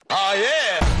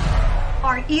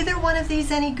Are either one of these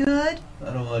any good?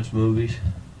 I don't watch movies.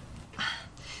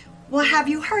 Well, have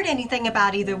you heard anything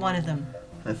about either one of them?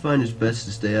 I find it's best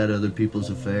to stay out of other people's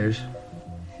affairs.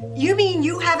 You mean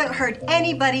you haven't heard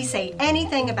anybody say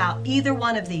anything about either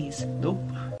one of these? Nope.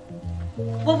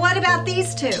 Well, what about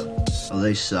these two? Oh,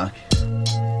 they suck.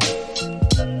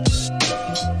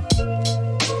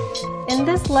 In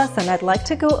this lesson, I'd like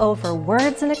to go over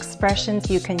words and expressions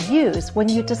you can use when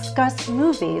you discuss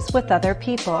movies with other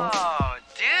people. Oh,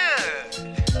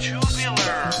 dude.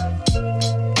 Tubular.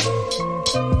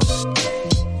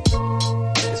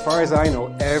 As far as I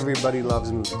know, everybody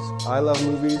loves movies. I love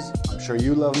movies. I'm sure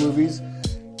you love movies.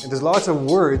 And there's lots of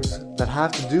words that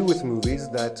have to do with movies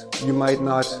that you might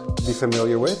not be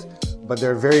familiar with, but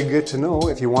they're very good to know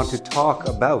if you want to talk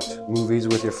about movies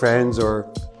with your friends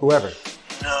or whoever.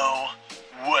 No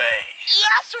way.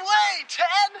 Yes way,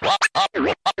 Ted!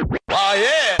 Oh,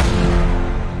 yeah!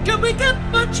 Can we get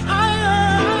much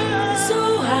higher?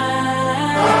 So high.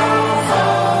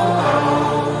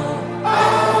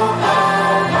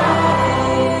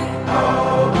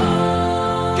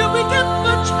 Can we get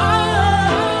much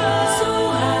higher? So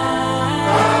high.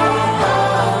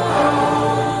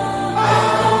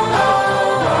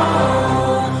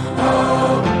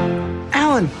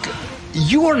 Alan,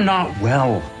 you are not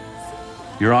well.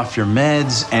 You're off your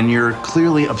meds, and you're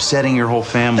clearly upsetting your whole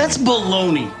family. That's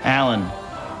baloney. Alan,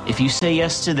 if you say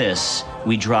yes to this,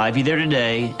 we drive you there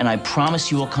today, and I promise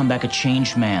you will come back a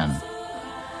changed man.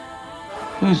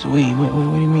 Who's we? What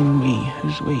do you mean we?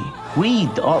 Who's we? We,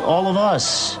 all of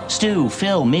us. Stu,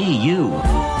 Phil, me, you.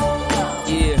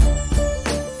 Yeah.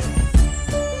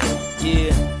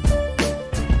 Yeah.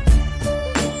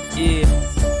 Yeah.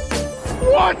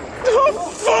 What the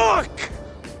fuck?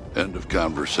 End of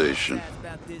conversation.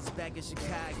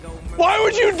 Why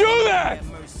would you do that?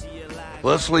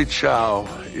 Leslie Chow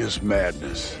is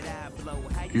madness.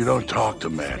 You don't talk to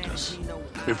madness.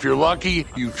 If you're lucky,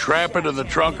 you trap it in the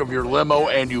trunk of your limo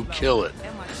and you kill it.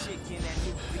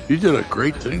 You did a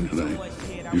great thing tonight.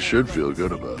 You should feel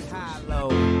good about this.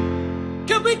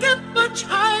 Can we get much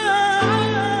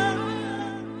higher?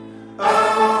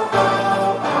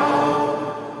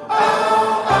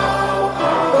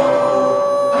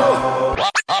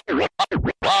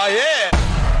 Oh, yeah!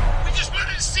 We just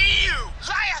wanted to see you!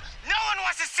 Liar! No one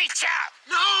wants to see Chap!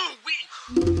 No!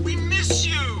 We miss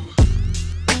you!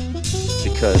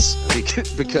 Because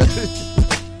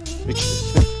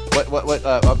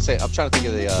I'm saying, I'm trying to think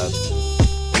of the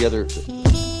other.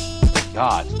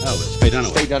 God. Oh, it's Faye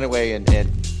Dunaway. Faye Dunaway and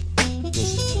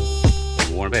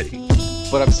just, Warren Beatty.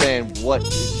 But I'm saying,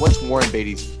 what's Warren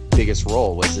Beatty's biggest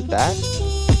role? Was it that?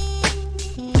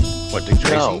 What, Dick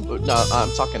Tracy? No,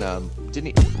 I'm talking.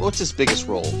 Didn't he? What's his biggest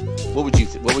role? What would you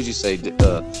say?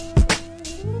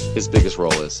 His biggest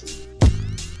role is?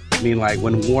 I mean, like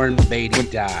when Warren Beatty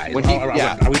died. When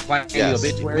are we playing the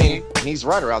obituary? I mean, he's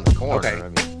right around the corner. Okay. I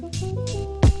mean,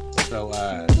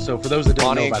 so for those that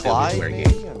don't Bonnie know and about Clyde, the obituary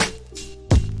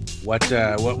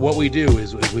game, what we do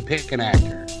is we pick an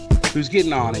actor who's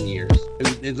getting on in years.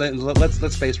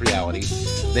 Let's face reality,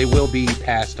 they will be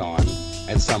passed on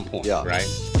at some point, right?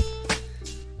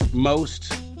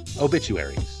 Most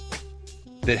obituaries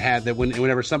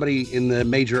whenever somebody in the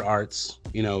major arts,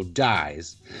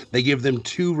 dies, they give them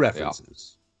two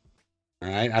references. All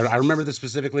right, I remember this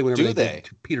specifically whenever they did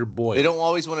Peter Boyle. They don't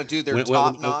always want to do their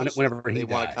top notch. Whenever they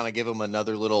want to kind of give him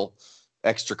another little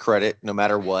extra credit, no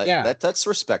matter what. Yeah, that's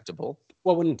respectable.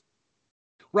 Well,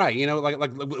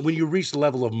 like when you reach the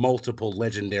level of multiple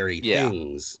legendary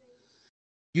things,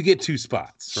 you get two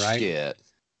spots, right? Shit.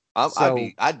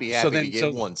 I'd be happy to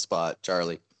get one spot,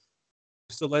 Charlie.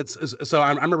 So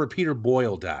I remember Peter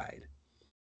Boyle died,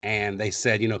 and they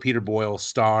said, Peter Boyle,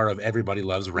 star of Everybody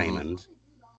Loves Raymond,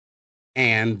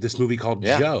 and this movie called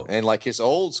Joe, and like his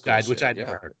old school guys, which I'd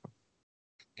never heard.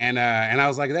 And I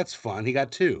was like, that's fun. He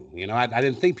got two. I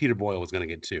didn't think Peter Boyle was going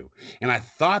to get two, and I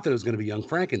thought that it was going to be Young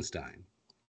Frankenstein.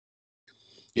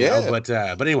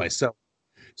 But anyway, so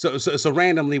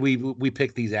randomly we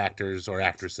pick these actors or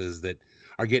actresses that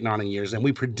are getting on in years, and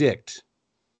we predict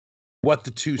what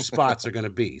the two spots are going to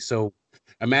be. So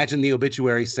imagine the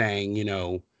obituary saying,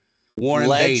 Warren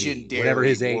legendary Beatty, whatever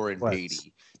his age Warren was.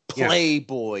 Beatty,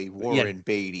 Playboy Warren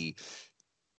Beatty.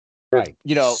 Right.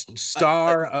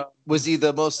 Star. Was he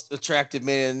the most attractive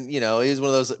man? He was one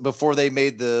of those before they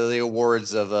made the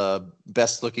awards of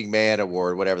best looking man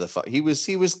award, whatever the fuck. He was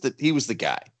the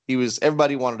guy.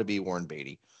 Everybody wanted to be Warren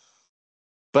Beatty.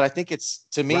 But I think it's,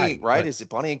 to me, right? Is it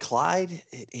Bonnie and Clyde?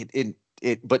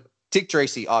 But Dick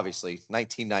Tracy, obviously,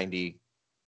 1990,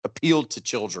 appealed to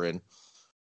children.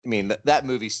 I mean, that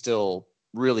movie still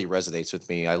really resonates with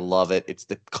me. I love it. It's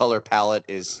the color palette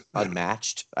is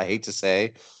unmatched. I hate to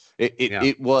say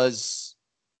it was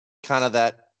kind of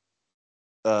that,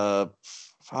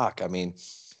 fuck. I mean,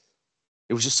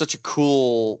 it was just such a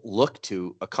cool look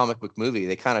to a comic book movie.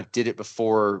 They kind of did it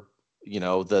before,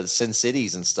 the Sin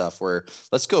Cities and stuff, where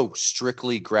let's go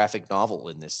strictly graphic novel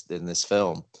in this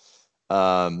film.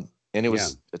 And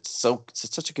it's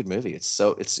such a good movie.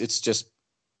 It's just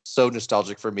so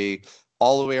nostalgic for me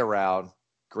all the way around.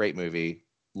 Great movie.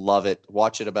 Love it.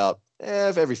 Watch it about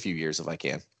every few years if I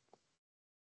can.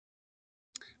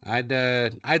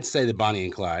 I'd say that Bonnie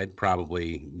and Clyde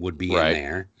probably would be in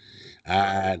there.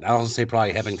 I'd also say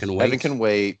probably Heaven Can Wait. Heaven Can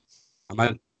Wait.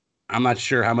 I'm not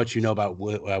sure how much you know about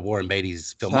Warren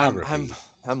Beatty's filmography.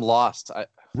 I'm lost.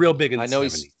 Real big in the 70s. I know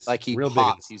he's like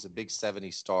he's a big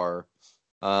 70s star.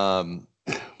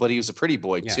 But he was a pretty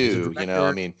boy too,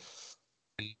 I mean,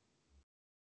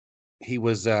 he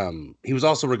was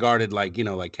also regarded like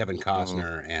Kevin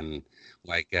Costner and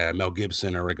like Mel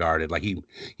Gibson are regarded like he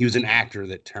was an actor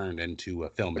that turned into a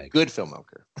filmmaker, good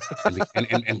filmmaker,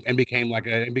 and became like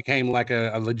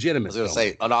a legitimate. I was going to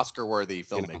say an Oscar-worthy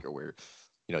filmmaker, where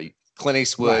Clint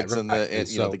Eastwood's and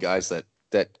the guys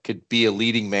that could be a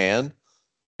leading man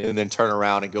and then turn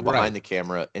around and go behind the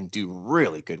camera and do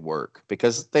really good work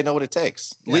because they know what it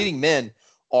takes. Yeah. Leading men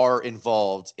are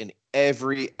involved in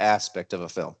every aspect of a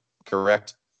film,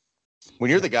 correct?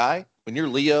 When you're the guy, when you're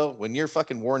Leo, when you're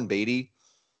fucking Warren Beatty,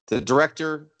 the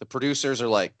director, the producers are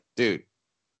like, dude,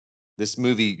 this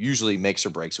movie usually makes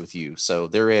or breaks with you. So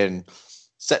they're in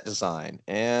set design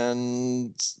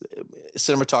and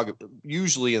cinematography,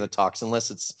 usually in the talks, unless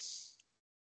it's,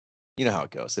 you know how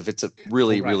it goes. If it's a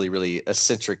really, really, really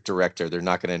eccentric director, they're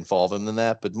not going to involve him in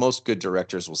that. But most good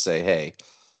directors will say, hey,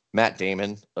 Matt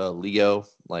Damon, Leo,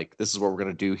 like, this is what we're going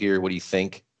to do here. What do you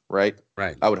think? Right.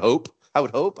 I would hope. I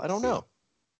don't know.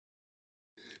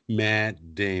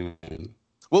 Matt Damon.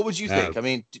 What would you think? I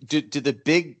mean, did the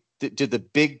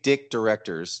big dick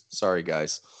directors, sorry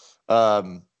guys,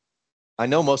 I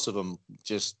know most of them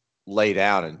just lay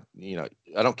down and,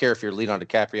 I don't care if you're Leonardo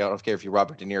DiCaprio. I don't care if you're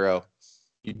Robert De Niro.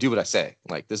 You do what I say.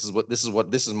 Like, this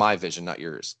is my vision, not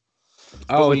yours.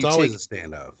 Oh, it's always a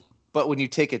standoff. But when you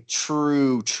take a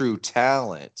true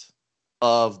talent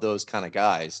of those kind of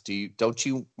guys, don't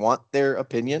you want their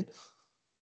opinion?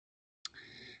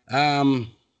 To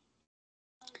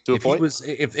a point?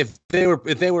 If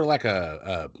they were like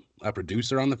a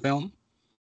producer on the film,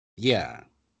 yeah.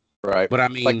 Right. But I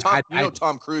mean, like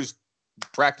Tom Cruise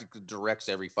practically directs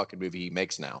every fucking movie he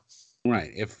makes now.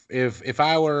 Right. If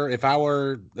I were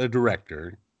a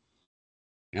director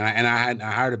and I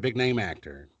hired a big name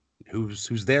actor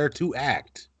who's there to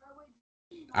act,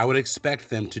 I would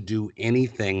expect them to do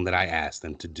anything that I ask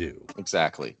them to do.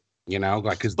 Exactly.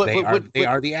 Because they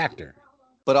are the actor.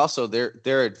 But also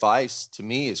their advice to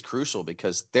me is crucial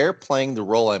because they're playing the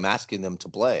role I'm asking them to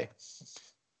play.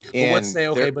 And let's say,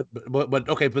 okay,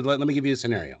 but let me give you a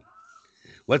scenario.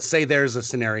 Let's say there's a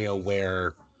scenario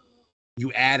where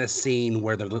you add a scene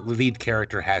where the lead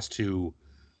character has to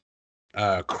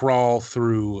crawl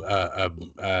through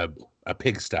a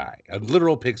pigsty, a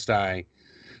literal pigsty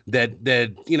that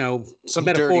some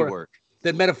dirty work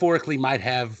that metaphorically might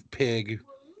have pig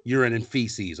urine and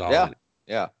feces all in it.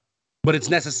 Yeah. But it's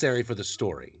necessary for the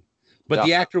story. But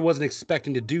the actor wasn't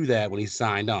expecting to do that when he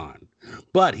signed on.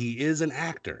 But he is an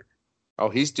actor. Oh,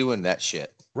 he's doing that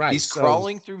shit. Right. He's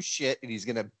crawling through shit and he's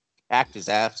going to act his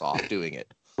ass off doing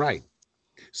it. Right.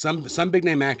 Some big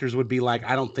name actors would be like,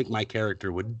 I don't think my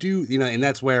character would do, and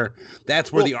that's where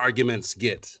the arguments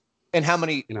get. And how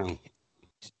many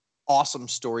awesome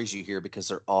stories you hear because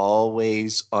they're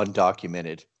always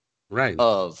undocumented. Right.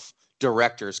 Of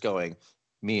directors going,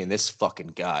 me and this fucking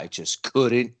guy just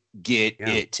couldn't get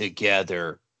it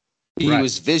together. He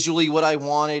was visually what I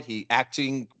wanted. He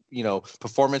acting,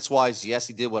 performance wise. Yes,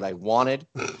 he did what I wanted.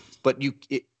 But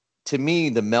to me,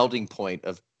 the melding point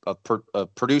of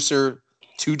producer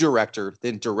to director,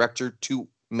 then director to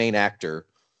main actor,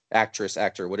 actress,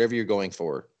 actor, whatever you're going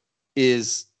for,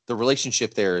 is the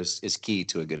relationship there is key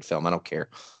to a good film. I don't care.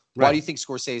 Right. Why do you think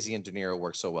Scorsese and De Niro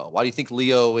work so well? Why do you think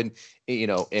Leo and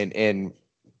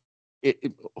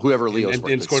whoever Leo's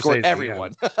working with,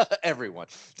 everyone, everyone,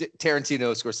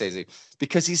 Tarantino, Scorsese,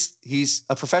 because he's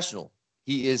a professional.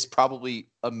 He is probably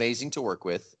amazing to work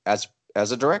with as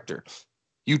a director.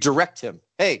 You direct him,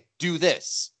 hey, do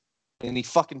this, and he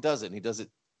fucking does it. And he does it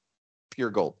pure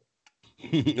gold.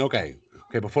 Okay.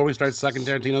 Before we start sucking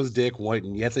Tarantino's dick,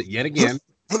 yet again,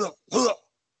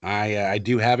 I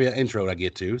do have an intro to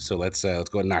get to, so let's go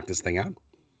ahead and knock this thing out.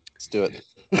 Let's do it.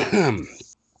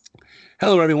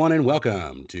 Hello, everyone, and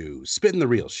welcome to Spitting the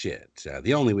Real Shit,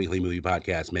 the only weekly movie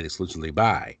podcast made exclusively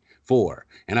by, for,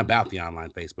 and about the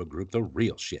online Facebook group, The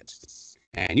Real Shit.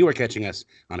 And you are catching us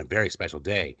on a very special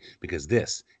day because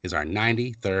this is our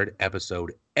 93rd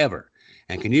episode ever.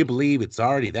 And can you believe it's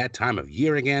already that time of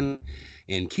year again?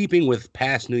 In keeping with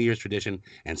past New Year's tradition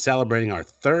and celebrating our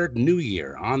third New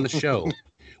Year on the show,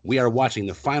 we are watching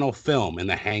the final film in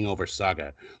the Hangover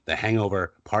saga, The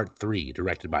Hangover Part 3,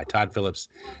 directed by Todd Phillips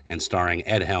and starring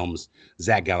Ed Helms,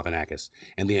 Zach Galifianakis,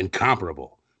 and the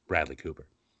incomparable Bradley Cooper.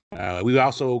 We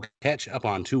also catch up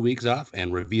on 2 weeks off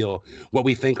and reveal what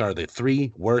we think are the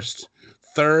 3 worst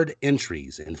third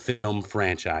entries in film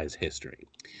franchise history.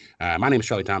 My name is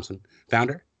Charlie Thompson,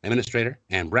 founder, administrator,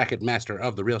 and bracket master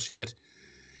of The Real Shit.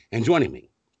 And joining me,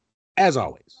 as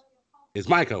always, is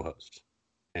my co-host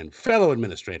and fellow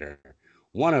administrator,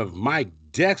 one of Mike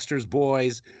Dexter's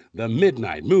boys, the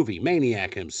Midnight Movie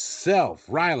Maniac himself,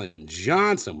 Ryland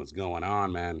Johnson. What's going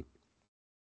on, man?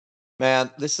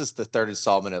 Man, this is the third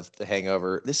installment of The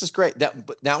Hangover. This is great.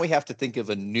 But now we have to think of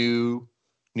a new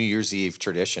New Year's Eve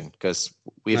tradition because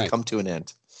we have come to an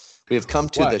end. We have come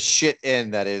to the shit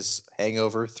end that is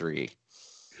Hangover 3.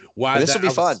 Why? This will be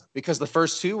fun because the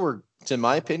first 2 were, in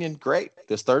my opinion, great.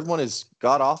 This third one is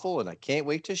god awful, and I can't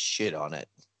wait to shit on it.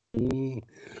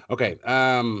 Okay.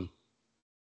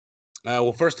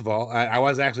 Well, first of all, I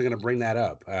was actually going to bring that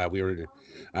up. We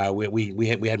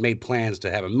had made plans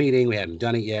to have a meeting. We hadn't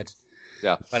done it yet.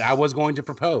 Yeah. But I was going to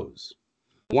propose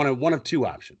one of 2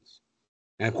 options,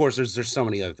 and of course, there's so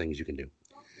many other things you can do.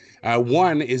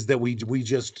 One is that we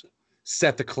just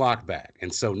set the clock back,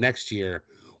 and so next year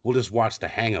we'll just watch The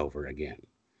Hangover again.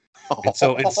 And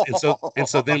so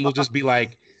then we'll just be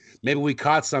like, maybe we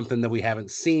caught something that we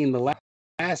haven't seen the last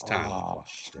time. Oh,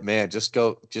 man, just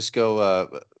go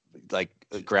like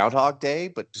Groundhog Day,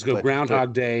 but just go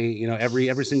Groundhog Day. You know,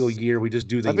 every single year we just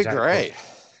do the. That'd be great.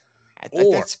 I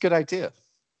think that's a good idea.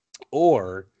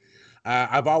 Or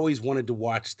I've always wanted to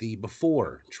watch the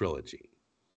Before trilogy.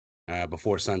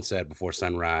 Before Sunset, Before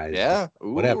Sunrise,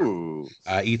 whatever.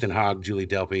 Ethan Hawke, Julie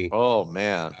Delpy. Oh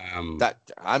man, that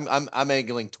I'm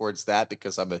angling towards that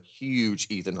because I'm a huge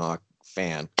Ethan Hawke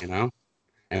fan. You know,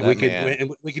 and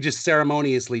we could just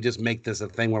ceremoniously just make this a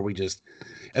thing where we just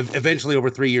eventually over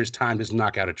 3 years' time just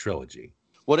knock out a trilogy.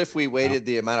 What if we waited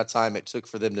the amount of time it took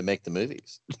for them to make the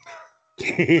movies?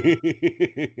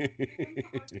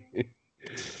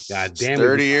 God damn it.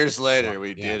 30 years later,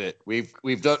 we did it. We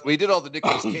did all the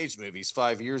Nicolas Cage movies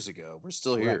 5 years ago. We're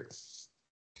still here.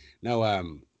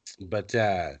 No, but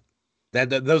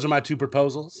those are my 2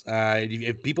 proposals.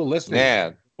 If people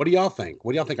listening, what do y'all think?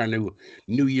 What do y'all think our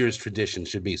New Year's tradition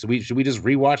should be? So should we just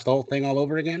rewatch the whole thing all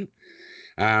over again?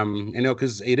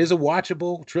 Because it is a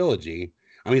watchable trilogy.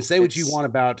 I mean, say what you want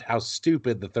about how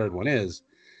stupid the third one is.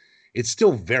 It's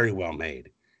still very well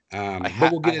made.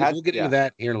 But we'll get into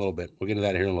that here in a little bit.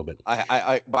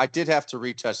 I did have to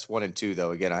retouch 1 and 2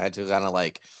 though. Again, I had to kind of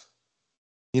like,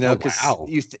 because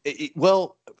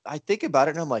I think about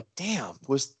it and I'm like, damn,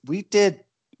 we did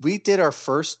our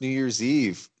first New Year's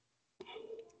Eve.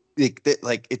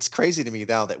 Like it's crazy to me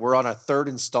now that we're on our 3rd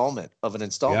installment of an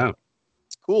installment. Yeah.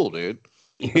 It's cool, dude.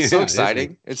 It's so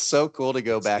exciting. It's so cool to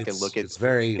go back and look at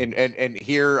and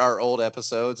hear our old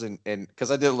episodes and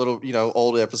because I did a little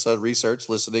old episode research,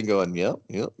 listening, going yep,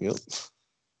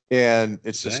 and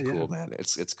it's just cool, man.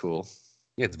 It's cool.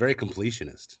 Yeah, it's very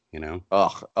completionist,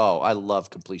 Oh, I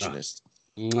love completionist.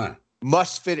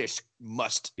 Must finish,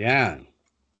 must. Yeah,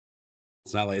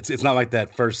 it's not like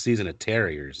that first season of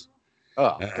Terriers.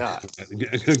 Oh God,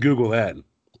 Google that.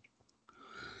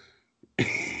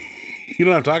 You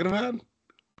know what I'm talking about?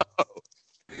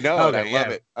 No, I love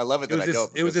it. I love it.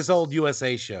 It was this old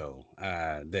USA show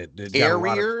that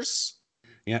Terriers.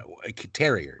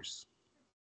 Terriers.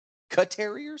 Cut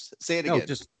Terriers. Say it again.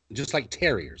 No, just like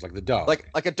Terriers, like the dog.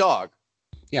 Like a dog.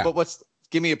 Yeah. But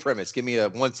give me a premise. Give me a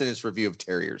 1-sentence review of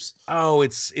Terriers. Oh,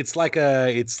 it's like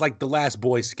the Last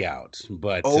Boy Scout,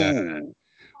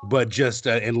 but just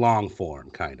in long form,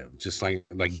 kind of just like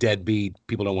deadbeat.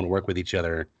 People don't want to work with each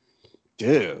other.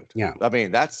 Dude. Yeah. I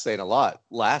mean, that's saying a lot.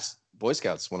 Last Boy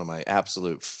Scout's one of my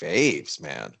absolute faves,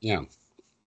 man. Yeah.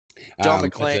 John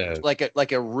McClane,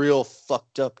 like a real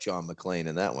fucked up John McClane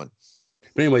in that one.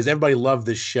 But anyways, everybody loved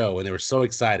this show and they were so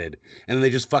excited, and then they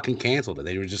just fucking canceled it.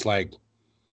 They were just like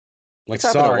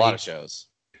sorry. A lot of shows.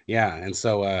 Yeah, and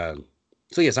so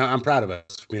yes, I'm proud of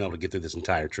us for being able to get through this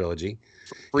entire trilogy.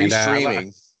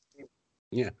 Pre-streaming.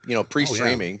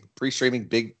 Pre-streaming. Pre-streaming,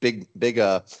 big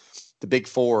the big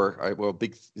 4. Well,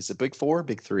 is it big 4,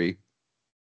 big 3?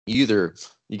 Either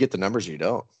you get the numbers or you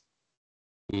don't.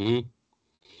 Mm-hmm.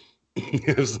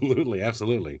 Absolutely,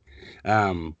 absolutely.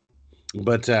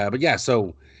 But yeah,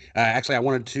 so actually, I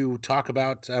wanted to talk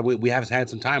about we have had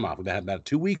some time off. We've had about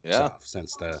 2 weeks off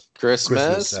since the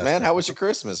Christmas man. How was your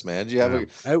Christmas, man? Did you have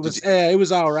it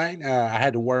was all right. I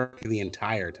had to work the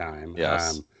entire time.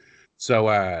 Yes. So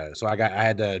I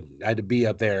had to be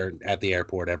up there at the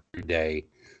airport every day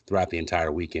throughout the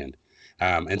entire weekend.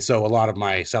 And so a lot of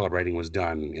my celebrating was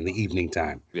done in the evening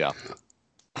time. Yeah.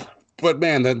 But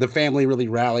man, the family really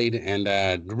rallied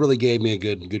and really gave me a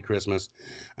good Christmas.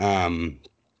 I'm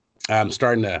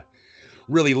starting to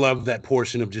really love that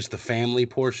portion of just the family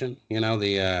portion.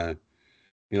 The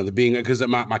being, because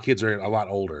my kids are a lot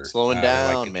older. Slowing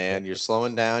down, man. You're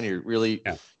slowing down. You're really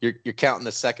you're counting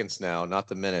the seconds now, not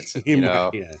the minutes.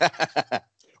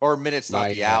 Or minutes, not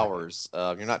the hours.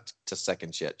 You're not to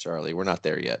seconds yet, Charlie. We're not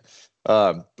there yet.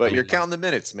 But you're counting the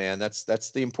minutes, man. That's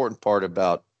the important part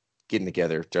about getting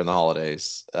together during the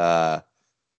holidays.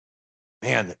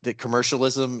 Man, the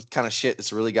commercialism kind of shit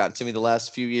that's really gotten to me the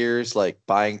last few years, like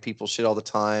buying people shit all the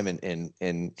time.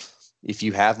 And if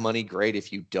you have money, great.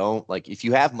 If you don't, like if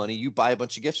you have money, you buy a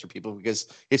bunch of gifts for people because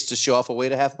it's to show off a way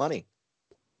to have money.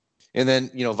 And then,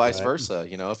 vice versa,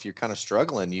 if you're kind of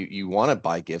struggling, you want to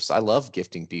buy gifts. I love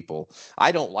gifting people.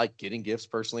 I don't like getting gifts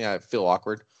personally. I feel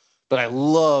awkward, but I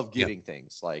love giving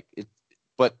things like it.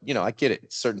 But, I get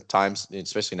it. Certain times,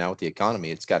 especially now with the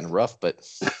economy, it's gotten rough. But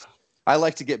I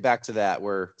like to get back to that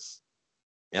where,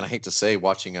 and I hate to say,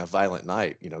 watching a Violent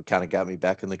Night, kind of got me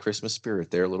back in the Christmas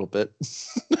spirit there a little bit.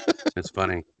 It's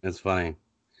funny.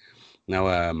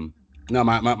 No,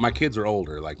 my kids are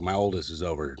older. Like my oldest is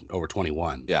over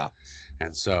 21. Yeah.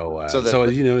 And so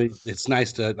it's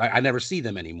nice to. I never see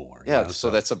them anymore. Yeah.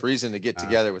 So that's a reason to get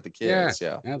together with the kids.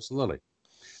 Yeah. Absolutely.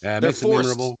 They're makes forced. It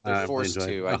memorable. They're forced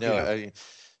to. I know.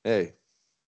 Hey,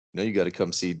 you got to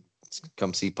come see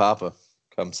Papa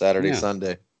come Saturday,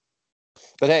 Sunday.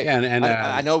 But hey,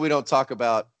 I know we don't talk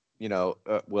about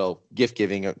gift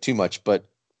giving too much, but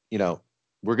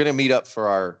we're gonna meet up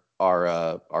for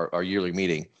our yearly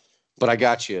meeting. But I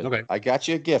got you. Okay. I got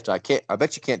you a gift. I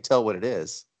bet you can't tell what it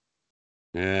is.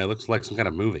 Yeah, it looks like some kind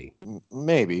of movie.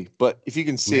 Maybe, but if you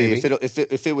can see,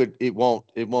 it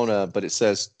won't. But it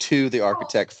says to the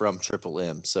architect from Triple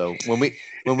M. So when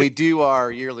we do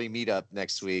our yearly meetup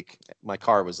next week, my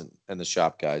car was in the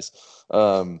shop, guys.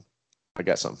 I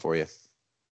got something for you.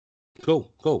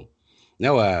 Cool.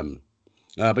 No,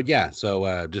 but yeah.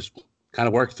 So just kind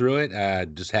of work through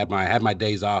it. Just had my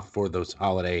days off for those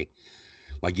holiday,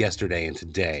 like yesterday and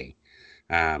today.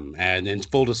 And in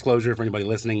full disclosure for anybody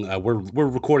listening, we're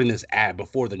recording this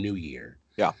before the new year.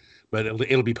 Yeah. But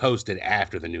it'll be posted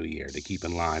after the new year to keep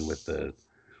in line with the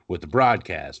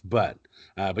broadcast. But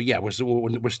yeah, we're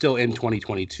still in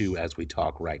 2022 as we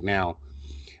talk right now.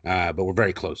 But we're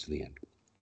very close to the end.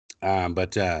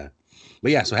 But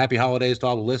yeah, so happy holidays to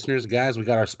all the listeners, guys. We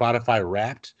got our Spotify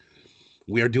Wrapped.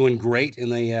 We are doing great in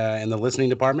the listening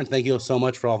department. Thank you so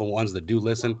much for all the ones that do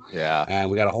listen. Yeah. And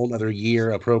we got a whole other year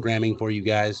of programming for you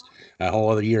guys. A whole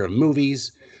other year of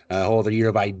movies. A whole other year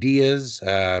of ideas.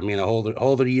 A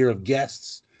whole other year of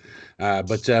guests.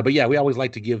 But yeah, we always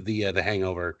like to give the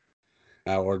hangover,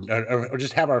 or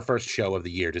just have our first show of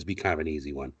the year just be kind of an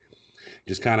easy one.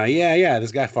 Just kind of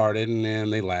this guy farted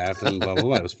and they laughed and blah blah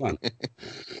blah. It was fun.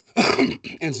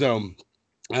 And so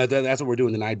that's what we're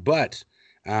doing tonight. But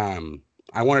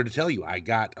I wanted to tell you, I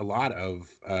got a lot of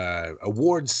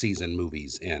awards season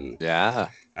movies in. Yeah.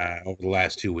 Over the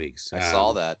last 2 weeks. I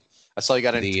saw that. I saw you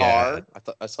got in Tar.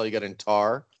 I saw you got in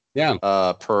Tar. Yeah.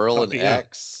 Pearl and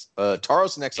X.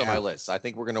 Tar's next on my list. I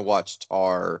think we're gonna watch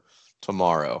Tar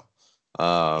tomorrow.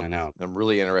 I know. I'm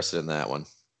really interested in that one.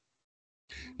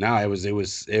 No, it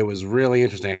was really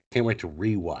interesting. I can't wait to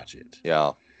rewatch it.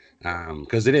 Yeah.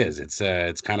 Because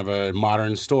it's kind of a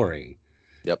modern story.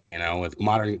 Yep.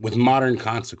 With modern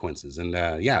consequences, and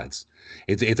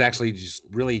it's actually just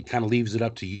really kind of leaves it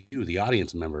up to you, the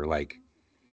audience member. Like,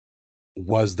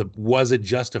 was it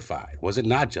justified? Was it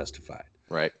not justified?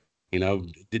 Right.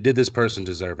 Did this person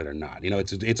deserve it or not?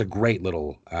 It's a great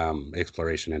little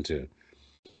exploration into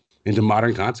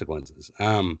modern consequences.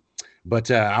 But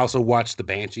I also watched The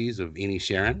Banshees of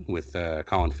Inisherin with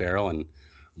Colin Farrell and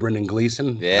Brendan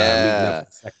Gleeson. Yeah. Meeting up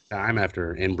the second time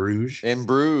after In Bruges. In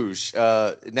Bruges.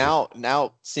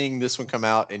 Now seeing this one come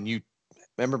out, and you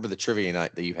remember the trivia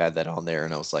night that you had that on there,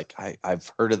 and I was like,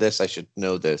 I've heard of this. I should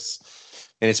know this.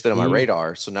 And it's been on my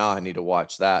radar. So now I need to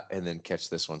watch that and then catch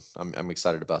this one. I'm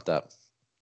excited about that.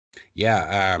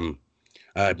 Yeah.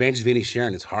 Banshees of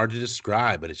Inisherin, it's hard to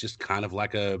describe, but it's just kind of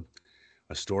like a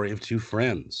story of two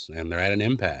friends, and they're at an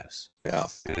impasse. Yeah.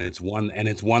 And it's one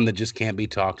that just can't be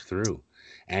talked through.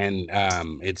 and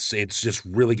it's just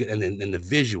really good. And then the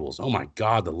visuals, oh my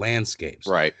God, the landscapes,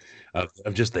 right, of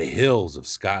just the hills of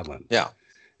Scotland, yeah,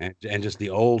 and just the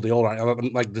old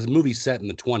like this movie set in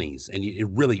the 20s, and it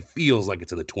really feels like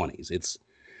it's in the 20s. It's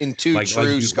in two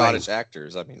true Scottish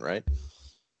actors. I mean, right?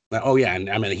 Oh yeah, and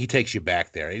I mean he takes you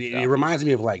back there. It reminds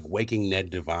me of like Waking Ned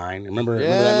Devine. Remember that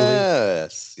movie?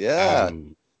 Yes, yeah.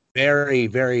 Very,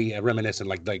 very reminiscent,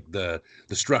 like the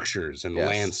structures and the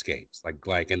landscapes,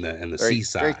 like in the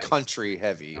seaside. Very country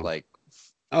heavy, like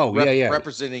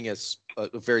representing a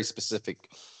very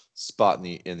specific spot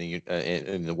in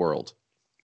the world.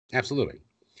 Absolutely,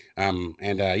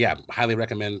 highly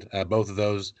recommend both of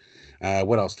those.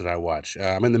 What else did I watch?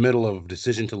 I'm in the middle of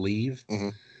Decision to Leave.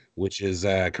 Mm-hmm. Which is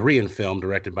a Korean film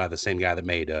directed by the same guy that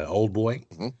made Old Boy.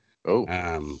 Mm-hmm. Oh,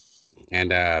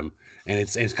 and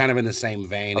it's kind of in the same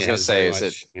vein. I was going to say,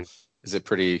 is it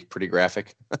pretty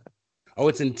graphic? Oh,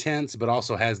 it's intense, but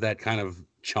also has that kind of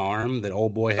charm that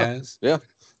Old Boy has. Yeah,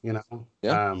 you know.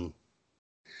 Yeah.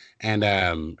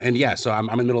 So I'm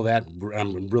in the middle of that.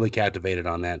 I'm really captivated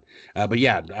on that. But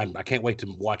yeah, I can't wait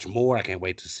to watch more. I can't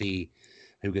wait to see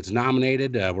who gets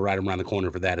nominated. We're right around the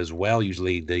corner for that as well.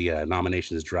 Usually the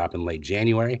nominations drop in late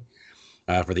January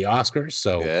for the Oscars.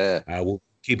 So we'll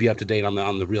keep you up to date on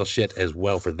the real shit as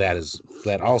well for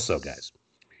that also, guys.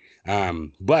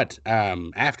 But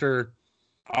after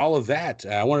all of that,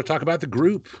 I want to talk about the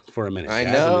group for a minute. I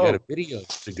guys, know. And we got a video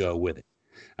to go with it.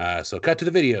 So cut to the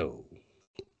video.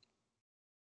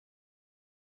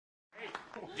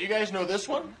 Do you guys know this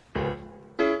one?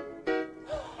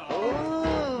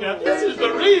 Now this is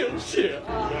the real shit.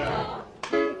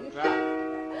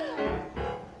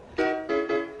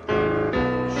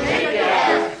 Shake your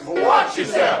ass. Watch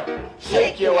yourself.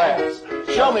 Shake your ass.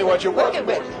 Show me what you're working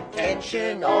with.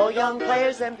 Attention, all young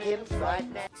players and pimps right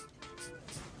now.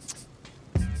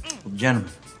 Well, gentlemen,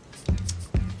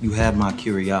 you have my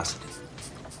curiosity,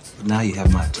 but now you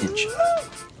have my attention.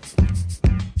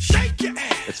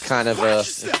 It's kind of an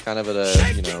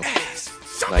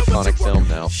iconic film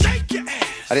now.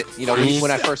 I didn't,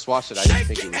 when I first watched it, I didn't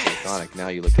think it was iconic. Now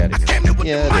you look at it, and you're like,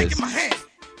 yeah,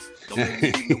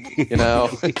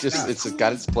 it is. It's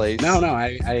got its place. No,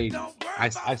 I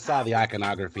saw the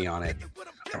iconography on it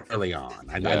early on.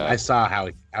 I saw how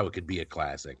it could be a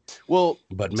classic. Well,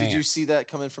 but did you see that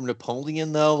coming from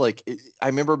Napoleon though? Like, I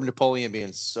remember Napoleon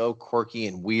being so quirky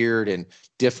and weird and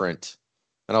different,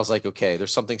 and I was like, okay,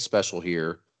 there's something special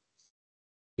here.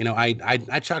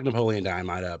 I chalk Napoleon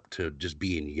Dynamite up to just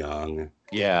being young.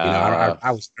 Yeah,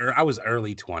 I was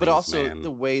early 20s, but also man.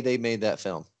 the way they made that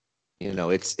film.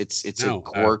 It's a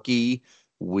quirky,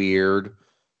 weird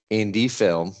indie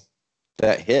film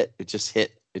that hit. It just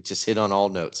hit on all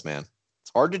notes, man.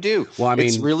 It's hard to do. Well, I mean,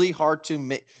 it's really hard to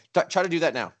make. Try to do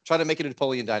that now. Try to make it a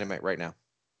Napoleon Dynamite right now.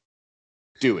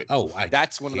 Do it.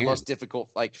 That's one of the most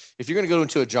difficult. Like, if you're going to go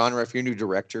into a genre, if you're a new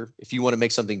director, if you want to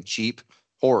make something cheap,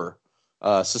 horror,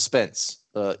 suspense,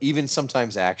 even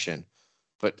sometimes action,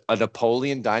 but a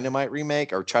Napoleon Dynamite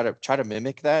remake or try to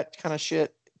mimic that kind of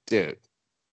shit, dude.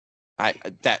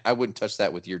 I wouldn't touch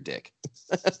that with your dick.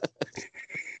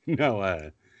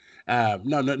 No,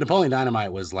 Napoleon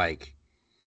Dynamite was like,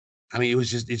 I mean, it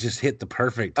just hit the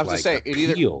perfect. I was like, gonna say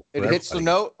it hits the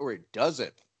note or it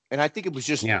doesn't, and I think it was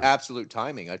just Yeah. absolute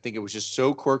timing. I think it was just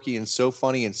so quirky and so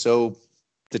funny, and so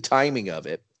the timing of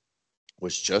it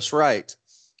was just right.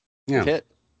 Yeah. It hit.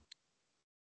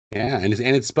 Yeah, and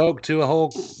it spoke to a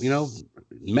whole,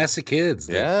 mess of kids.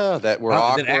 That were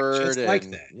that act awkward just and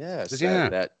like that. yes, Yeah.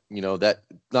 that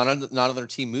not other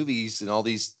teen movies and all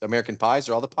these American Pies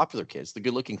are all the popular kids, the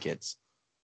good-looking kids.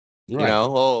 Right.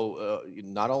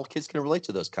 Not all kids can relate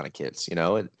to those kind of kids.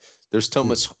 And there's so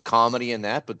much comedy in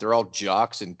that, but they're all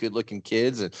jocks and good-looking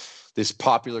kids and this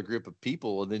popular group of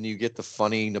people. And then you get the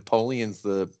funny Napoleons.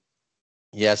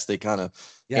 They kind of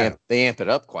amp it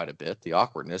up quite a bit, the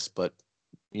awkwardness, but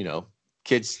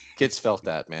kids felt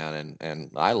that, man,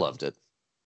 and I loved it.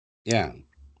 Yeah.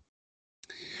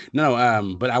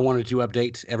 No, but I wanted to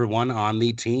update everyone on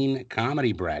the teen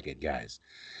comedy bracket, guys.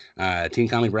 Teen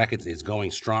comedy bracket is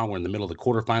going strong. We're in the middle of the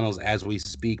quarterfinals as we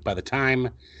speak. By the time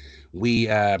we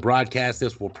broadcast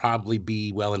this, we'll probably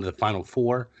be well into the final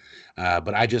four.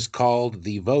 But I just called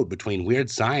the vote between Weird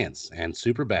Science and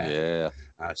Superbad. Yeah.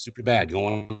 Superbad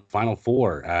going on final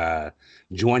four,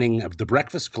 joining the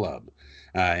Breakfast Club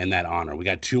in that honor. We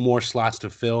got 2 more slots to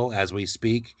fill as we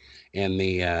speak in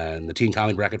the teen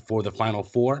comedy bracket for the final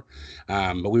four.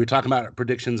 But we were talking about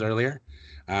predictions earlier.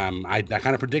 I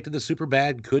kind of predicted the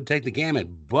Superbad could take the gamut,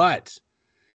 but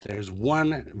there's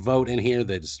one vote in here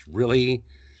that's really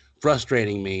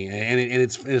frustrating me, and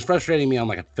it's frustrating me on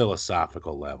like a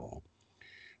philosophical level.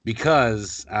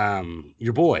 because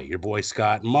your boy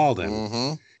Scott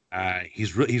Malden,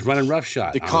 he's running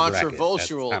roughshod. The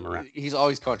controversial. He's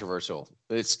always controversial.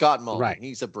 It's Scott Malden. Right.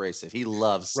 He's abrasive. He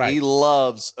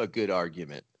loves a good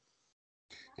argument.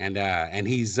 And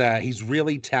he's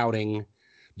really touting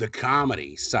the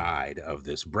comedy side of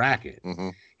this bracket.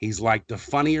 He's like, the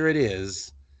funnier it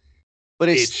is, but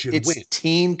it should win.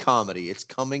 Teen comedy. It's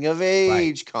coming of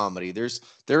age comedy.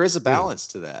 There is a balance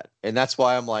to that, and that's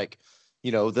why I'm like,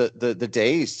 you know, the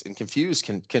Dazed and Confused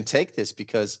can take this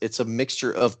because it's a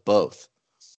mixture of both.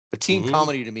 A teen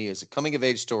comedy to me is a coming of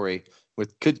age story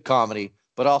with good comedy,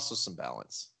 but also some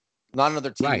balance. Not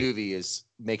another teen movie is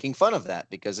making fun of that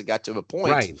because it got to a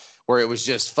point where it was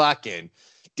just fucking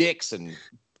dicks and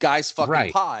guys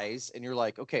fucking pies, and you're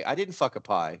like, okay, I didn't fuck a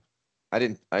pie.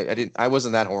 I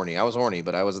wasn't that horny. I was horny,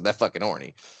 but I wasn't that fucking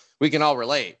horny. We can all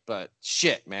relate, but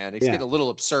shit, man, it's getting a little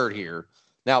absurd here.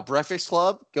 Now, Breakfast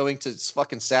Club going to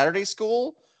fucking Saturday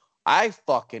school, I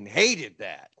fucking hated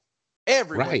that.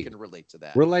 Everyone can relate to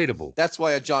that. Relatable. That's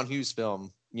why a John Hughes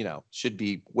film, you know, should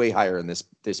be way higher in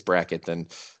this bracket than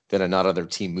another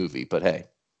teen movie. But hey,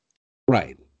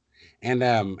 right.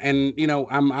 And you know,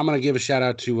 I'm gonna give a shout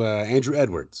out to Andrew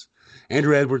Edwards.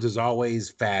 Andrew Edwards is always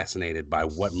fascinated by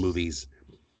what movies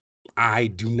I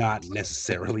do not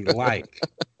necessarily like.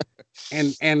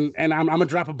 And I'm gonna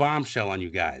drop a bombshell on you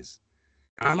guys.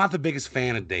 I'm not the biggest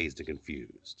fan of Dazed and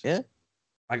Confused. Yeah.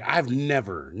 Like, I've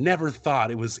never thought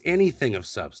it was anything of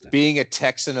substance. Being a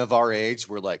Texan of our age,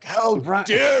 we're like, how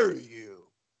dare you?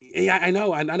 Yeah, I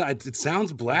know. It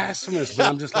sounds blasphemous, but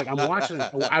I'm just like,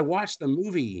 I watched the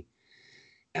movie,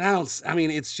 and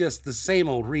it's just the same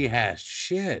old rehashed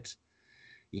shit.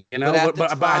 You know,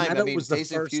 but I know it was the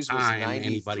first time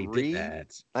anybody did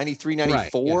that. 93,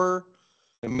 94. Right,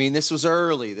 yeah. I mean, this was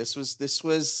early. This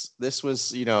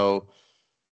was, you know,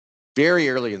 very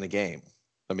early in the game.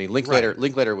 I mean,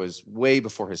 Linklater was way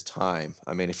before his time.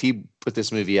 I mean, if he put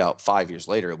this movie out 5 years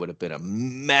later, it would have been a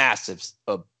massive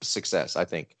success, I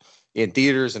think, in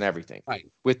theaters and everything. Right.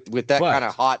 With that kind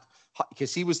of hot,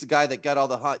 because he was the guy that got all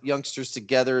the hot youngsters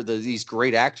together, these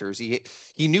great actors. He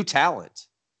knew talent.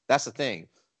 That's the thing.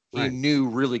 He knew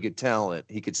really good talent.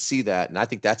 He could see that, and I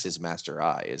think that's his master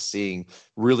eye, is seeing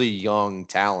really young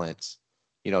talent.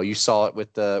 You know, you saw it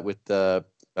with the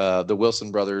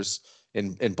Wilson brothers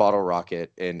in Bottle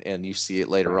Rocket, and you see it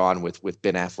later on with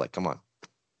Ben Affleck. Come on.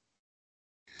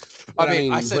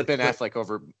 I said Ben Affleck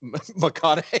over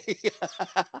McConaughey.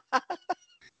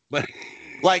 But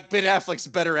like, Ben Affleck's a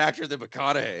better actor than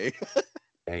McConaughey.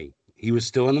 Hey, he was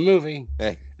still in the movie.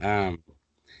 Hey.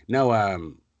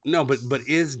 No, but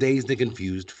is Dazed and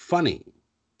Confused funny?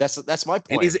 That's my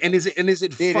point. And is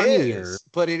it funnier?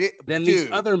 Than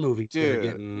these other movies.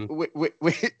 Dude,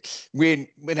 when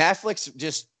Affleck's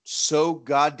just so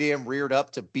goddamn reared up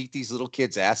to beat these little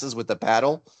kids' asses with the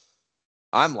paddle,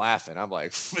 I'm laughing. I'm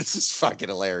like, this is fucking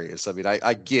hilarious. I mean,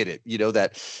 I get it. You know,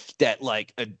 that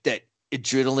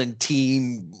adrenaline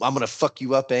teen, I'm gonna fuck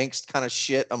you up angst kind of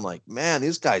shit. I'm like, man,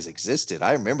 these guys existed.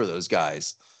 I remember those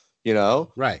guys. You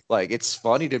know, right? Like, it's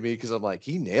funny to me because I'm like,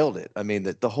 he nailed it. I mean,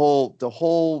 the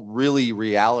whole really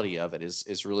reality of it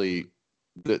is really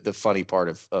the funny part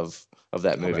of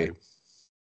that movie. Right.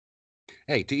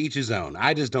 Hey, to each his own.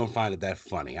 I just don't find it that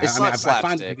funny. It's not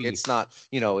slapstick. It's not,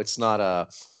 you know, it's not a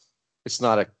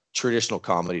traditional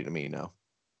comedy to me. No.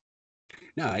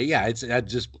 No, yeah, it's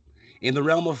just in the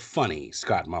realm of funny.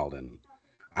 Scott Malden,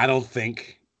 I don't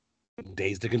think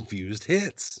Dazed and Confused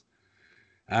hits.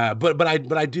 But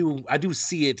I do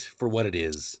see it for what it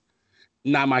is.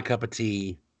 Not my cup of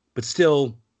tea, but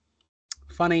still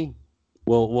funny.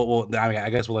 Well, I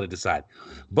guess we'll let it decide.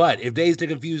 But if Dazed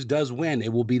and Confused does win,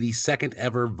 it will be the second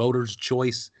ever Voters'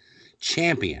 Choice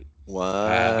champion. What?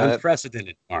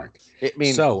 Unprecedented, Mark. I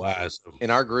mean, so in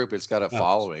our group, it's got a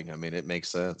following. I mean, it makes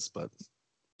sense, but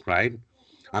right.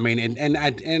 I mean, and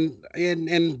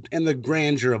the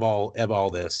grandeur of all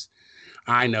this,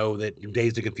 I know that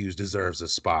Dazed and Confused deserves a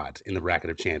spot in the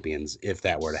bracket of champions if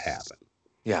that were to happen.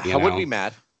 Yeah, I wouldn't be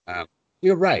mad.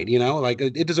 You're right. You know, like,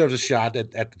 it deserves a shot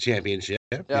at the championship.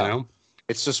 Yeah. You know,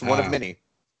 it's just one of many.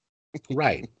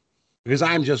 Right. Because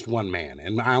I'm just one man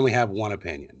and I only have one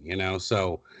opinion, you know,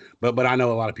 so, but I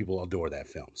know a lot of people adore that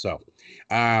film. So,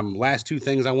 last two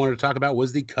things I wanted to talk about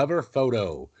was the cover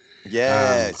photo.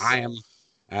 Yes.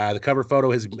 The cover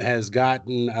photo has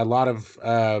gotten a lot of,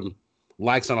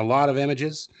 likes on a lot of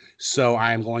images. So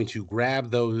I am going to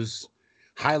grab those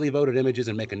highly voted images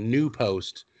and make a new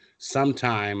post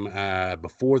sometime,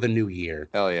 before the new year.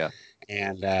 Hell yeah.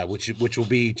 and which will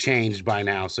be changed by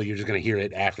now, so you're just gonna hear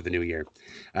it after the new year.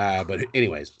 But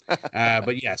anyways,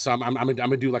 but yeah, so I'm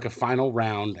gonna do like a final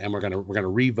round, and we're gonna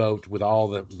revote with all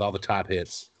the top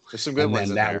hits. There's some good and ones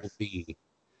then in that there. will be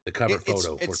the cover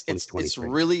photo for 2023. It's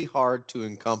really hard to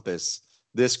encompass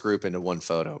this group into one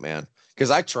photo, man.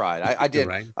 Because I tried. I did.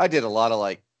 Right. I did a lot of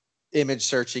like image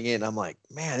searching in. I'm like,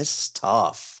 man, this is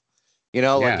tough. You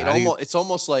know, like it's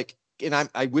almost like, and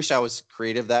I wish I was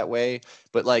creative that way,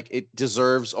 but like it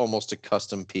deserves almost a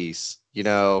custom piece, you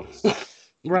know.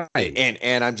 Right.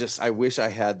 And I wish I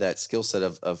had that skill set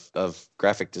of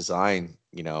graphic design.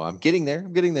 You know, I'm getting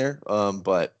there.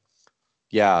 But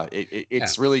yeah,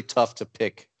 it's really tough to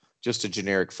pick just a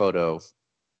generic photo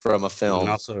from a film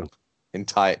and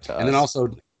tie it to us. And then also,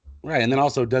 right. And then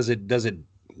also, does it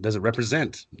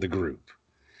represent the group?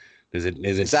 Is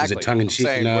it tongue in cheek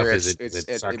enough? Is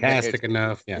it sarcastic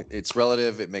enough? Yeah, it's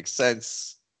relative. It makes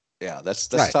sense. Yeah, that's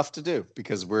right. Tough to do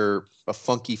because we're a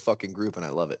funky fucking group, and I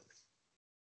love it.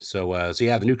 So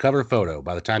yeah, the new cover photo.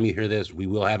 By the time you hear this, we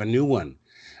will have a new one,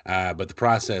 but the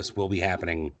process will be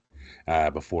happening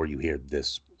before you hear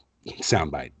this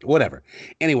soundbite. Whatever.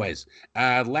 Anyways,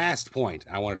 last point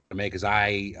I wanted to make is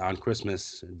on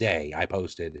Christmas Day I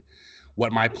posted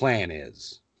what my plan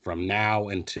is from now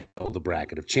until the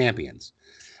bracket of champions,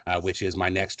 which is my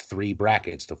next 3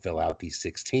 brackets to fill out these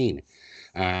 16.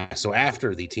 So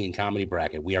after the teen comedy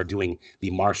bracket, we are doing the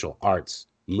martial arts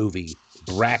movie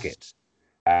bracket.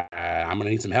 I'm going to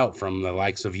need some help from the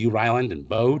likes of you, Ryland, and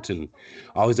Boat, and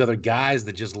all these other guys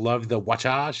that just love the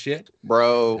wacha shit.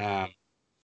 Bro,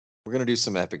 we're going to do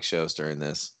some epic shows during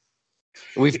this.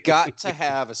 We've got to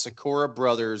have a Sakura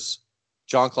Brothers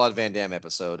Jean-Claude Van Damme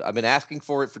episode. I've been asking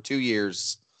for it for 2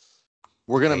 years.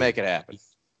 We're going to make it happen.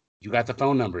 You got the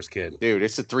phone numbers, kid. Dude,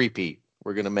 it's a 3-peat.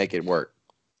 We're going to make it work.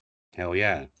 Hell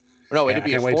yeah. No, it'd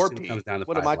be a 4-peat.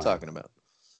 What am I talking about?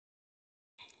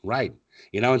 Right.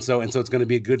 You know, and so it's going to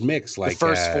be a good mix. Like the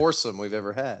first foursome we've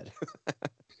ever had.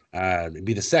 It'd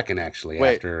be the second, actually,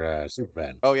 after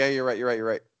Superbad. Oh, yeah, you're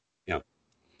right. Yeah.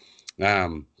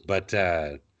 But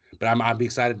I'll be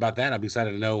excited about that. I'll be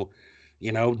excited to know,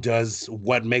 you know,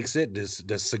 what makes it? Does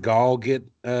Seagal get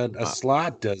a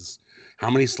slot? How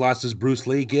many slots does Bruce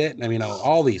Lee get? I mean,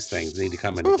 all these things need to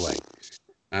come into play.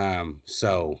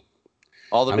 So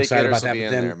all the big hitters will be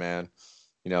in there, man.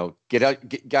 You know,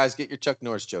 guys, get your Chuck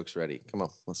Norris jokes ready. Come on,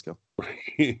 let's go.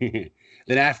 Then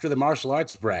after the martial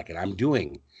arts bracket, I'm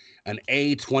doing an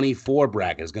A24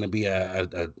 bracket. It's going to be a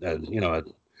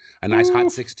nice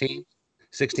hot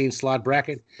 16 slot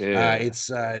bracket. Yeah.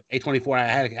 It's A24.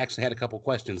 I actually had a couple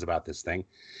questions about this thing.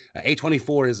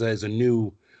 A24 is a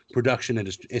new production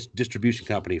and distribution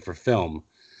company for film.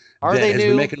 Are they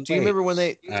new? Do you remember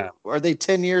when are they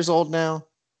 10 years old now?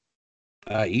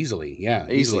 Easily, yeah.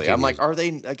 Easily. I'm like, are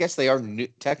they? I guess they are new.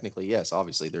 Technically, yes.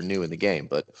 Obviously, they're new in the game,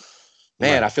 but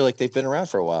man, I feel like they've been around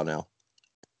for a while now.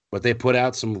 But they put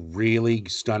out some really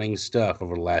stunning stuff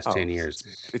over the last 10 years,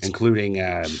 including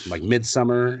like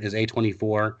Midsummer is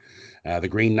A24, The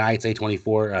Green Knight's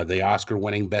A24, the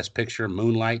Oscar-winning Best Picture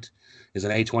Moonlight is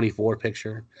an A24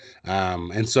 picture,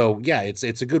 and so yeah, it's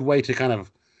a good way to kind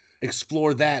of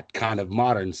explore that kind of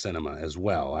modern cinema as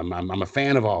well. I'm a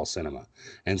fan of all cinema,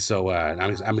 and so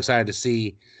I'm excited to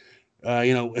see,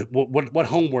 you know, what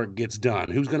homework gets done.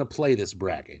 Who's going to play this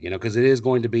bracket? You know, because it is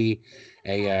going to be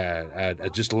a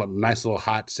just a nice little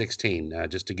hot 16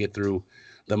 just to get through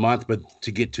the month, but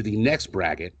to get to the next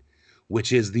bracket,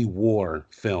 which is the war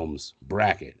films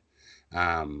bracket.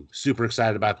 Super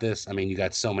excited about this. I mean, you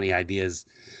got so many ideas,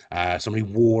 so many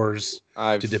wars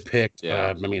to depict.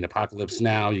 Yeah. I mean, Apocalypse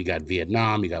Now, you got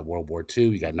Vietnam, you got World War II,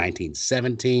 you got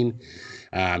 1917.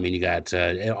 I mean, you got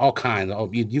all kinds.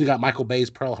 You got Michael Bay's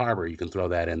Pearl Harbor. You can throw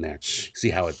that in there. See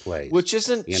how it plays. Which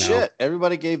isn't shit.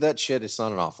 Everybody gave that shit. It's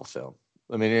not an awful film.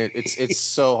 I mean, it's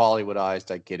so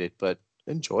Hollywoodized. I get it, but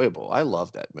enjoyable. I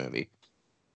love that movie.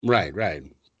 Right.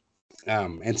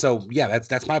 And so, yeah,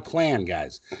 that's my plan,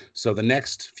 guys. So the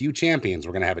next few champions,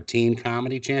 we're going to have a teen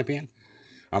comedy champion,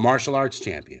 a martial arts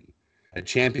champion, a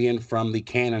champion from the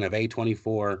canon of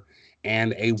A24,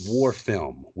 and a war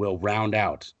film will round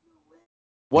out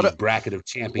the bracket of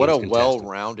champions. What a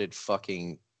well-rounded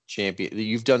fucking champion.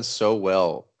 You've done so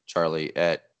well, Charlie,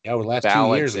 at over the last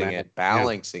 2 years,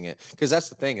 balancing it. Because that's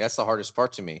the thing. That's the hardest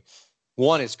part to me.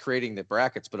 One is creating the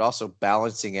brackets, but also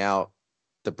balancing out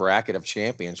the bracket of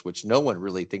champions, which no one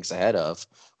really thinks ahead of.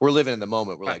 We're living in the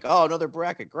moment. We're like, oh, another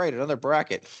bracket. Great. Another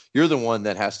bracket. You're the one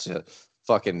that has to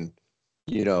fucking,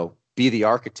 you know, be the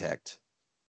architect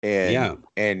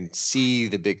and see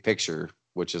the big picture,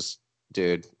 which is,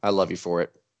 dude, I love you for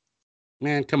it.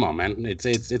 Man, come on, man.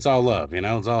 It's all love, you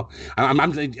know. It's all.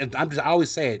 I always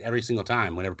say it every single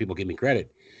time whenever people give me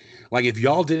credit. Like if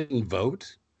y'all didn't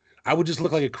vote, I would just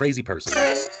look like a crazy person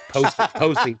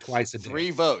posting twice a day.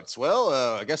 3 votes. Well,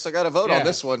 I guess I got to vote on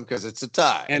this one because it's a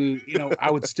tie. And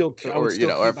I would still, or keep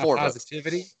my 4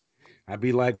 positivity. Votes. I'd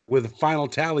be like, with a final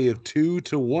tally of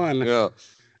 2-1, yeah.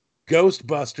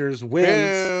 Ghostbusters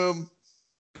wins.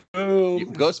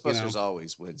 Boom. Ghostbusters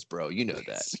always wins, bro. You know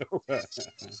that.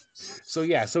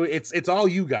 So it's all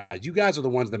you guys. You guys are the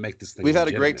ones that make this thing. We've had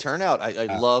a great turnout.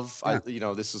 I love.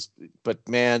 This is. But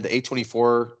man, the A24.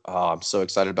 Oh, I'm so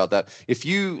excited about that. If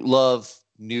you love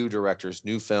new directors,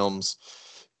 new films,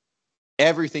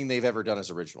 everything they've ever done is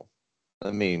original.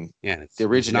 I mean, the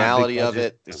originality of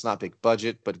it. It's not big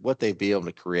budget, but what they've been able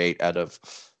to create out of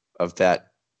that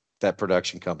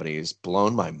production company has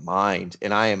blown my mind.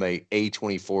 And I am a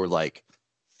A24 like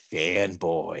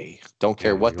fanboy. Don't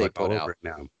care what they put out.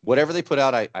 Whatever they put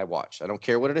out, I watch. I don't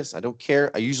care what it is. I don't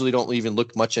care. I usually don't even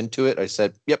look much into it. I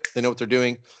said, yep, they know what they're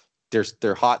doing.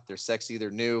 They're hot. They're sexy. They're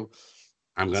new.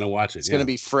 I'm gonna watch it. It's gonna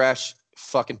be fresh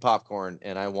fucking popcorn,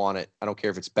 and I want it. I don't care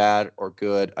if it's bad or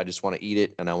good. I just want to eat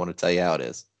it, and I want to tell you how it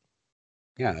is.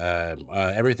 Yeah,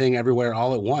 Everything Everywhere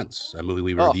All at Once, a movie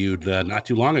we reviewed not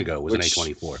too long ago, was an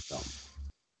A24 film.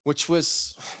 Which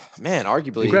was, man,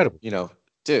 arguably incredible.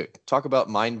 Dude, talk about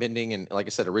mind bending and, like I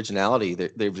said, originality.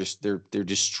 They're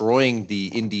destroying the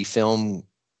indie film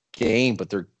game, but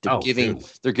they're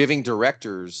giving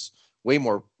directors way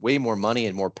more money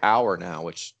and more power now,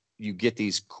 which you get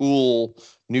these cool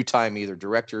new time either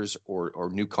directors or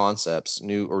new concepts,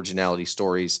 new originality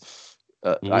stories.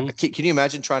 Can you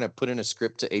imagine trying to put in a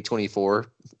script to A24?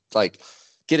 Like,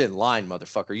 get in line,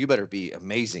 motherfucker. You better be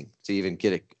amazing to even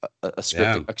get a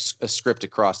script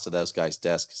across to those guys'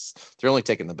 desks. They're only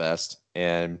taking the best,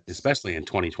 and especially in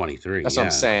 2023. That's what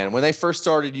I'm saying. When they first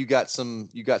started, you got some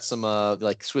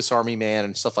like Swiss Army Man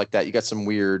and stuff like that. You got some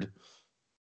weird,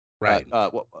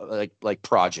 like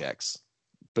projects,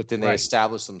 but then they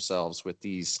established themselves with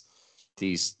these.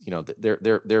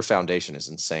 Their foundation is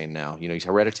insane now.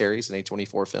 Hereditary is an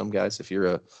A24 film, guys. If you're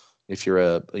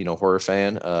a horror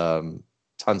fan,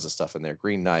 tons of stuff in there.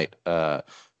 Green Knight,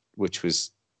 which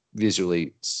was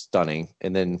visually stunning,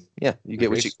 and then you get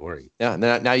what you story. And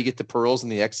then now you get the pearls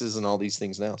and the X's and all these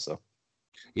things now. So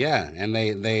and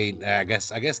they I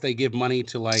guess they give money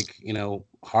to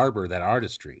harbor that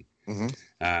artistry. Mm-hmm.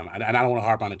 And I don't want to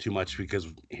harp on it too much because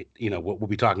we'll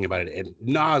be talking about it ad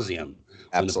nauseum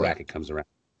when the bracket comes around.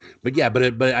 But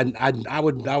I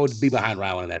would be behind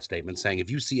Rylan in that statement, saying if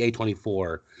you see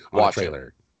A24 on a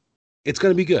trailer, it's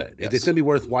going to be good. Yes. It's going to be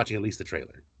worth watching at least the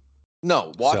trailer.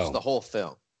 No, watch the whole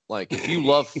film. Like, if you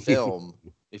love film,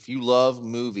 if you love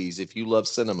movies, if you love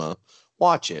cinema,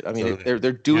 watch it. I mean,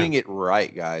 they're doing it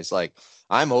right, guys. Like,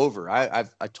 I'm over. I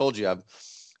told you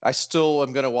I still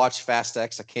am going to watch Fast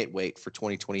X. I can't wait for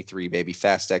 2023, baby.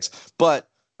 Fast X. But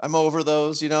I'm over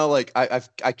those, I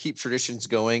keep traditions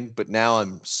going, but now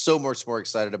I'm so much more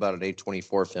excited about an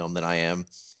A24 film than I am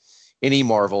any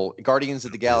Marvel. Guardians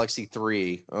of the Galaxy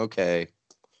 3. Okay.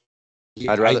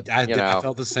 I'd rather, I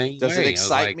felt the same Does way. It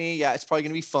excite me? Yeah, it's probably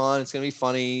going to be fun. It's going to be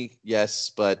funny. Yes,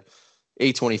 but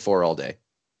A24 all day.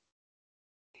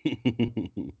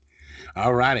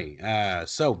 All righty.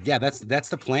 That's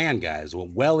the plan, guys.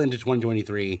 Well into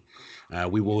 2023,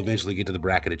 we will eventually get to the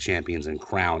bracket of champions and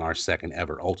crown our second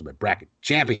ever ultimate bracket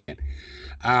champion.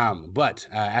 But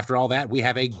after all that, we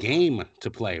have a game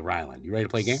to play. Rylan, you ready to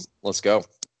play a game? Let's go.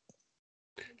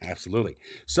 Absolutely.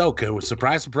 So,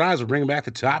 surprise, surprise, we're bringing back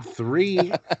the top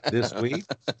 3 this week.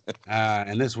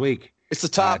 And this week, it's the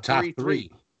top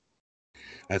three.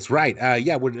 That's right. A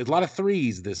lot of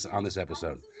threes on this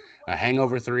episode.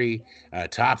 Hangover 3,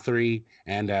 top 3,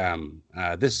 and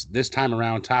this time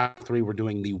around, top 3, we're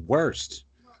doing the worst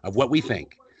of what we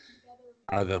think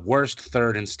are the worst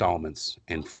third installments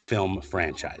in film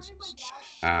franchises.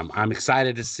 I'm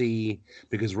excited to see,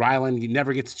 because Rylan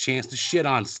never gets a chance to shit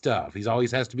on stuff. He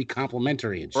always has to be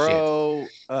complimentary and shit.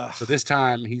 So this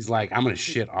time he's like, I'm going to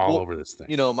shit all over this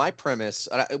thing. My premise,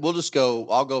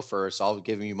 I'll go first. I'll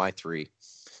give you my 3.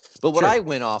 But what I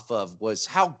went off of was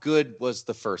how good was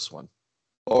the first one,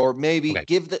 or maybe I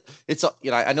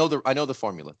know the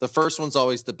formula. The first one's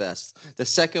always the best. The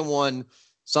second one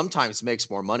sometimes makes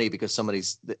more money because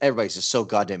everybody's just so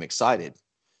goddamn excited,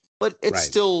 but it's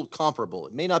still comparable.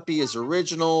 It may not be as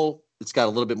original. It's got a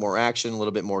little bit more action, a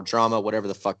little bit more drama, whatever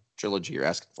the fuck trilogy you're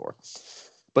asking for.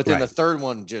 But then the third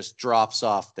one just drops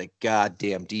off the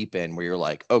goddamn deep end where you're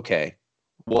like, okay,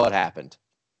 what happened?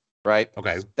 Right.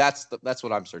 Okay. That's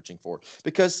what I'm searching for,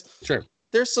 because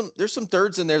there's some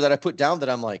thirds in there that I put down that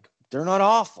I'm like, they're not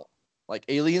awful. Like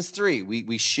Aliens 3,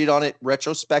 we shit on it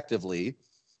retrospectively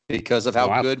because of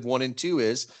how good 1 and 2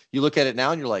 is. You look at it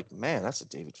now and you're like, man, that's a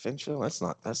David Fincher film. That's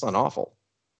not awful.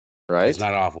 Right? It's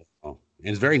not awful.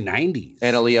 It's very 90s.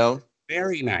 Anna Leone.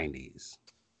 Very 90s.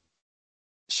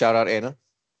 Shout out Anna.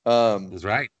 That's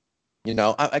right. You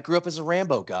know, I grew up as a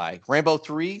Rambo guy. Rambo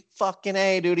 3, fucking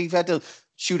A, dude. He had to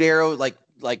shoot arrows, like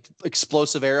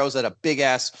explosive arrows at a big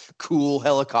ass cool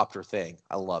helicopter thing.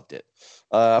 I loved it.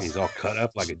 He's all cut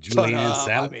up like a Julian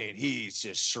salad. I mean, he's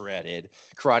just shredded.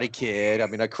 Karate Kid. I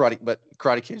mean,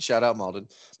 Karate Kid. Shout out Malden.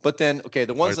 But then, okay,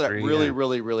 the ones that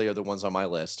really are the ones on my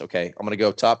list. Okay, I'm gonna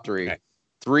go top 3. Okay.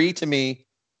 3 to me,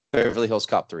 Beverly Hills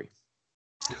Cop 3.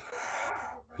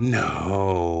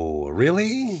 No,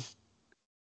 really?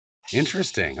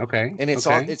 Interesting. Okay. And it's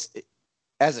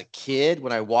as a kid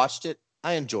when I watched it,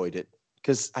 I enjoyed it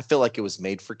because I feel like it was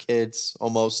made for kids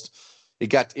almost.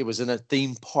 It was in a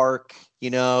theme park, you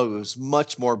know, it was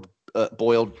much more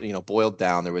boiled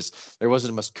down. There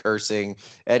wasn't much cursing.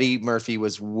 Eddie Murphy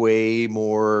was way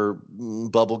more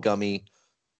bubblegummy.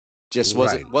 Just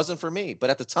wasn't for me.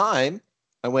 But at the time,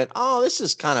 I went, oh, this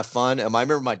is kind of fun. And I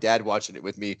remember my dad watching it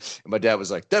with me, and my dad was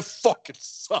like, that fucking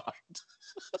sucked.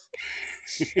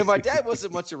 And my dad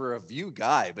wasn't much of a review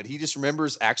guy, but he just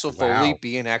remembers Axel Foley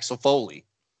being Axel Foley,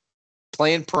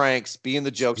 playing pranks, being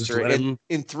the jokester. And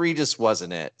in 3 just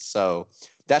wasn't it. So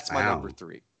that's my number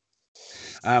 3.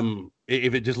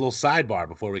 If it just a little sidebar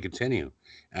before we continue,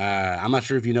 I'm not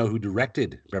sure if you know who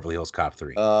directed Beverly Hills Cop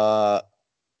 3.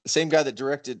 Same guy that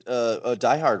directed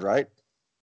Die Hard, right?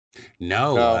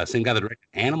 No. Same guy that directed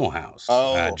Animal House.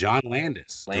 Oh, John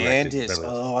Landis.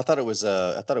 Oh, I thought it was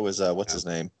what's his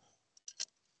name?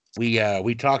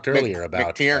 We talked earlier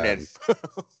about McTiernan.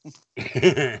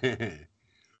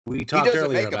 We talked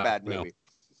earlier about a bad movie.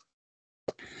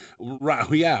 Right.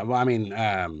 Yeah. Well, I mean,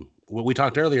 we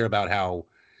talked earlier about how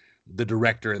the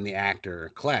director and the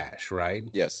actor clash, right?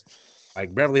 Yes.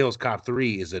 Like Beverly Hills Cop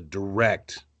 3 is a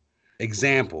direct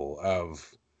example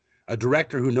of a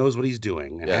director who knows what he's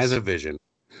doing and has a vision,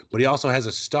 but he also has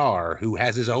a star who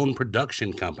has his own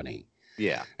production company.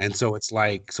 Yeah. And so it's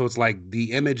like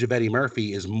the image of Eddie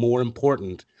Murphy is more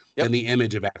important than the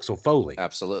image of Axel Foley.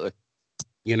 Absolutely.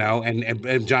 You know,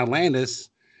 and John Landis,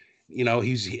 you know,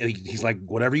 he's like,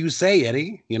 whatever you say,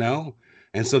 Eddie, you know?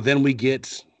 And so then we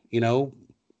get, you know,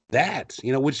 that,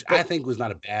 you know, which I think was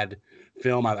not a bad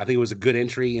film. I think it was a good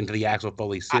entry into the Axel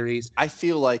Foley series. I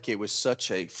feel like it was such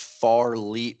a far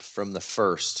leap from the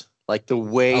first, like the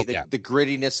way the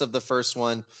grittiness of the first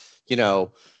one, you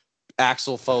know,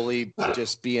 Axel Foley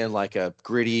just being like a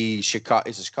gritty Chicago.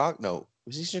 Is it Chicago? No,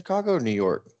 was he Chicago or New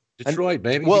York? Detroit,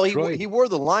 baby. Well, Detroit. He wore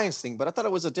the Lions thing, but I thought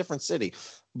it was a different city.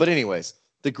 But anyways,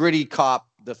 the gritty cop,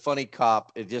 the funny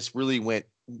cop, it just really went.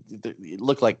 It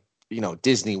looked like, you know,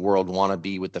 Disney World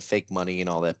wannabe with the fake money and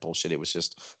all that bullshit. It was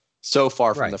just so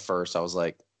far from the first. I was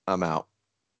like, I'm out.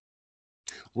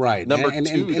 Right. Number 2,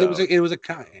 it was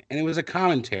a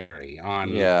commentary on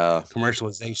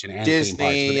commercialization and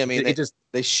Disney. I mean,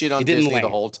 they shit on Disney the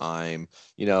whole time.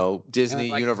 You know, Disney,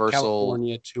 like Universal,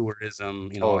 California tourism.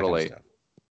 You know, totally. All that kind of stuff.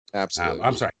 Absolutely.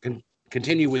 I'm sorry.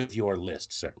 Continue with your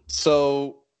list, sir.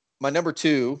 So my number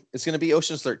 2 is going to be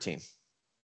Ocean's 13.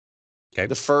 Okay.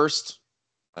 The first,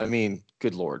 I mean,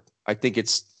 good Lord. I think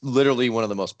it's literally one of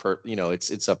the most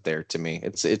it's up there to me.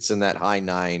 It's in that high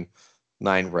 9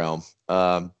 realm.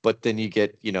 But then you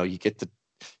get the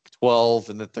 12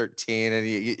 and the 13 and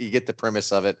you get the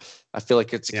premise of it. I feel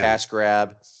like it's a cash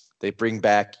grab. They bring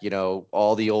back, you know,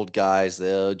 all the old guys,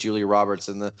 the Julia Roberts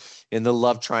and the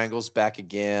love triangles back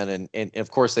again. And of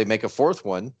course they make a 4th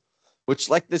one, which,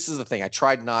 like, this is the thing. I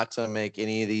tried not to make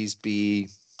any of these be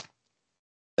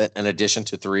an addition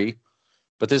to 3,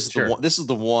 but this is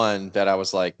the one that I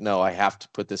was like, no, I have to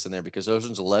put this in there because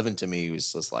Ocean's 11 to me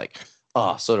was just like,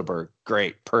 Soderbergh,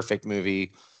 great, perfect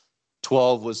movie.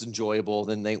 12 was enjoyable.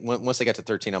 Then once they got to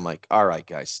 13, I'm like, all right,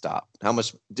 guys, stop. How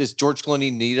much does George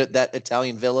Clooney need that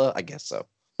Italian villa? I guess so.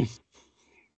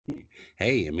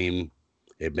 Hey, I mean,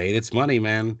 it made its money,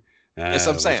 man. That's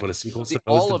what I'm saying. What a sequel's supposed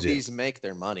all to of do. These make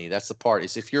their money. That's the part.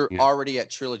 Is if you're already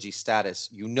at trilogy status,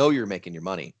 you know you're making your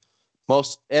money. I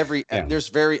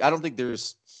don't think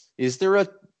is there a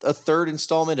 3rd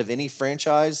installment of any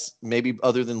franchise, maybe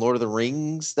other than Lord of the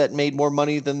Rings, that made more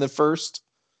money than the first?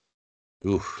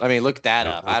 Oof. I mean, look that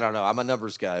up. I don't know. I'm a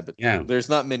numbers guy, but there's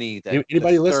not many. That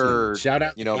anybody listening? Shout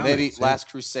out. You know, maybe Last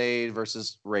Crusade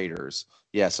versus Raiders.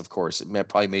 Yes, of course. It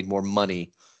probably made more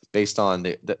money based on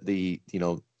the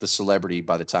celebrity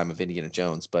by the time of Indiana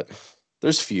Jones, but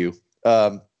there's few.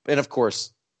 And of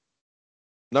course,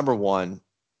 number 1,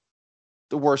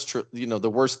 the worst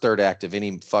 3rd act of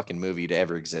any fucking movie to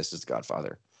ever exist is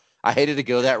Godfather. I hated to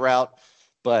go that route,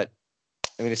 but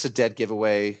I mean, it's a dead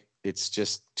giveaway. It's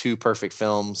just two perfect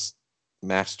films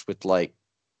matched with like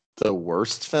the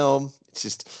worst film. It's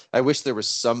just, I wish there was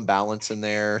some balance in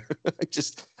there.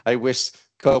 I wish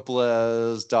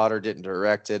Coppola's daughter didn't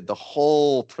direct it. The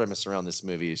whole premise around this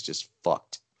movie is just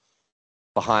fucked.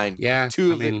 Behind there's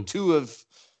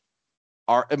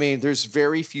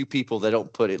very few people that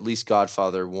don't put at least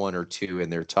Godfather 1 or 2 in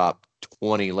their top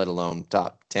 20, let alone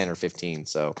top 10 or 15.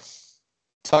 So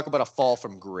talk about a fall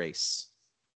from grace.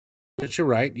 But you're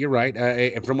right. You're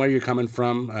right. From where you're coming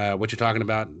from, what you're talking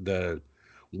about,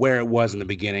 where it was in the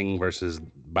beginning versus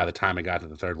by the time it got to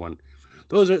the third one,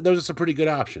 those are some pretty good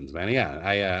options, man.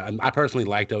 Yeah, I personally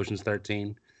liked Ocean's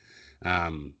 13,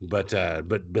 but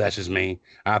that's just me.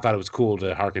 I thought it was cool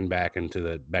to harken back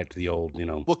to the old,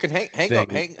 Well,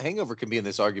 Hangover can be in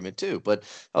this argument too, but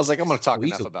I was like, I'm going to talk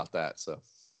enough about that. So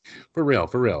for real.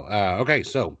 Okay,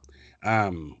 so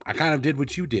I kind of did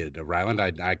what you did, Ryland.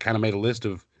 I kind of made a list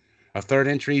of third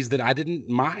entries that I didn't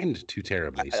mind too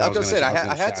terribly. So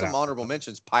I had some honorable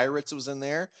mentions. Pirates was in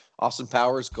there. Austin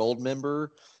Powers, Goldmember.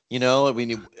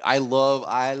 I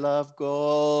love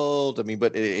Gold. I mean,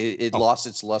 but it lost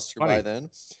its luster by then.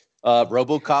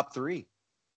 RoboCop 3,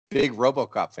 big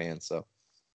RoboCop fan. So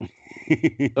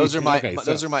those are my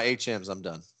HMs. I'm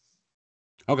done.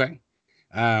 Okay.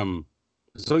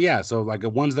 So like the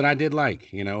ones that I did like,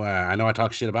 I know I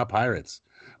talk shit about Pirates,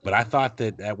 but I thought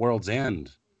that At World's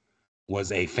End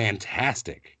was a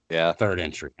fantastic third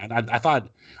entry. And I thought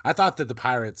that the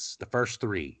Pirates, the first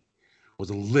three, was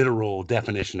a literal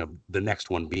definition of the next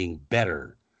one being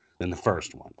better than the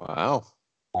first one. Wow.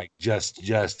 Like just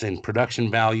in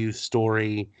production value,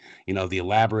 story, the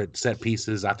elaborate set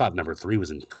pieces. I thought number 3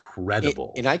 was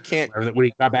incredible. And I can't, when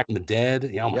he got back in the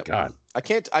dead. Oh my God. I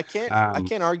can't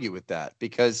argue with that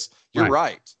because you're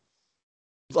right.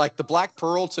 Like the Black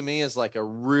Pearl to me is like a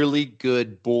really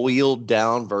good boiled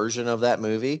down version of that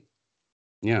movie.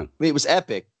 Yeah. I mean, it was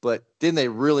epic, but then they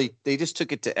just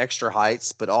took it to extra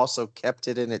heights, but also kept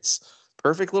it in its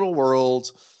perfect little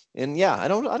world. And yeah, I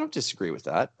don't disagree with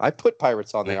that. I put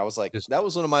Pirates on there. I was like, that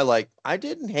was one of my I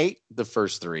didn't hate the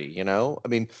first 3, I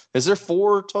mean, is there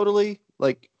 4 totally?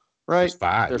 Like, right?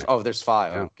 There's 5. There's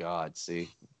 5. Yeah. Oh God, see.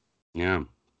 Yeah.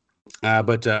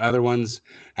 But other ones,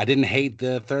 I didn't hate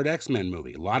the third X-Men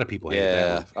movie. A lot of people hated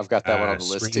that one. I've got that one on the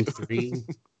list too. 3.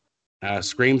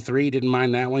 Scream 3, didn't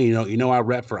mind that one. I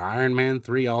rep for Iron Man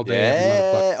 3 all day.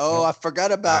 Yeah. Oh, I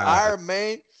forgot about Iron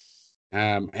Man.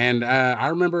 And I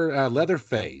remember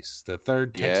Leatherface, the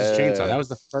third Texas Chainsaw. That was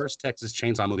the first Texas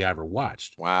Chainsaw movie I ever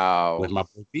watched. Wow. With my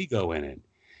boy Vigo in it.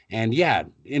 And yeah,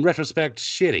 in retrospect,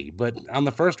 shitty. But on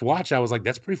the first watch, I was like,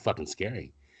 that's pretty fucking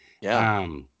scary. Yeah.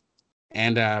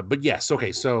 But yes,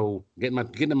 okay. So getting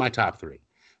to my top 3,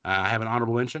 I have an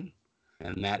honorable mention,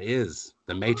 and that is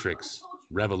The Matrix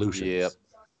Revolutions. Yep.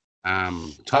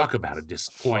 Talk about a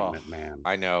disappointment, man.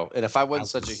 I know. And if I wasn't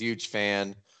such a huge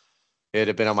fan, it'd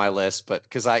have been on my list. But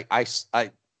because I was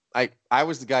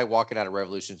the guy walking out of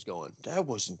Revolutions going, that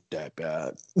wasn't that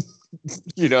bad.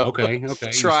 Okay.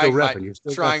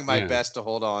 Trying my best to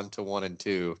hold on to 1 and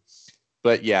 2.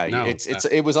 But yeah,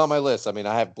 it was on my list. I mean,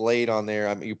 I have Blade on there.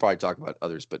 I mean, you probably talk about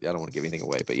others, but I don't want to give anything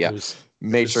away. But yeah,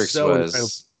 Matrix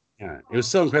was. It was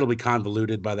so incredibly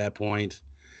convoluted by that point.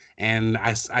 And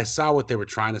I saw what they were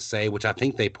trying to say, which I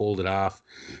think they pulled it off,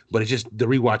 but the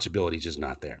rewatchability is just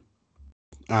not there.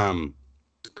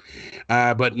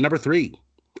 But number 3,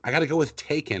 I got to go with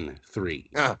Taken 3.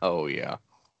 Oh yeah.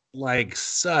 Like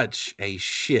such a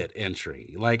shit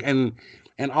entry. Like, and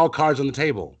all cards on the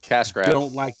table. Cash grab.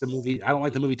 Don't like the movie. I don't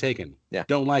like the movie Taken. Yeah.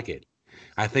 Don't like it.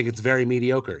 I think it's very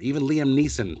mediocre. Even Liam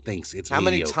Neeson thinks it's mediocre. How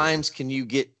many times can you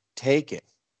get Taken?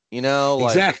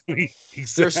 Exactly.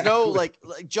 There's no like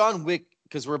John Wick,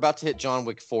 because we're about to hit John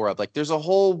Wick 4 up. Like there's a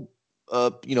whole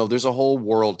there's a whole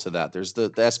world to that. There's the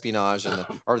espionage and the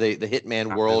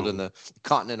hitman world and the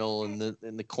Continental and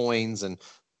the coins, and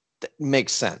that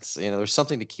makes sense. There's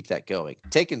something to keep that going.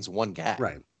 Taken's one guy.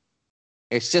 Right.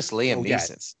 It's just Liam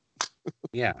Neeson.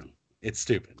 Yeah. It's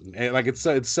stupid. Like it's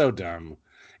so dumb.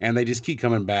 And they just keep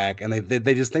coming back, and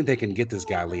they just think they can get this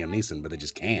guy Liam Neeson, but they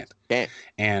just can't.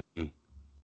 And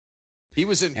he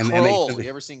was in Kroll. You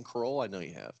ever seen Kroll? I know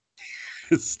you have.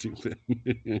 It's stupid.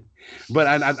 But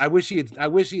I wish he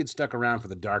had stuck around for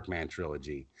the Darkman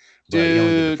trilogy. But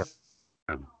dude,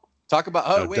 talk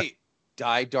about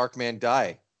Die Darkman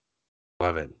Die.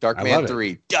 Love it. Darkman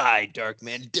 3. Die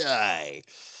Darkman Die.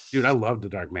 Dude, I love the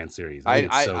Darkman series.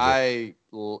 I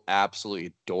absolutely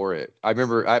adore it. I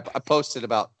remember I posted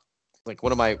about like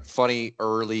one of my funny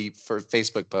early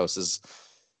Facebook posts is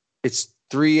it's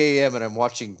 3 a.m. and I'm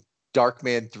watching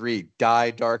Darkman 3,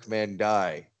 Die, Darkman,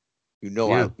 Die.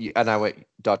 And I went, ...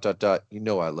 You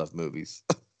know I love movies.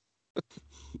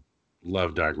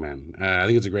 Love Darkman. I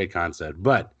think it's a great concept.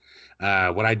 But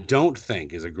what I don't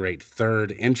think is a great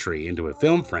third entry into a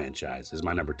film franchise is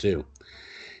my number 2.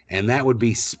 And that would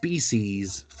be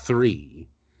Species 3.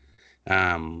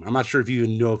 I'm not sure if you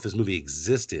even know if this movie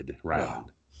existed,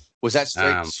 Ryland. Was that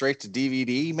straight to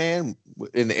DVD, man?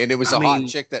 And it was a hot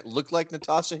chick that looked like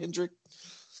Natasha Hendrick?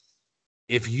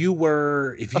 If you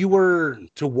were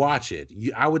to watch it,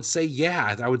 I would say,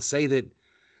 yeah. I would say that,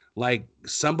 like,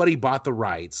 somebody bought the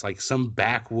rights, like some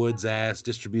backwoods ass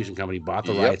distribution company bought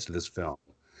the rights to this film,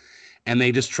 and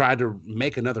they just tried to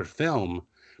make another film,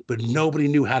 but nobody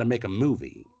knew how to make a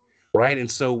movie, right? And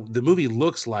so the movie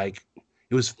looks like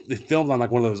it was filmed on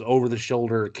like one of those over the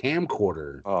shoulder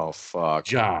camcorder. Oh fuck!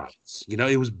 Jobs,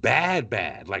 it was bad.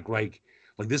 Like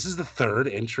this is the third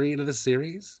entry into the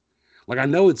series. Like, I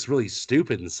know it's really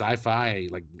stupid and sci-fi,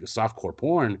 like softcore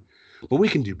porn, but we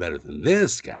can do better than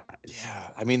this, guys.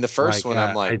 Yeah, I mean, the first one,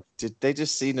 I'm like, did they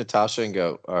just see Natasha and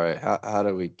go, all right, how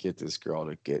do we get this girl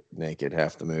to get naked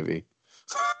half the movie?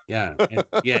 Yeah,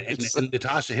 and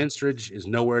Natasha Henstridge is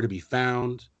nowhere to be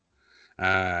found.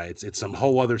 It's some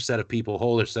whole other set of people,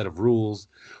 whole other set of rules,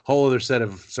 whole other set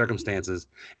of circumstances,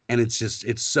 and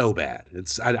it's so bad.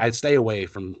 I'd stay away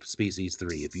from Species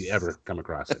 3 if you ever come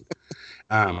across it.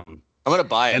 I'm gonna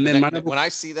buy it, and then when I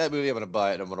see that movie, I'm gonna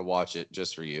buy it. I'm gonna watch it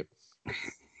just for you.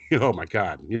 Oh my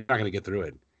God, you're not gonna get through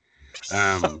it.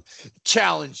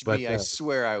 Challenge me, I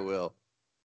swear I will.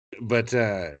 But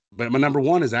my number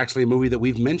 1 is actually a movie that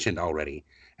we've mentioned already,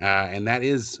 and that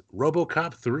is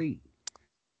RoboCop 3.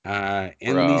 In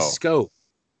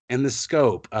the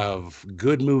scope of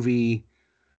good movie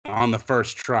on the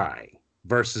first try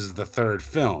versus the third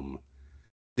film,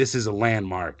 this is a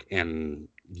landmark, and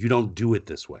you don't do it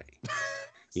this way.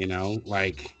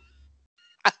 Like,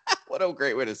 what a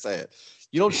great way to say it.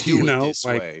 You don't do it this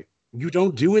way. You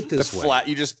don't do it this way.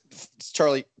 You just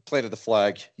Charlie planted the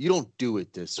flag. You don't do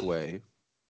it this way.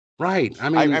 Right. I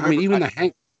mean,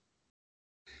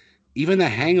 even the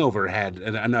Hangover had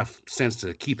enough sense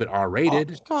to keep it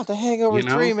R-rated. Oh, God, the Hangover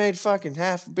 3 made fucking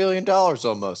 $500 million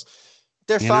almost.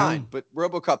 They're fine, but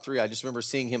RoboCop 3, I just remember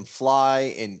seeing him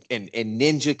fly and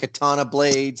ninja katana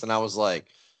blades, and I was like,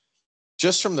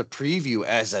 just from the preview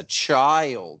as a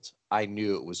child, I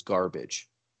knew it was garbage.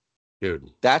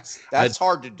 Dude, that's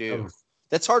hard to do.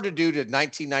 That's hard to do to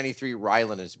 1993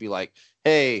 Ryland, is to be like,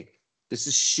 hey, this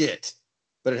is shit,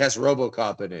 but it has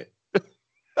RoboCop in it.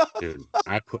 Dude,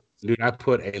 I put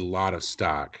a lot of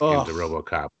stock into RoboCop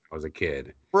when I was a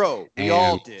kid. Bro, we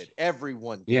all did.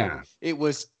 Everyone did. Yeah. It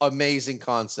was amazing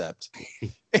concept.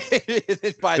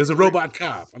 There's a robot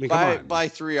cop. I mean, come on. By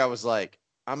 3, I was like,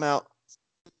 I'm out.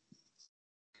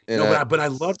 But I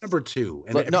love number 2.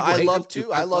 And I love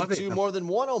 2. I love 2 more than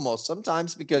 1 almost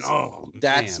sometimes, because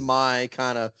that's my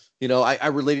kind of, I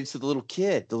related to the little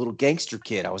kid, the little gangster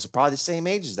kid. I was probably the same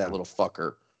age as that little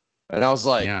fucker. And I was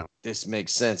like, this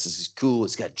makes sense. This is cool.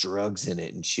 It's got drugs in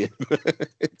it and shit.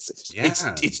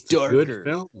 it's darker. Good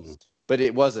film. But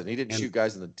it wasn't. He didn't shoot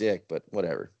guys in the dick, but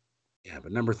whatever. Yeah,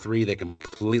 but number 3, they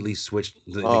completely switched.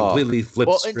 They completely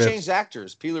flipped scripts. And changed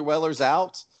actors. Peeler Weller's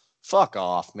out. Fuck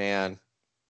off, man.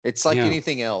 It's like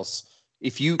anything else.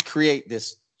 If you create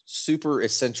this super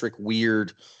eccentric,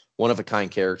 weird, one-of-a-kind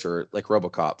character like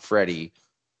RoboCop, Freddy,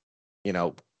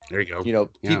 there you go.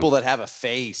 People that have a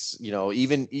face,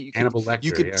 even Hannibal Lecter,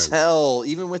 you could tell,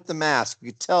 even with the mask,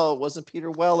 you could tell it wasn't Peter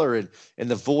Weller,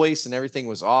 and the voice and everything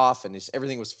was off, and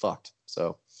everything was fucked.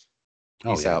 So,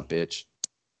 peace out, bitch.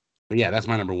 But yeah, that's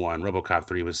my number 1. RoboCop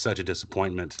 3 was such a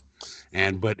disappointment,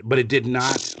 but it did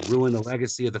not ruin the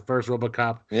legacy of the first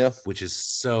RoboCop, which is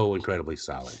so incredibly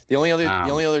solid. The only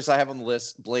others I have on the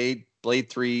list, Blade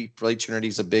 3, Blade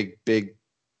Trinity's a big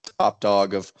top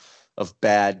dog of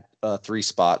bad 3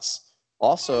 spots.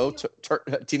 Also,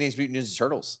 Teenage Mutant Ninja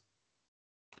Turtles.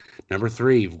 Number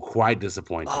 3, quite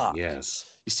disappointing.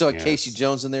 Yes. You still had Casey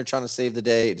Jones in there trying to save the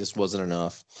day. It just wasn't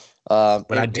enough.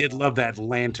 But I did love that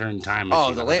lantern time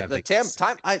machine.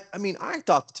 Time. I mean, I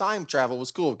thought the time travel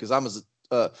was cool because I was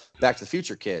Back to the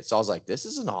Future kid. So I was like, this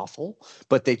isn't awful.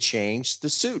 But they changed the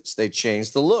suits. They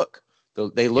changed the look.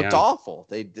 They looked awful.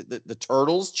 The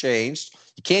turtles changed.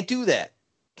 You can't do that.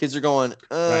 Kids are going,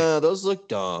 those look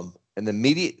dumb. And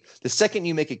the second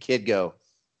you make a kid go,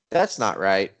 that's not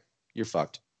right, you're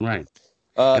fucked. Right.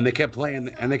 And they kept playing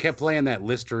that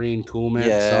Listerine Cool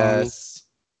Man song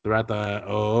throughout the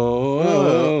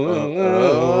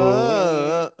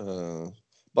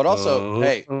But also,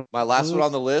 hey, my last one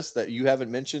on the list that you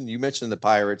haven't mentioned, you mentioned the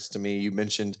Pirates to me. You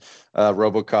mentioned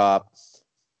RoboCop.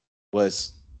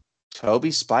 Was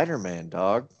Toby Spider-Man,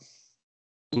 dog.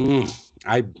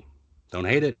 I don't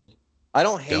hate it. I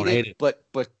don't hate it, but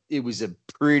it was a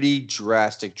pretty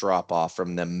drastic drop off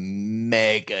from the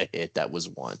mega hit that was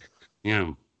one.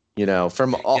 Yeah. You know,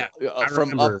 from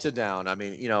remember. up to down. I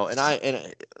mean, you know,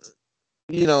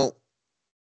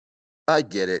 I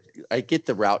get it. I get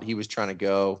the route he was trying to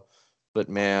go, but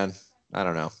man, I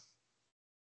don't know.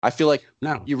 I feel like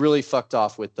you really fucked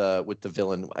off with the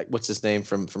villain. What's his name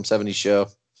from 70s Show?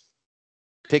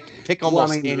 Pick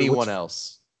almost anyone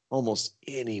else. Almost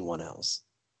anyone else.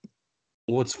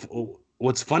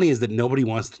 What's funny is that nobody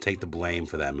wants to take the blame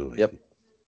for that movie. Yep.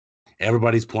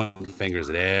 Everybody's pointing fingers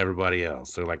at everybody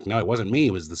else. They're like, no, it wasn't me.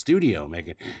 It was the studio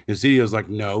making. The studio's like,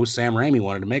 no, Sam Raimi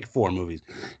wanted to make 4 movies.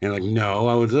 And like, no,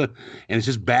 I was. And it's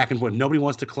just back and forth. Nobody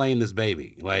wants to claim this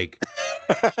baby. Like,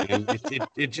 and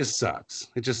it just sucks.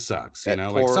 It just sucks. You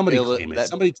know, like somebody claim it.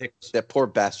 Somebody take that poor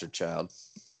bastard child.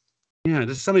 Yeah,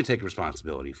 just somebody take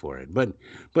responsibility for it. But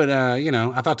you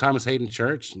know, I thought Thomas Hayden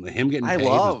Church, him getting paid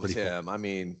loved was pretty him. cool. I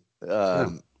mean,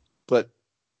 but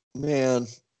man,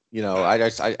 you know, I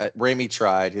Raimi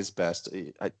tried his best.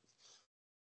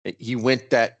 He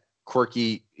went that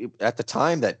quirky at the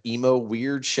time. That emo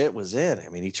weird shit was in. I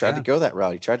mean, he tried to go that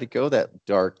route. He tried to go that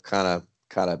dark kind of.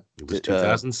 It was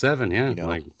 2007, yeah. You know,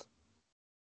 like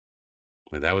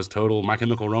that was total My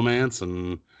Chemical Romance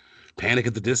and Panic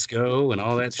at the Disco and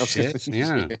all that shit.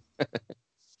 Yeah.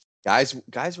 Guys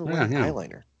were wearing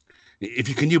eyeliner.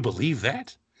 Can you believe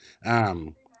that?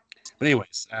 But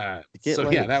anyways,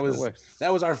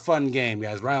 that was our fun game,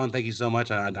 guys. Rylan, thank you so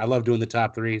much. I love doing the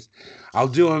top 3s. I'll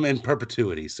do them in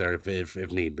perpetuity, sir, if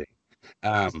need be.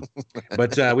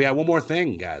 But we have one more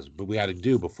thing, guys, but we got to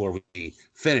do before we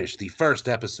finish the first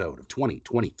episode of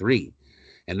 2023,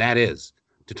 and that is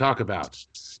to talk about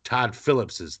Todd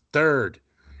Phillips's 3rd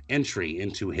entry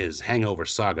into his Hangover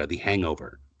saga, The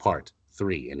Hangover Part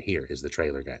 3. And here is the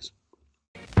trailer, guys.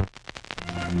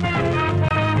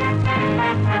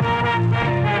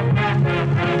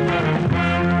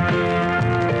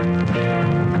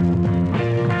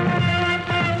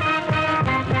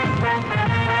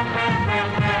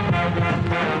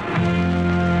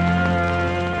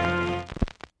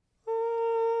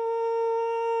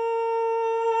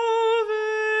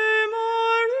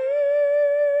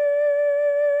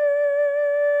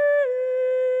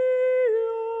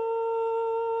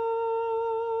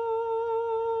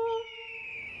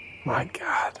 My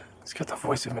God, he's got the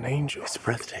voice of an angel. It's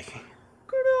breathtaking.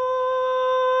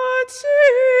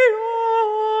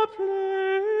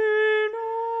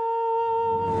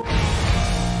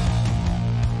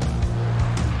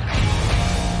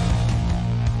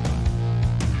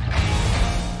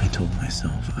 I told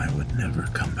myself I would never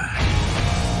come back.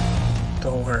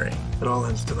 Don't worry, it all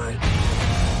ends tonight.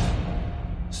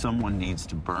 Someone needs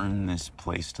to burn this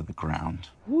place to the ground.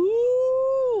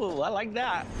 Ooh, I like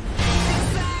that.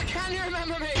 Lisa, can you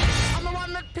remember me? I'm the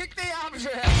one that picked the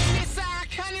object. Lisa,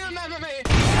 can you remember me?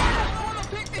 I'm the one that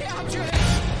picked the object.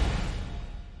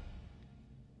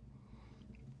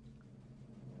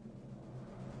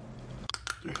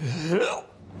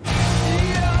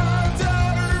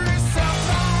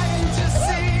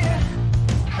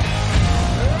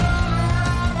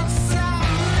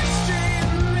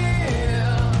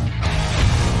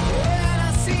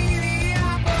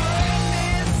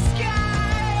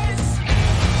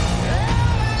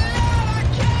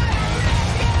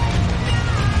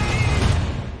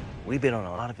 We've been on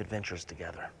a lot of adventures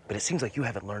together, but it seems like you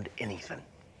haven't learned anything.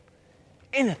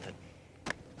 Anything.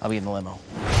 I'll be in the limo.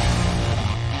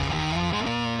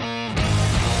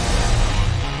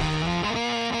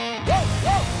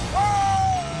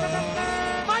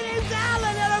 My name's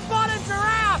Alan and I bought a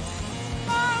giraffe!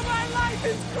 Oh, my life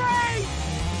is great!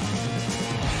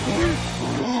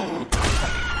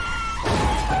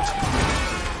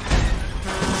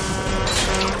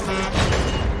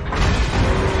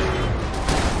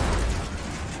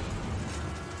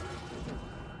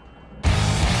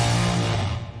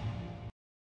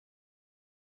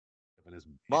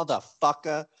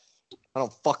 Motherfucker, I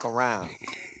don't fuck around.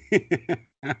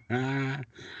 Man,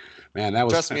 that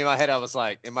was. Trust me, in my head I was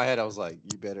like,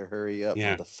 you better hurry up,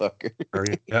 motherfucker.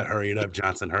 hurry it up,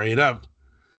 Johnson. Hurry it up.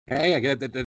 Hey, I get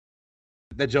that.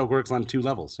 That joke works on 2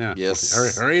 levels. Yeah. Yes.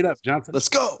 Hurry it up, Johnson. Let's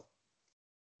go,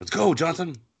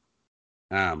 Johnson.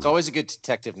 It's always a good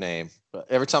detective name. But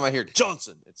every time I hear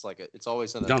Johnson, it's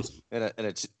always in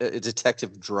a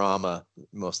detective drama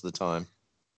most of the time.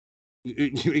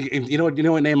 You know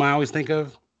what name I always think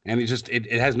of, and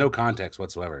it has no context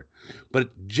whatsoever.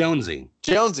 But Jonesy.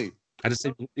 I just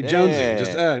said Jonesy. Yeah.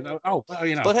 Just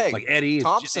you know, but hey, like Eddie.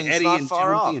 Thompson's Eddie not and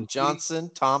far Jonesy off. and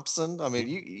Johnson, Thompson. I mean,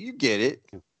 you get it.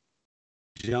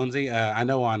 Jonesy. I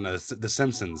know on The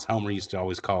Simpsons, Homer used to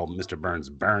always call Mr. Burns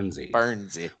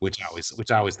Burnsy, which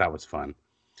I always thought was fun.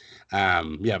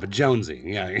 Yeah, but Jonesy.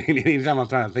 Yeah, anytime I'm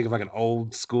trying to think of like an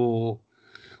old school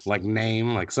like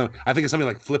name, like I think it's something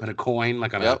like flipping a coin,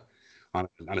 like on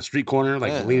a street corner,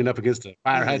 like leaning up against a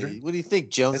fire hydrant. What do you think,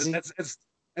 Jonesy?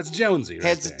 That's Jonesy. Right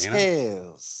Heads there, and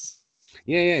tails.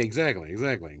 Yeah, exactly.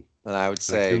 And I would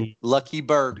say Lucky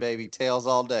Bird, baby, tails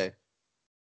all day.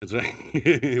 That's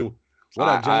right.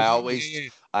 I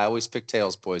always pick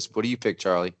tails, boys. What do you pick,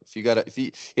 Charlie?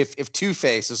 If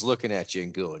Two-Face is looking at you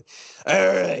and going, "All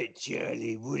right,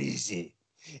 Charlie, what is it?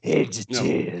 Heads or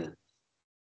tails?"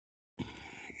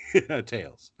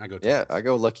 Tails. I go. Tails. Yeah, I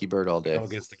go Lucky Bird all day. I go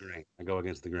against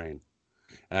the grain.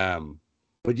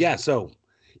 But yeah, so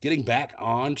getting back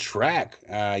on track.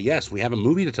 Yes, we have a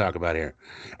movie to talk about here.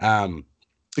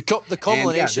 The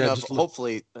culmination of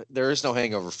hopefully there is no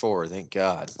Hangover 4. Thank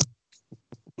God.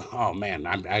 Oh man,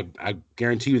 I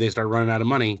guarantee you they start running out of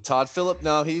money. Todd Phillip,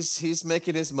 no, he's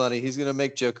making his money. He's gonna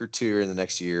make Joker 2 in the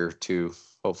next year or two,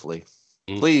 hopefully.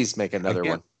 Please make another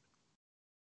one.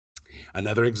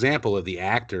 Another example of the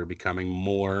actor becoming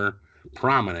more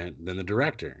prominent than the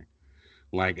director.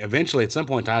 Like eventually, at some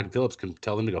point, Todd Phillips can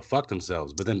tell them to go fuck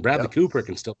themselves, but then Bradley Cooper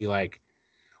can still be like,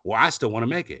 "Well, I still want to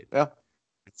make it." Yeah.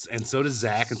 And so does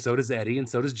Zach, and so does Eddie, and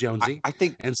so does Jonesy. I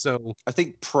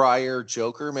think prior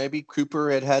Joker, maybe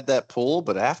Cooper had that pull,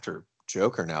 but after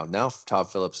Joker now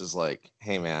Todd Phillips is like,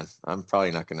 "Hey man, I'm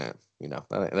probably not gonna,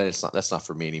 that's not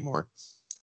for me anymore."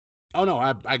 Oh no,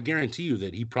 I guarantee you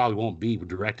that he probably won't be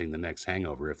directing the next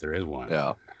Hangover if there is one.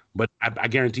 Yeah, but I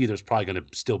guarantee you there's probably going to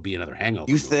still be another Hangover.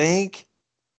 You think?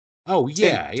 Oh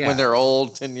yeah. When they're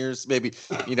old, 10 years, maybe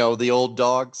the old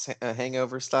dogs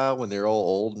Hangover style when they're all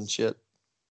old and shit.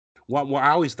 Well, I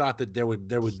always thought that they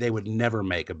would never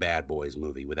make a Bad Boys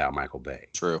movie without Michael Bay.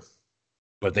 True,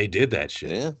 but they did that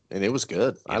shit. Yeah, and it was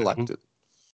good. I liked it.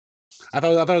 I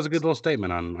thought it was a good little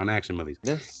statement on action movies.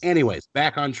 Yes. Anyways,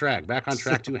 back on track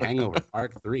to Hangover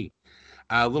Part 3.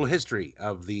 A little history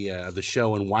of the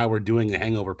show and why we're doing the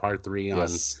Hangover Part 3 on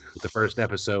the first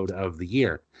episode of the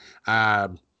year.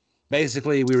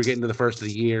 Basically, we were getting to the first of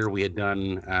the year. We had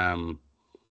done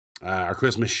our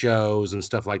Christmas shows and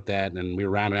stuff like that, and we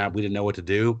were rounding out. We didn't know what to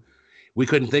do. We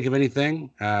couldn't think of anything.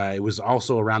 It was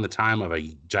also around the time of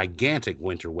a gigantic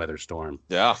winter weather storm.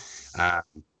 Yeah.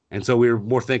 And so we were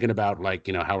more thinking about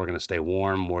how we're going to stay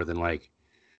warm more than like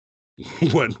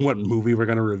what movie we're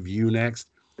going to review next.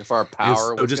 If our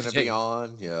power was going to be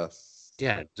on. Yeah.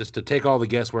 Yeah. Just to take all the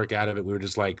guesswork out of it. We were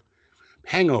just like,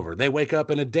 Hangover. They wake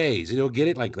up in a daze. Get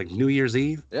it? Like New Year's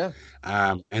Eve. Yeah.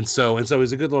 And so it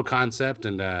was a good little concept.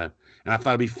 And I thought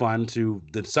it'd be fun to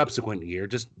the subsequent year,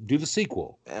 just do the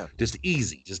sequel. Yeah. Just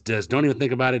easy. Just don't even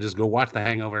think about it. Just go watch The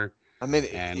Hangover. I mean,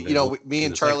 me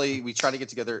and Charlie, we try to get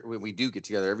together. We do get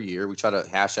together every year. We try to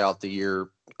hash out the year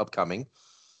upcoming.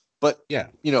 But yeah,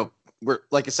 we're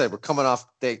like I said, we're coming off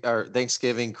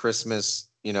Thanksgiving, Christmas,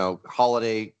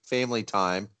 holiday family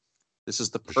time. This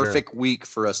is the perfect week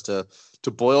for us to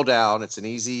boil down. It's an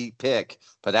easy pick.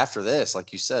 But after this,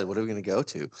 like you said, what are we going to go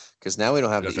to? Because now we don't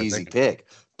have the easy pick.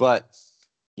 But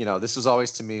this was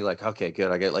always to me like, okay,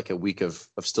 good. I get like a week of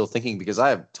still thinking because I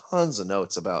have tons of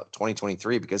notes about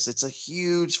 2023 because it's a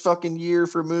huge fucking year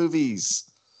for movies.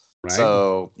 Right.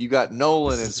 So you got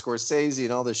Nolan and Scorsese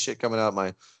and all this shit coming out.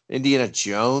 My Indiana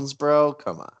Jones, bro.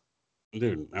 Come on.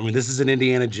 Dude, I mean, this is an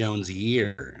Indiana Jones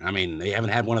year. I mean, they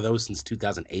haven't had one of those since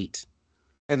 2008.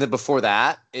 And then before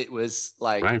that, it was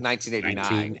like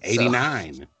 1989.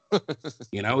 1989. So.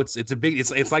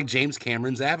 It's like James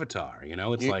Cameron's Avatar.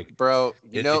 It's like, bro,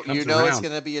 it's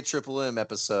gonna be a Triple M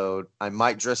episode. I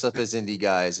might dress up as indie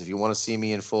guys. If you want to see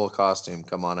me in full costume,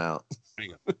 come on out. There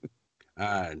you go.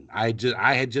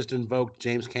 I had just invoked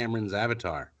James Cameron's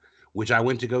Avatar, which I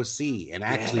went to go see and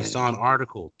actually saw an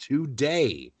article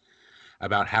today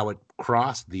about how it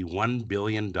crossed the $1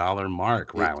 billion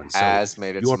mark. Rylan, it has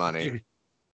made its money.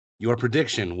 Your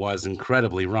prediction was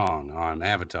incredibly wrong on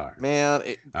Avatar. Man,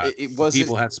 it wasn't.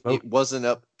 People had spoken. It wasn't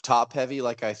up top heavy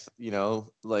like I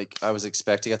was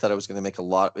expecting. I thought I was going to make a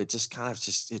lot. It just kind of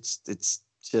it's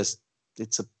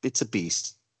a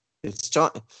beast. It's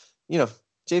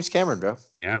James Cameron, bro.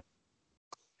 Yeah.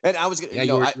 And I was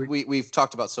gonna, we've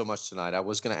talked about so much tonight. I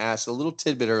was going to ask a little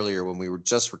tidbit earlier when we were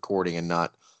just recording and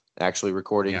not actually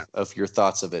recording of your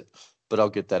thoughts of it, but I'll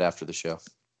get that after the show.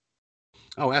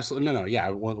 Oh, absolutely. No. Yeah,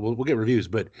 we'll get reviews,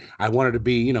 but I wanted to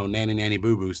be, nanny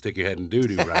boo boo, stick your head in doo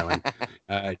doo,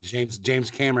 Rylan. James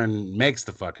Cameron makes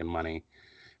the fucking money.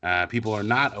 People are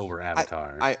not over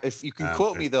Avatar. If you can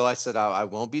quote me though, I said I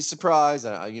won't be surprised.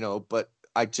 But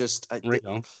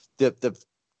the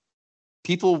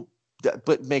people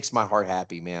but makes my heart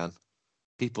happy, man.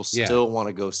 People still want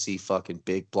to go see fucking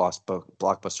big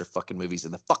blockbuster fucking movies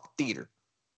in the fucking theater.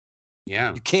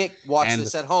 Yeah. You can't watch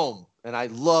this at home. And I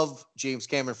love James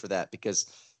Cameron for that because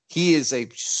he is a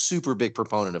super big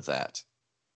proponent of that.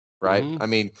 Right? Mhm. I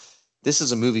mean, this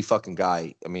is a movie fucking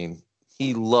guy. I mean,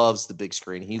 he loves the big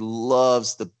screen. He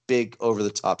loves the big over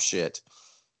the top shit.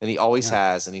 And he always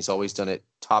has, and he's always done it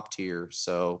top tier.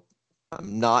 So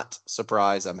I'm not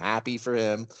surprised. I'm happy for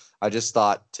him. I just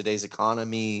thought today's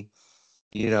economy,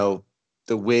 you know,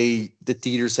 the way the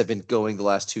theaters have been going the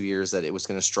last 2 years, that it was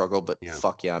going to struggle, but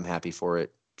fuck yeah, I'm happy for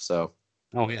it. So.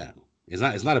 Oh yeah.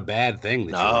 It's not a bad thing.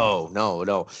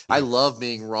 No. I love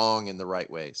being wrong in the right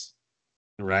ways.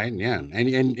 Right. Yeah. And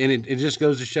it just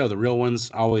goes to show the real ones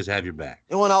always have your back.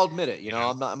 And when I'll admit it, you know,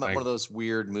 I'm not one of those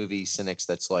weird movie cynics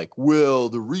that's like, well,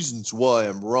 the reasons why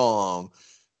I'm wrong.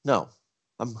 No,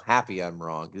 I'm happy I'm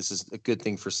wrong. This is a good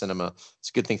thing for cinema. It's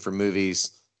a good thing for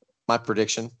movies. My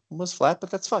prediction was flat, but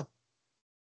that's fine.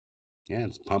 Yeah,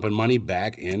 it's pumping money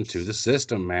back into the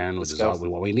system, man, which is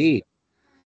what we need.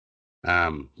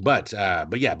 But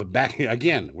back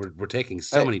again, we're taking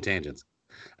so many tangents.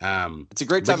 It's a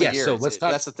great time of year. So let's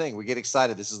talk. That's the thing. We get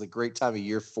excited. This is a great time of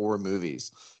year for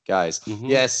movies, guys. Mm-hmm.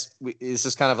 Yes, this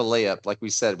is kind of a layup, like we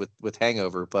said with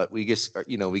Hangover, but we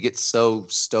get so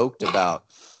stoked about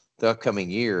the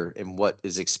upcoming year and what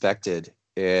is expected,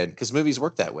 and because movies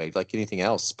work that way, like anything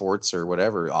else, sports or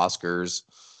whatever, Oscars.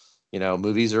 You know,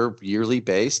 movies are yearly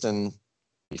based, and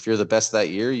if you're the best that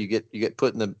year, you get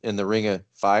put in the ring of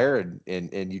fire,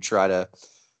 and you try to,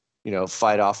 you know,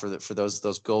 fight off for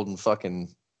those golden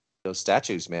fucking those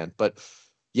statues, man. But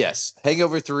yes,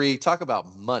 Hangover 3, talk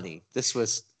about money. This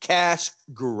was cash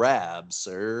grab,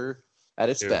 sir, at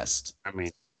its best. I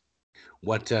mean,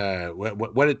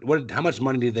 how much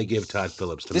money did they give Todd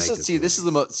Phillips to make this? This is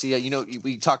the most. See, you know,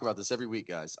 we talk about this every week,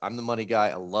 guys. I'm the money guy.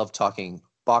 I love talking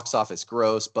box office,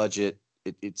 gross, budget.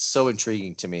 It's so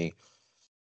intriguing to me.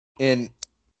 And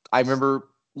I remember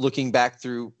looking back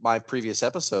through my previous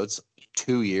episodes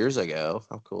 2 years ago.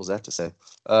 How cool is that to say?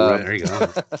 There you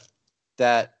go.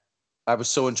 That I was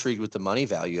so intrigued with the money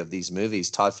value of these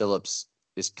movies. Todd Phillips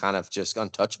is kind of just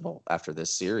untouchable after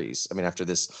this series. I mean, after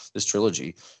this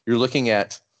trilogy, you're looking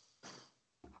at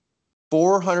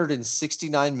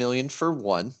 $469 million for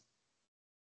one.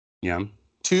 Yeah.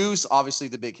 2's obviously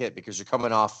the big hit because you're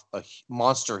coming off a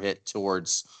monster hit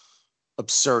towards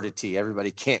absurdity.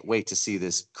 Everybody can't wait to see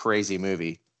this crazy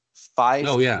movie.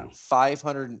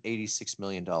 $586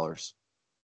 million.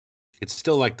 It's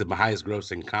still like the highest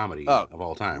grossing comedy of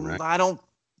all time, right?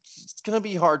 It's going to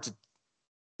be hard to,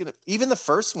 even the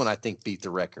first one, I think, beat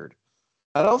the record.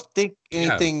 I don't think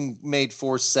anything made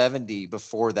 470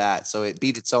 before that, so it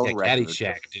beat its own record.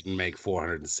 Caddyshack didn't make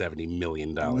 $470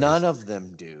 million. None of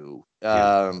them do.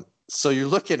 So you're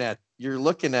looking at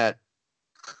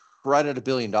right at $1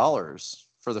 billion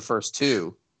for the first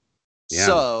two. Yeah.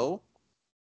 So,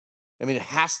 I mean, it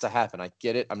has to happen. I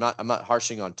get it. I'm not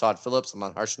harshing on Todd Phillips. I'm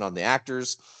not harshing on the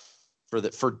actors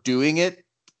for doing it,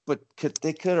 but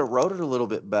they could have wrote it a little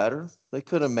bit better. They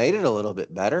could have made it a little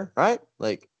bit better, right?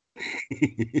 Like,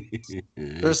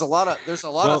 there's a lot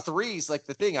of threes. Like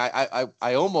the thing,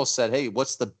 I almost said, hey,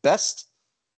 what's the best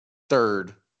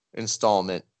third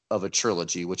installment of a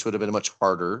trilogy, which would have been a much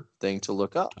harder thing to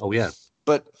look up. Oh yeah.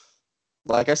 But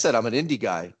like I said, I'm an indie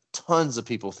guy. Tons of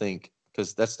people think,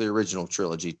 because that's the original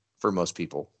trilogy for most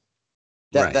people,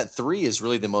 that 3 is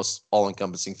really the most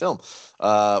all-encompassing film.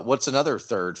 What's another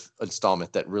third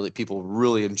installment that really people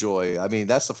really enjoy? I mean,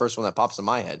 that's the first one that pops in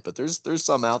my head, but there's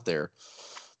some out there.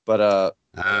 But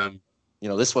you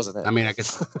know, this wasn't it. I mean, I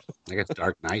guess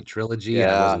Dark Knight trilogy.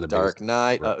 Yeah, Dark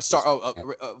Knight.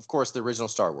 Of course, the original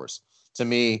Star Wars. To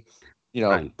me, you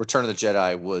know, Return of the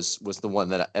Jedi was the one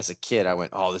that, as a kid, I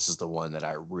went, oh, this is the one that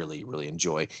I really, really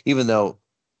enjoy. Even though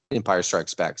Empire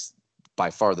Strikes Back's by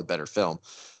far the better film,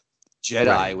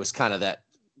 Jedi was kind of that.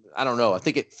 I don't know. I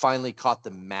think it finally caught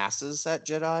the masses at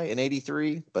Jedi in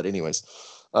 '83. But anyways,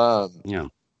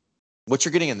 what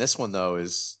you're getting in this one though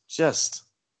is just.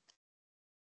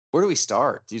 Where do we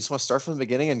start? Do you just want to start from the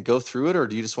beginning and go through it, or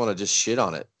do you just want to just shit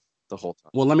on it the whole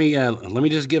time? Well, let me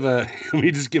just give a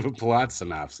plot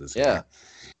synopsis. Yeah.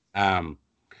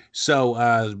 So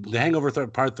the Hangover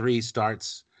Part 3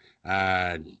 starts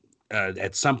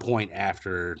at some point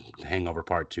after Hangover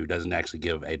Part 2. Doesn't actually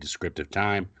give a descriptive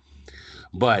time,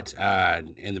 but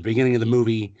in the beginning of the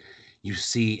movie, you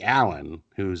see Alan,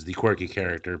 who's the quirky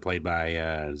character played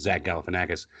by Zach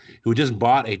Galifianakis, who just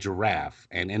bought a giraffe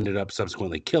and ended up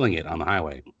subsequently killing it on the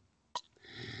highway.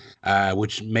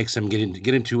 which makes him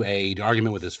get into a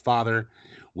argument with his father,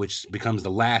 which becomes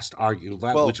the last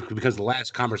which becomes the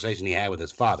last conversation he had with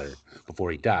his father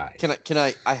before he died. Can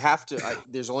I? I have to.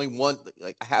 There's only one.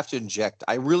 Like, I have to inject.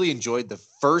 I really enjoyed the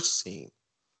first scene,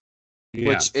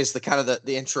 which is the kind of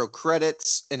the intro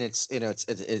credits, and it's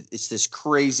it's this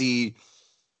crazy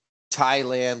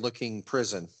Thailand looking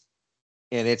prison,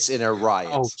 and it's in a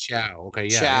riot. Oh, Chow. Okay,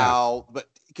 yeah. Chow. But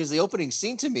because the opening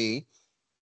scene to me,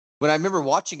 when I remember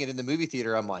watching it in the movie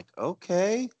theater, I'm like,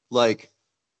 okay, like.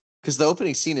 Because the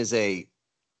opening scene is a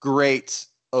great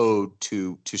ode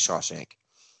to Shawshank.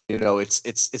 You know, it's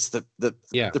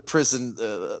the prison.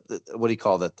 What do you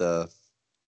call that?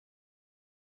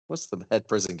 What's the head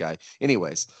prison guy?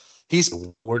 Anyways, he's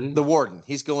the warden. The warden.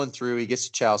 He's going through. He gets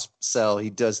to Chow's cell. He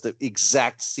does the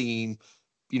exact scene.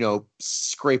 You know,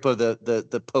 scrape of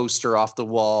the poster off the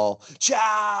wall.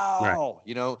 Chow. Right.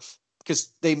 You know,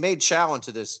 because they made Chow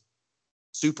into this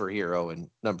superhero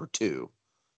in number 2.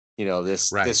 You know, this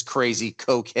crazy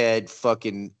cokehead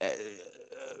fucking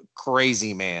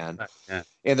crazy man. Right. Yeah.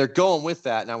 And they're going with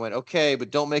that. And I went, okay,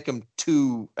 but don't make them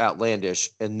too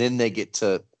outlandish. And then they get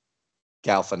to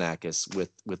Galifianakis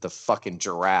with the fucking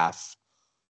giraffe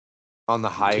on the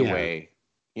highway,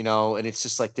 you know, and it's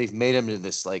just like they've made him into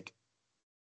this like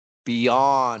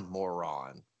beyond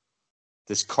moron,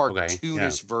 this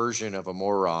cartoonish version of a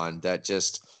moron that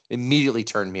just immediately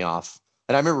turned me off.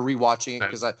 And I remember rewatching it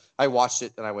because I watched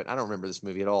it and I went, I don't remember this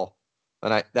movie at all.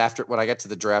 And when I got to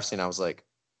the draft scene, I was like,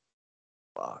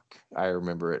 fuck, I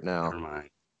remember it now. Never mind.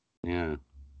 Yeah.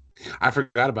 I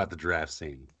forgot about the draft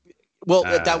scene. Well,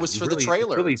 that was for the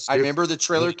trailer. Really I remember the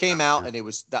trailer came out and it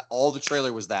was that all the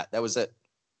trailer was that. That was it.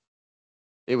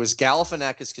 It was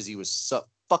Galifianakis because he was so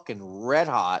fucking red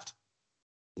hot.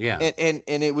 Yeah. And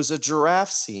it was a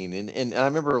giraffe scene. And I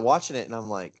remember watching it and I'm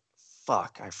like,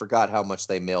 fuck, I forgot how much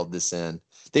they mailed this in.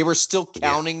 They were still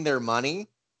counting their money.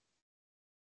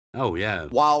 Oh, yeah.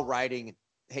 While writing.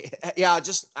 Hey, yeah,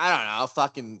 just, I don't know,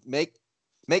 fucking make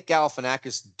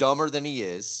Galifianakis dumber than he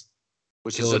is,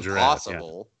 which is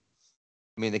impossible.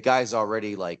 I mean, the guy's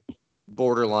already like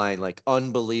borderline, like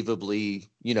unbelievably,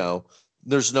 you know,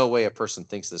 there's no way a person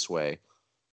thinks this way.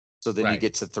 So then you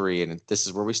get to 3 and this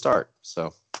is where we start.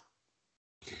 So.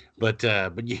 But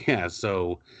yeah,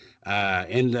 so...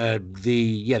 and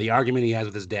the argument he has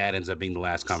with his dad ends up being the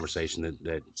last conversation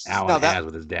that Alan has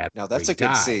with his dad. Now that's a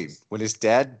good scene when his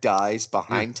dad dies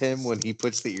behind him when he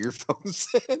puts the earphones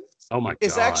in. Oh my god!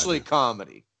 It's actually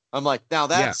comedy. I'm like, now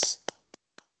that's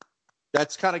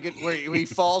kind of good. Where he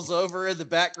falls over in the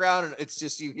background and it's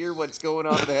just you hear what's going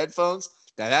on in the headphones.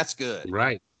 Now that's good,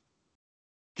 right?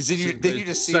 Because then you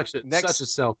just see such a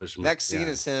selfish movie. Next scene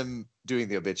is him doing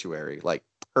the obituary, like.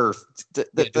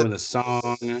 Doing the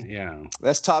song, yeah.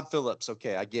 That's Todd Phillips.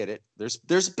 Okay, I get it.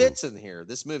 There's bits in here.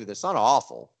 This movie that's not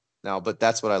awful now, but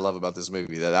that's what I love about this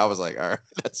movie. That I was like, all right,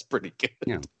 that's pretty good.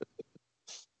 Yeah.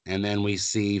 And then we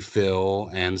see Phil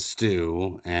and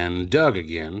Stu and Doug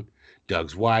again.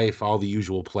 Doug's wife, all the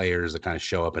usual players that kind of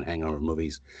show up in hangover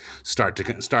movies, start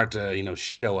to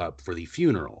show up for the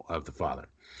funeral of the father.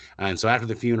 And so after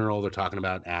the funeral, they're talking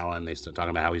about Alan. They start talking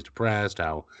about how he's depressed,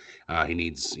 how he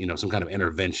needs, some kind of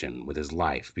intervention with his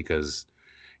life because,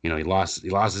 he lost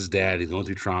his dad. He's going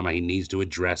through trauma. He needs to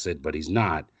address it, but he's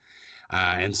not.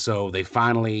 And so they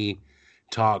finally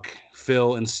talk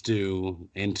Phil and Stu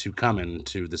into coming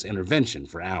to this intervention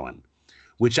for Alan,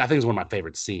 which I think is one of my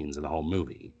favorite scenes in the whole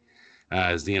movie,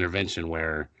 is the intervention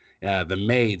where the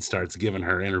maid starts giving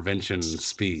her intervention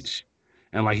speech.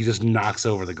 And like he just knocks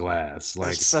over the glass,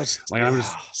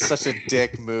 such a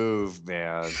dick move,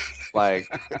 man. Like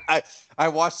I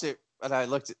watched it and I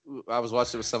was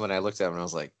watching it with someone. And I looked at him and I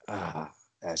was like,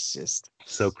 that's just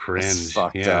so cringe,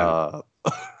 fucked up.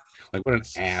 Like what an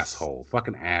asshole,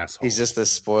 fucking asshole. He's just this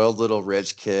spoiled little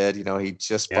rich kid. He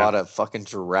just bought a fucking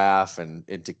giraffe and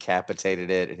decapitated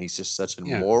it, and he's just such a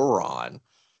moron.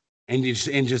 And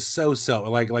just so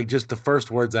like just the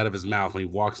first words out of his mouth when he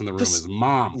walks in the room is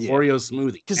 "Mom, Oreo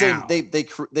smoothie."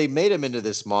 Because they made him into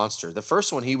this monster. The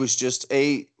first one, he was just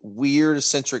a weird,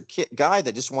 eccentric guy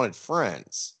that just wanted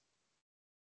friends.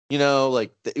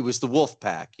 Like it was the wolf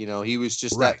pack. He was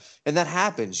just that, and that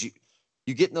happens. You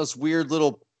get in those weird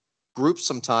little groups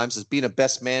sometimes as being a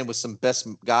best man with some best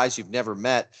guys you've never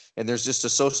met, and there's just a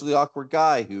socially awkward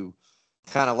guy who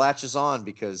kind of latches on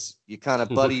because you kind of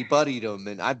buddied him.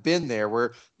 And I've been there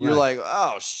where you're like,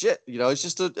 oh shit, it's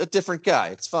just a different guy.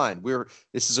 It's fine.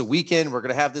 This is a weekend. We're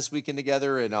going to have this weekend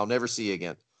together and I'll never see you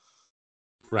again.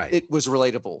 Right. It was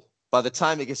relatable. By the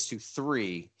time it gets to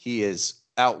 3, he is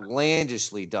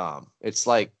outlandishly dumb. It's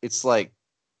like, Mr.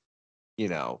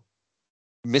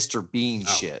 Bean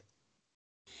shit.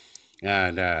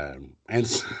 And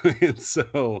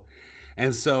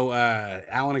so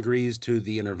Alan agrees to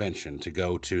the intervention to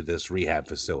go to this rehab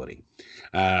facility.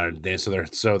 They're in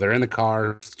the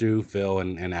car, Stu, Phil,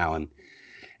 and Alan,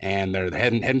 and they're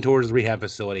heading towards the rehab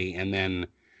facility. And then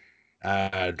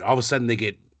all of a sudden they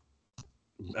get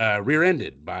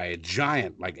rear-ended by a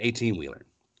giant, like 18-wheeler,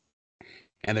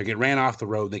 and they get ran off the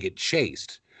road. They get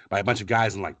chased by a bunch of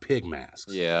guys in like pig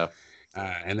masks. Yeah.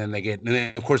 And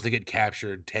then of course they get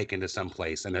captured, taken to some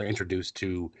place, and they're introduced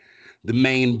to the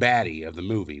main baddie of the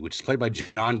movie, which is played by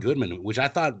John Goodman, which I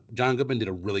thought John Goodman did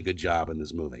a really good job in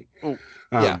this movie.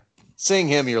 Yeah. Seeing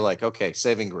him, you're like, okay,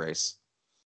 saving grace.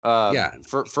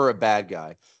 For a bad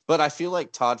guy. But I feel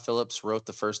like Todd Phillips wrote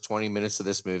the first 20 minutes of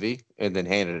this movie and then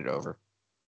handed it over.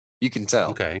 You can tell.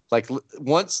 Okay. Like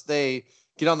once they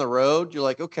get on the road, you're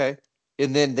like, okay.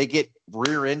 And then they get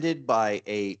rear-ended by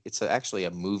actually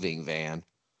a moving van.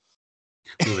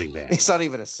 Moving van. It's not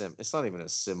even a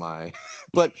semi,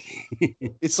 but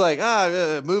it's like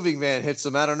a moving van hits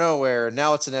them out of nowhere. And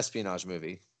now it's an espionage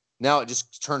movie. Now it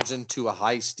just turns into a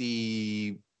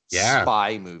heisty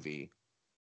spy movie.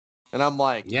 And I'm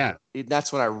like,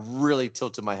 that's when I really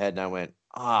tilted my head and I went,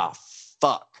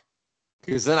 fuck.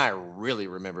 Because then I really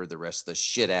remembered the rest of the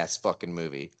shit ass fucking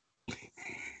movie.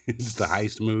 Just the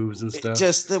heist moves and stuff.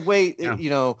 Just the way,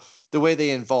 the way they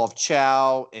involve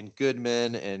Chow and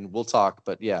Goodman, and we'll talk.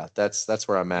 But yeah, that's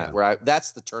where I'm at.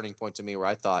 That's the turning point to me, where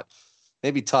I thought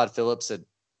maybe Todd Phillips had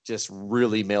just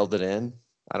really mailed it in.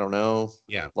 I don't know.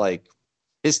 Yeah, like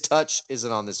his touch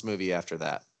isn't on this movie after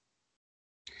that.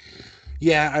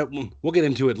 Yeah, we'll get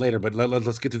into it later, but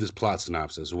let's get through this plot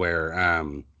synopsis where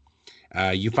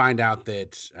you find out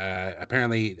that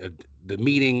apparently the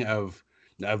meeting of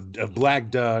Black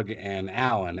Doug and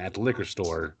Alan at the liquor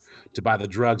store to buy the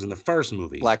drugs in the first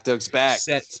movie. Black Doug's back.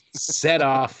 Set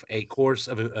off a course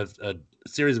of a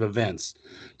series of events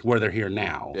to where they're here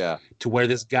now. Yeah. To where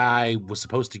this guy was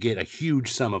supposed to get a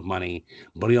huge sum of money,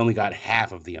 but he only got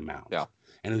half of the amount. Yeah.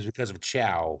 And it was because of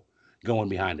Chow going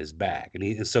behind his back.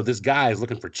 And so this guy is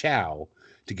looking for Chow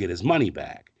to get his money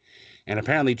back. And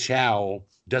apparently Chow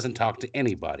doesn't talk to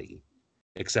anybody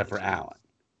except for Alan.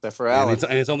 Except for Alan.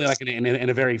 And it's only like in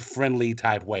a very friendly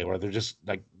type way where they're just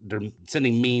like they're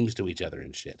sending memes to each other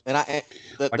and shit. And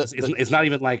it's not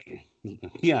even like,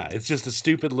 it's just a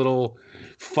stupid little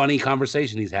funny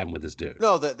conversation he's having with this dude.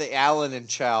 No, the Alan and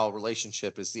Chow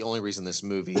relationship is the only reason this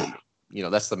movie,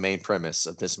 that's the main premise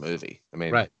of this movie. I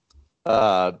mean, right.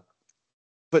 But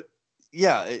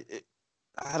yeah,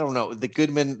 I don't know, the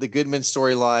Goodman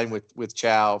storyline with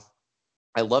Chow.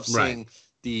 I love seeing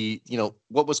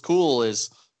what was cool is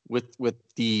with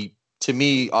the, to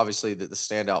me, obviously the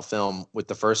standout film with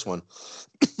the first one,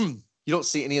 you don't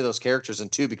see any of those characters in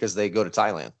 2 because they go to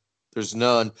Thailand. There's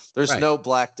none. There's no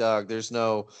Black Doug. There's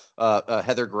no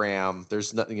Heather Graham.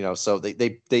 There's no, so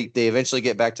they eventually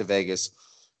get back to Vegas.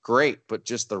 Great, but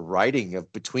just the writing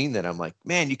of between them, I'm like,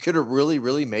 man, you could have really,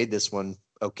 really made this one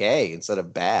okay instead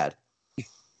of bad.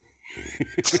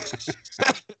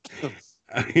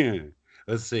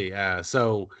 Let's see.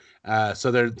 So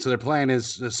their plan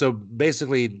is, so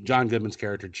basically John Goodman's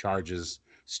character charges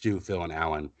Stu, Phil, and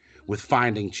Alan with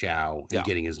finding Chow and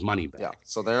getting his money back. Yeah.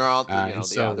 So they're on,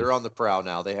 they're on the prowl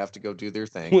now. They have to go do their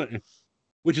thing.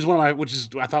 Which is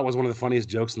I thought was one of the funniest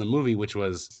jokes in the movie, which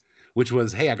was,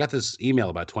 hey, I got this email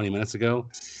about 20 minutes ago.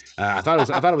 I thought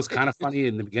it was kind of funny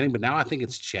in the beginning, but now I think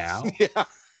it's Chow. Yeah.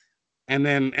 And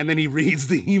then he reads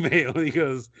the email. He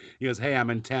goes, hey, I'm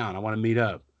in town. I want to meet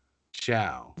up.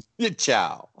 Chow.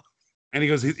 Chow. And he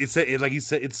goes, it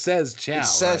says Chow. It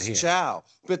says right Chow.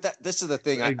 But this is the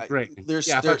thing. Great.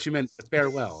 I thought you meant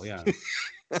farewell. Yeah.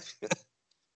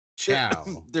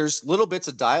 Chow. There's little bits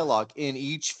of dialogue in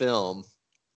each film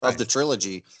of the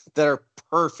trilogy that are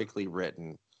perfectly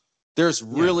written. There's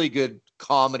really good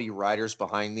comedy writers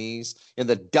behind these, and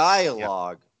the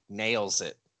dialogue nails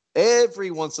it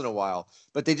every once in a while,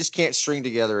 but they just can't string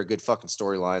together a good fucking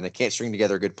storyline. They can't string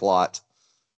together a good plot.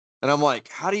 And I'm like,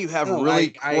 how do you have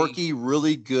quirky,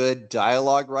 really good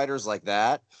dialogue writers like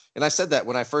that? And I said that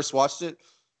when I first watched it.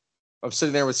 I'm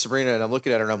sitting there with Sabrina and I'm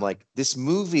looking at her and I'm like, this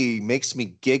movie makes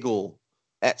me giggle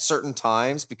at certain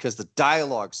times because the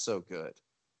dialogue's so good.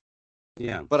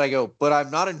 Yeah. But I go, but I'm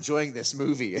not enjoying this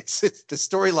movie. It's the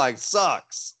storyline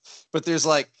sucks. But there's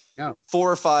like 4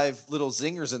 or 5 little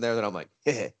zingers in there that I'm like,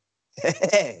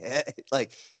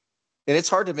 like, and it's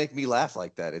hard to make me laugh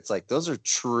like that. It's like, those are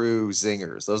true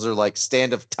zingers. Those are like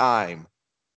stand of time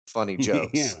funny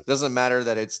jokes. Doesn't matter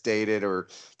that it's dated, or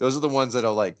those are the ones that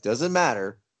are like, doesn't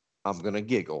matter. I'm going to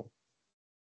giggle.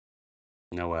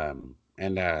 No,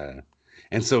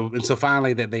 And so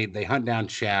finally that they hunt down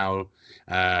Chow.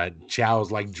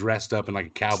 Chow's like dressed up in like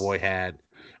a cowboy hat.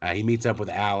 He meets up with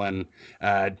Alan.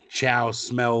 Chow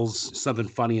smells something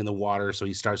funny in the water, so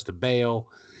he starts to bail.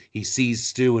 He sees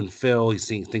Stu and Phil. He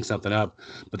thinks something up,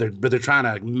 but they're trying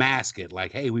to mask it.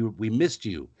 Like, hey, we missed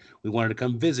you. We wanted to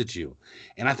come visit you.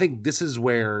 And I think this is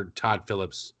where Todd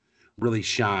Phillips really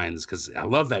shines, because I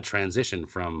love that transition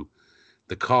from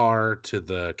the car to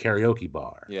the karaoke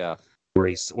bar. Yeah. Where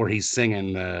he's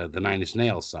singing the Nine Inch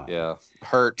Nails song. Yeah.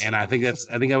 Hurt. And I think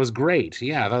that was great.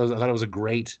 Yeah, I thought it was a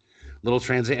great little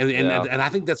transition. And I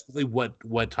think that's really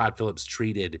what Todd Phillips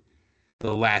treated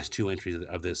the last two entries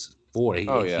of this for.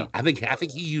 I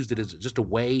think he used it as just a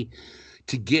way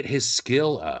to get his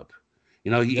skill up.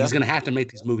 He's going to have to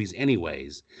make these movies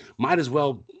anyways. Might as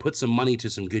well put some money to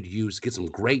some good use, get some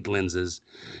great lenses,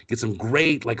 get some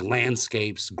great like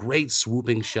landscapes, great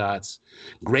swooping shots,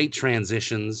 great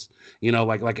transitions,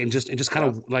 and just kind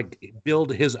of like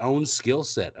build his own skill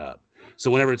set up. So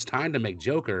whenever it's time to make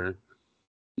Joker,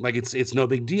 like it's no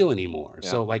big deal anymore. Yeah.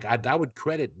 So like I would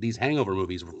credit these Hangover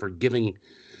movies for giving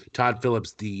Todd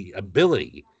Phillips the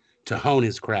ability to hone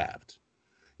his craft.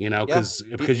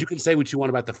 Because you can say what you want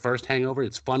about the first Hangover.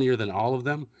 It's funnier than all of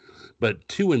them. But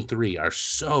 2 and 3 are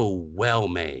so well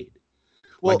made.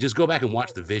 Well, just go back and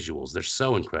watch the visuals. They're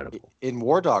so incredible. In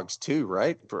War Dogs too,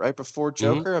 right? Right before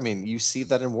Joker. Mm-hmm. I mean, you see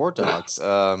that in War Dogs.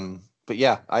 But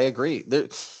yeah, I agree.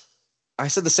 I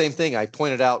said the same thing. I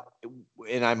pointed out,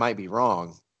 and I might be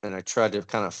wrong, and I tried to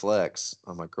kind of flex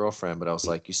on my girlfriend, but I was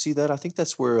like, you see that? I think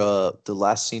that's where the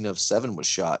last scene of 7 was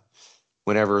shot.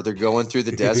 Whenever they're going through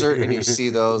the desert and you see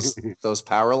those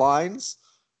power lines.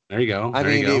 There you go.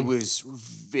 It was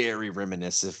very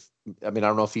reminiscent. I mean, I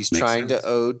don't know if he's trying to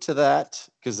ode to that,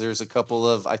 because there's a couple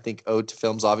of, I think, ode to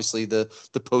films. Obviously, the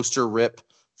poster rip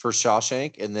for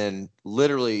Shawshank, and then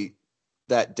literally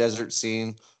that desert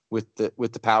scene with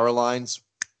the power lines.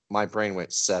 My brain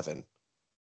went 7,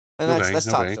 and that's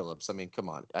Todd Phillips. I mean, come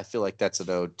on. I feel like that's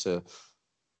an ode to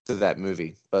that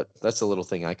movie, but that's a little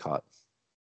thing I caught.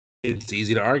 It's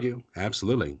easy to argue,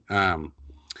 absolutely.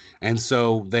 And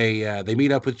so they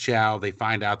meet up with Chow. They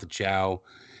find out that Chow,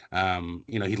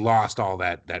 he lost all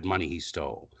that money he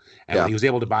stole, and he was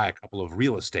able to buy a couple of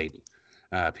real estate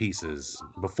pieces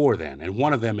before then. And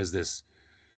one of them is this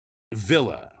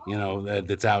villa,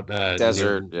 that's out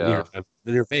desert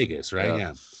near Vegas, right?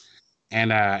 Yeah.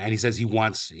 And he says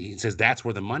that's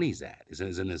where the money's at. Is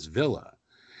in this villa,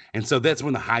 and so that's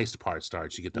when the heist part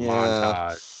starts. You get the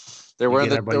montage. They're wearing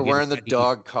the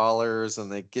dog collars,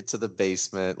 and they get to the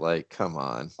basement. Like, come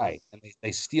on! Right, and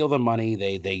they steal the money.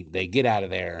 They get out of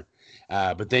there,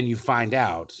 but then you find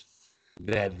out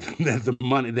that the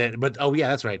money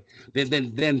that's right.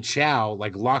 Then Chow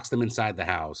like locks them inside the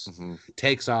house,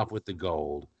 takes off with the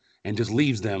gold, and just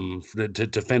leaves them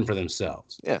to fend for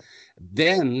themselves. Yeah.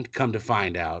 Then come to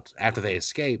find out after they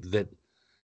escape that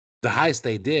the heist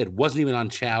they did wasn't even on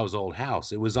Chow's old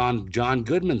house. It was on John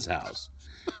Goodman's house.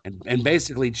 And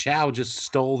basically, Chow just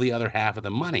stole the other half of the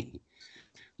money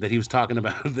that he was talking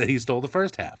about, that he stole the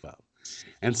first half of.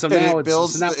 And so now it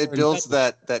builds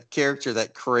that character,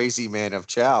 that crazy man of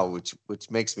Chow, which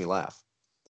makes me laugh.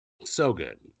 So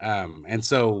good. And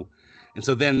so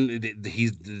then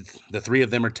the three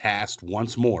of them are tasked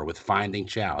once more with finding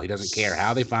Chow. He doesn't care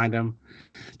how they find him,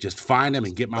 just find him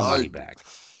and get my money back.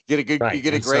 You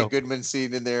get a great Goodman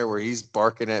scene in there where he's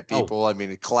barking at people. I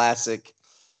mean, a classic.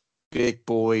 Big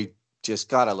boy, just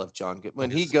God, I love John Goodman.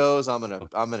 When he goes, I'm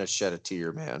gonna shed a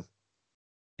tear, man.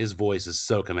 His voice is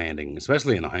so commanding,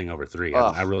 especially in The Hangover 3.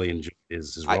 I really enjoy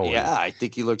his role. I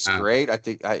think he looks great. I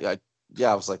think I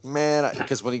was like, man,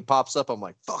 because when he pops up, I'm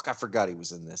like, fuck, I forgot he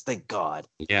was in this. Thank God.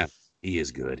 Yeah, he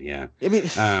is good. Yeah. I mean,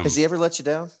 has he ever let you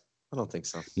down? I don't think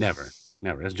so. Never.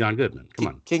 That's John Goodman. Come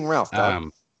on, King Ralph.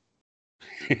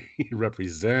 He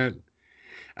represent.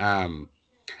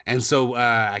 And so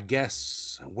I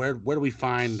guess where do we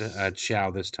find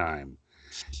Chow this time?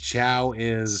 Chow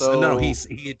is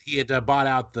he had bought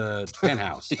out the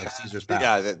penthouse of Caesar's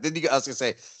Palace. Yeah, I was gonna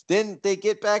say, then they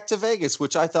get back to Vegas,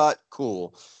 which I thought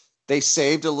cool. They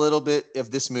saved a little bit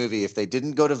of this movie. If they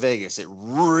didn't go to Vegas, it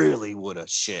really would have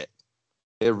shit.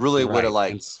 It really would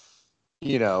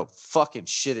have fucking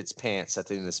shit its pants at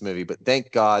the end of this movie. But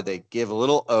thank God they give a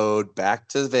little ode back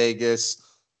to Vegas.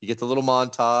 You get the little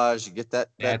montage. You get that.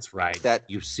 That's right. That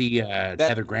you see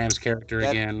Heather Graham's character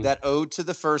again. That ode to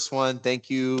the first one.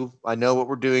 Thank you. I know what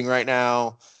we're doing right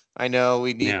now. I know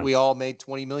we all made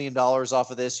 $20 million off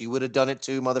of this. You would have done it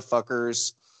too,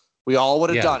 motherfuckers. We all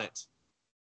would have done it.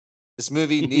 This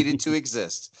movie needed to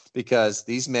exist because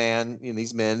these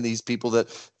people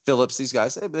that Phillips, these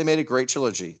guys, they made a great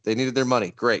trilogy. They needed their money.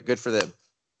 Great, good for them.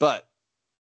 But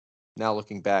now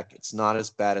looking back, it's not as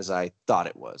bad as I thought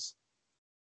it was.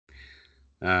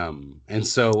 And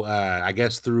so I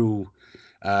guess through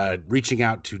reaching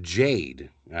out to Jade,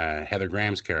 Heather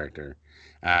Graham's character,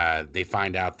 they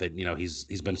find out that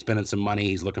he's been spending some money.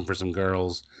 He's looking for some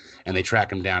girls, and they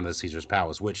track him down to the Caesar's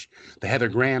Palace. Which the Heather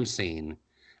Graham scene,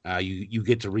 you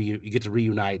get to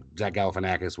reunite Zach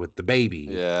Galifianakis with the baby,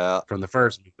 from the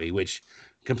first movie, which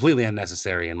completely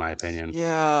unnecessary in my opinion.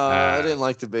 Yeah, I didn't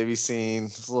like the baby scene.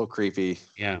 It's a little creepy.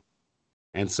 Yeah.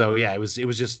 And so, it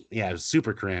was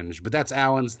super cringe, but that's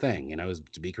Alan's thing, is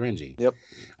to be cringy. Yep.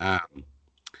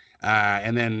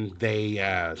 And then they,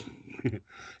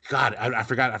 God, I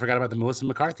forgot about the Melissa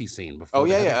McCarthy scene before. Oh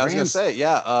yeah. I was gonna say,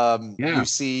 you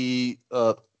see,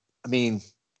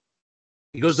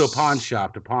 he goes to a pawn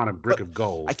shop to pawn a brick of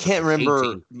gold. I can't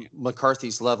remember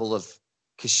McCarthy's level of,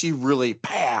 because she really,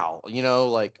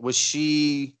 was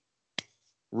she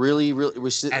really,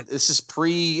 this is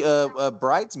pre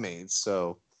Bridesmaids,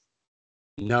 so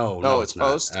no, it's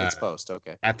post. It's post.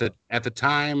 Okay. At the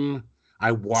time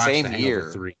I watched Same The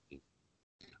Hangover 3,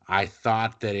 I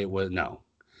thought that it was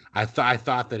I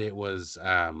thought that it was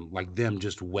like them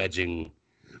just wedging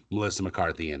Melissa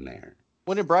McCarthy in there.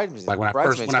 When did Bridesmaids? Like when I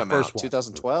first watched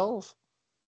 2012.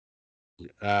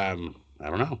 I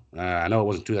don't know. I know it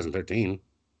wasn't 2013.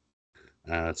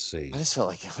 Let's see. I just felt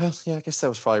like, I guess that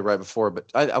was probably right before.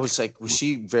 But I was like, was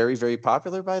she very, very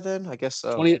popular by then? I guess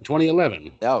so.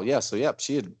 2011. Oh yeah, so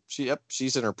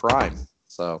she's in her prime.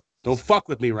 So don't fuck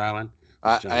with me, Rylan.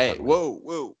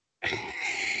 Whoa.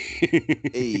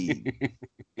 Hey,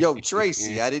 yo,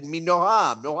 Tracy, I didn't mean no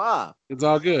harm. It's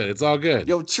all good.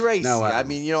 Yo, Tracy, I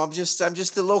mean, I'm just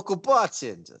the local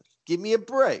bartender. Give me a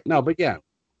break. No, but yeah.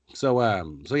 So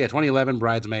 2011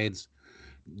 Bridesmaids.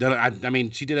 I mean,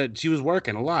 she did it. She was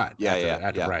working a lot.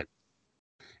 After Bride.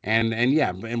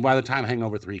 And by the time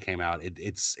Hangover 3 came out,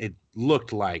 it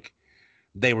looked like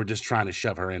they were just trying to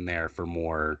shove her in there for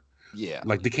more. Yeah,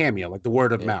 like the cameo, like the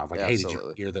word of mouth. Like, absolutely. Hey,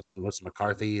 did you hear that Melissa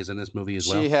McCarthy is in this movie as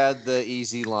well? She had the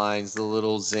easy lines, the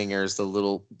little zingers,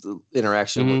 the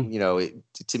interaction.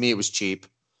 With, to me, it was cheap.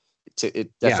 It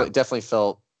definitely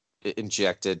felt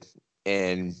injected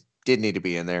and didn't need to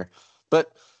be in there.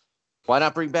 But why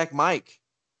not bring back Mike?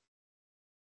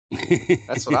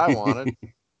 That's what I wanted.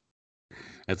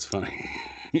 That's funny.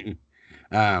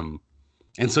 And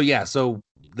so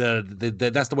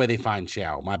the that's the way they find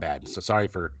Chow. My bad. So sorry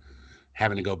for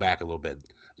having to go back a little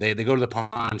bit. They go to the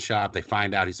pawn shop. They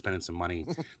find out he's spending some money.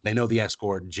 They know the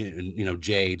escort,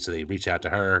 Jade, so they reach out to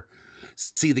her,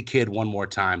 see the kid one more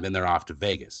time. Then they're off to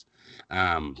Vegas,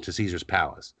 to Caesar's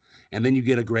Palace, and then you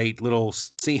get a great little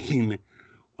scene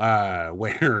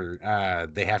where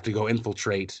they have to go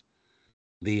infiltrate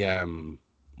the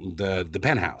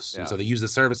penthouse. Yeah. And so they use the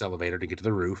service elevator to get to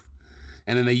the roof,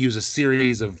 and then they use a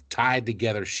series of tied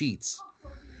together sheets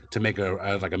to make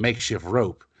a makeshift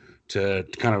rope to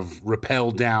kind of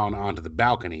rappel down onto the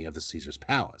balcony of the Caesar's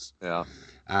Palace. Yeah.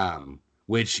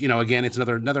 Which, again, it's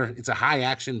another it's a high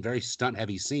action, very stunt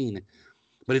heavy scene,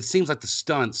 but it seems like the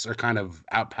stunts are kind of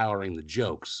outpowering the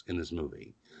jokes in this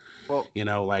movie. Well,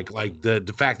 like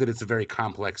the fact that it's a very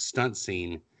complex stunt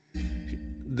scene,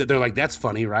 they're like, that's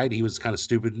funny, right? He was kind of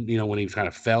stupid, when he kind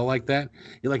of fell like that.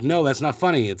 You're like, no, that's not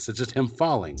funny. It's just him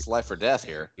falling. It's life or death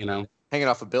here. Hanging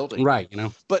off a building. Right,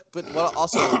 But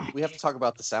also we have to talk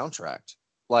about the soundtrack.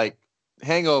 Like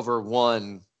Hangover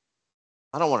 1,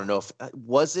 I don't want to know if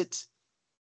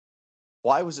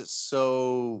why was it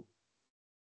so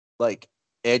like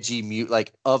edgy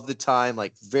like of the time,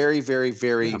 like very, very,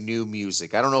 very new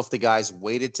music. I don't know if the guys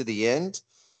waited to the end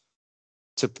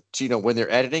to when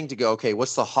they're editing to go, okay,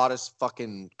 what's the hottest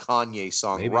fucking Kanye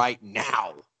song right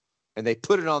now? And they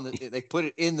put it they put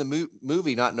it in the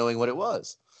movie, not knowing what it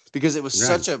was, because it was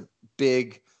such a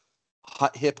big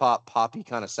hip hop poppy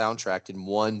kind of soundtrack. And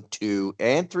 1, 2,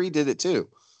 and 3 did it too.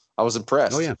 I was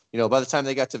impressed. Oh yeah. By the time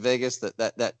they got to Vegas,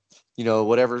 that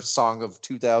whatever song of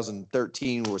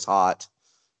 2013 was hot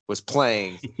was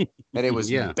playing, and it was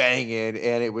banging,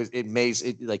 and it made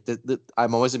it like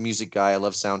I'm always a music guy. I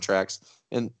love soundtracks,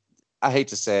 and I hate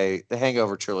to say the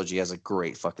Hangover trilogy has a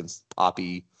great fucking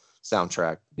poppy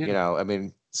soundtrack. Yeah. I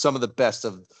mean, some of the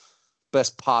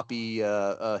best poppy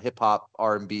hip hop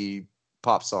R&B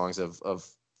pop songs of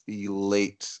the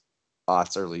late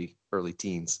aughts, early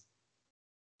teens.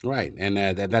 Right, and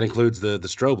that includes the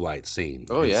strobe light scene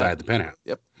inside the penthouse.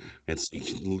 Yep, it's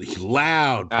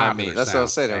loud. I mean, that's what I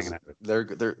was saying. They're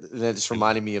just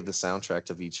reminding me of the soundtrack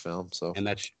of each film. So and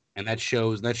And that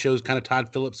shows kind of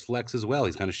Todd Phillips' flex as well.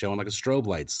 He's kind of showing like a strobe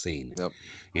light scene. Yep.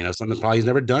 You know, something probably he's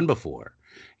never done before.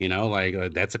 You know,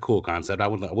 like that's a cool concept. I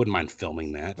wouldn't mind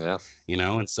filming that. Yeah. You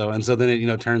know, and so then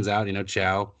it turns out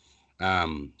Chow.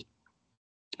 God,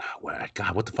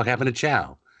 what the fuck happened to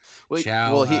Chow?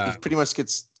 Well, he pretty much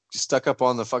gets stuck up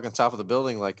on the fucking top of the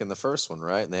building like in the first one,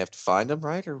 right? And they have to find him,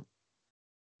 right? Or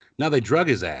no, they drug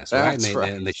his ass, right? That's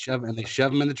right. And they shove him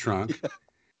in the trunk.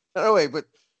 No, wait, but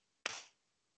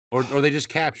or they just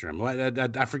capture him.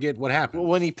 I forget what happened. Well,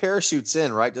 when he parachutes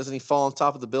in, right? Doesn't he fall on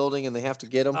top of the building and they have to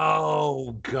get him?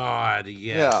 Oh God,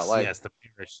 yes, yes, the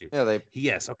parachute. Yeah,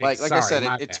 yes, okay. Like I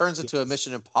said, it turns into a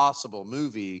Mission Impossible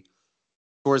movie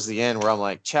towards the end where I'm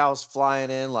like, Chow's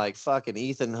flying in like fucking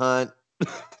Ethan Hunt.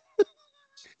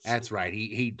 That's right.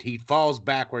 He falls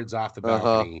backwards off the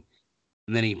balcony.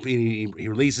 And then he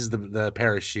releases the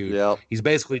parachute. Yep. He's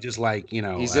basically just like, he's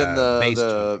in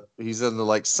the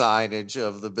like signage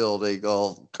of the building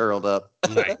all curled up.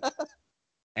 Right.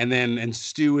 And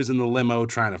Stu is in the limo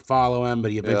trying to follow him,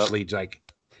 but he eventually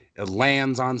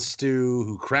lands on Stu,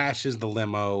 who crashes the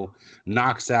limo,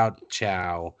 knocks out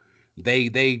Chow. They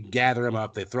gather him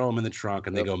up, they throw him in the trunk,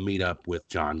 and they go meet up with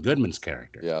John Goodman's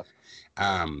character. Yeah.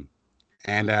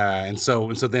 And so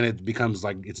then it becomes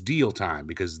like it's deal time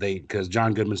because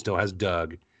John Goodman still has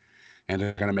Doug, and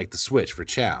they're gonna make the switch for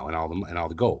Chow and all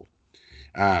the gold.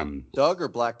 Doug or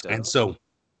Black Doug? And so,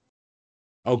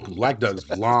 Black Doug's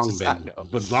long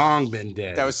been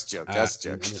dead. That was a joke. That's a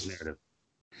joke. In this narrative.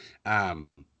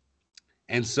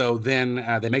 And so then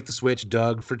they make the switch,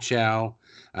 Doug for Chow.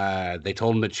 They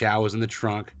told him that Chow was in the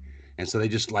trunk, and so they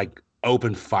just like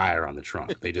open fire on the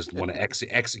trunk. They just want to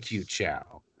execute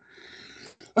Chow.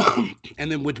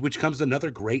 And then which comes another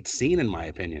great scene in my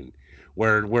opinion,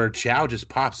 where Chow just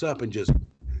pops up and just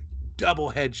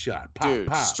double headshot,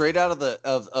 pop. Straight out of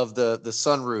the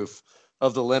sunroof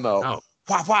of the limo. Oh.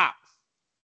 Pop, pop.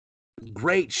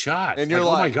 Great shot. And you're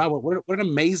like, oh my God, what an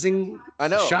amazing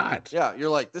shot. Yeah, you're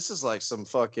like, this is like some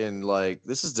fucking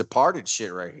this is Departed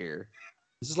shit right here.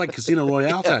 This is like Casino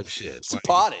Royale type shit. It's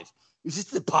Departed. Is this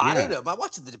Departed? Yeah. Am I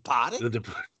watching the Departed?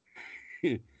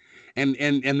 And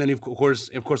then of course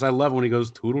I love when he goes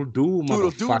toodle doo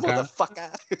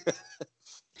motherfucker.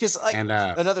 Because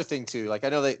another thing too, like I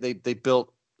know they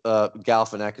built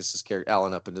Galifianakis' character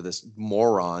Alan up into this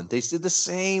moron. They did the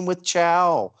same with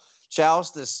Chow.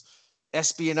 Chow's this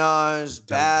espionage,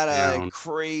 bad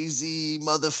crazy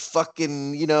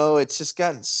motherfucking. It's just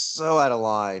gotten so out of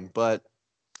line. But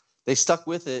they stuck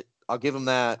with it. I'll give them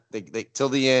that. They till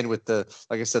the end with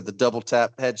like I said, the double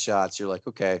tap headshots. You're like,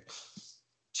 okay.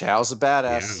 Chow's a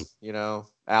badass,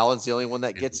 Alan's the only one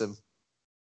that gets him.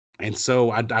 And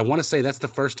so I want to say that's the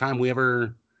first time we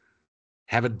ever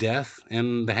have a death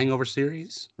in the Hangover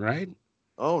series, right?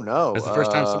 Oh, no. That's the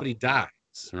first time somebody dies,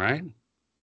 right?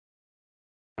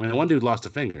 I mean, one dude lost a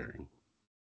finger.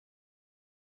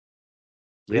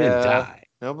 He didn't die.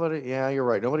 Nobody, you're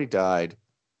right. Nobody died.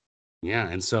 Yeah,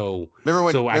 and so...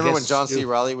 Remember when John C.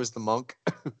 Reilly was the monk?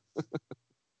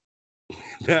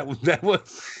 That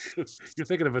was... You're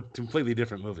thinking of a completely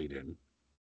different movie, dude.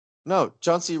 No,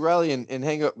 John C. Reilly and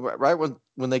Hangover, right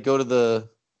when they go to the...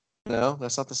 No,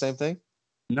 that's not the same thing?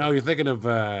 No, you're thinking of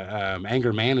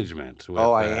Anger Management. With,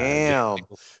 I am.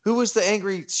 Who was the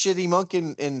angry, shitty monk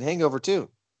in Hangover 2?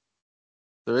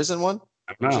 There isn't one?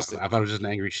 No, I thought it was just an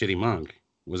angry, shitty monk.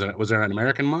 Was there an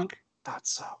American monk? Thought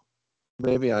so.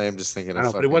 Maybe I am just thinking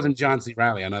of... but it wasn't John C.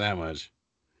 Reilly. I know that much.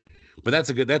 But that's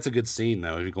a good scene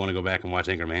though. If you want to go back and watch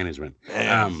Anger Management,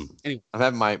 anyway. I'm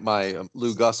having my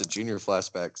Lou Gossett Jr.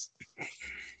 flashbacks.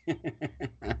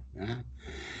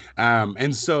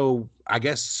 And so I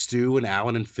guess Stu and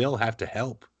Alan and Phil have to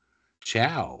help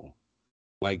Chow,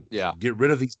 get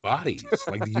rid of these bodies,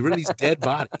 get rid of these dead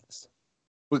bodies.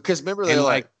 Because remember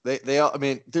they all. I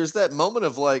mean, there's that moment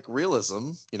of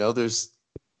realism. There's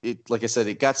it. Like I said,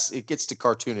 it gets to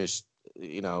cartoonish.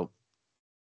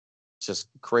 Just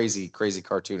crazy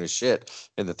cartoonish shit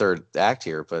in the third act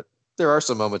here, but there are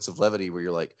some moments of levity where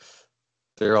you're like,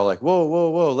 they're all like,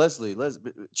 whoa, Leslie,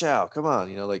 Chow, come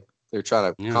on, they're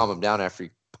trying to calm him down after he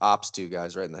pops two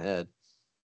guys right in the head.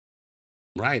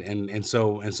 Right, and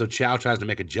so Chow tries to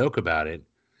make a joke about it,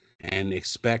 and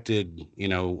expected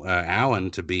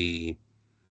Alan to be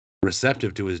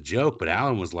receptive to his joke, but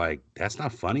Alan was like, "That's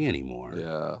not funny anymore."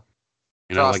 Yeah.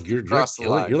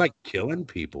 You're killing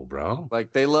people, bro.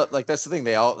 They love, that's the thing.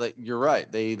 They all, you're right.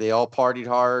 They all partied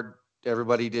hard.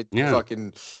 Everybody did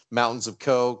fucking mountains of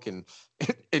coke and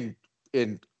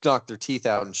knocked their teeth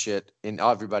out and shit. And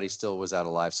everybody still was out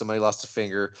alive. Somebody lost a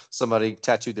finger. Somebody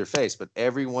tattooed their face, but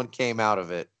everyone came out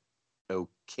of it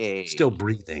okay, still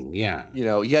breathing. Yeah, you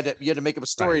know, you had to make up a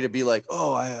story to be like,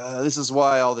 oh, this is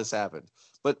why all this happened.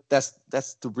 But that's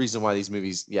the reason why these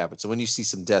movies. Yeah, but so when you see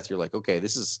some death, you're like, okay,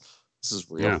 this is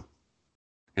real. Yeah.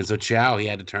 And so Chow, he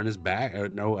had to turn his back.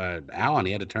 Alan,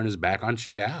 he had to turn his back on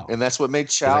Chow. And that's what made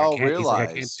Chow realize,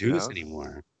 I can't do this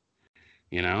anymore.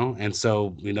 You know, and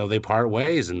so they part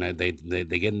ways, and they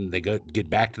get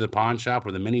back to the pawn shop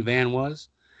where the minivan was,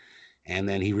 and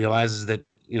then he realizes that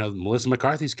Melissa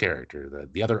McCarthy's character,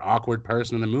 the other awkward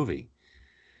person in the movie,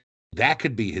 that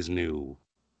could be his new,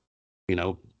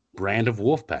 brand of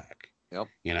Wolfpack. Yep.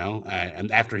 And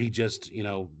after he just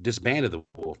disbanded the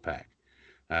Wolfpack.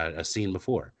 A scene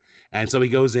before, and so he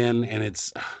goes in, and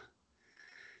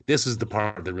this is the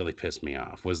part that really pissed me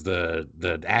off, was the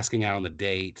asking out on the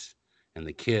date and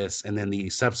the kiss, and then the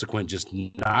subsequent just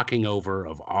knocking over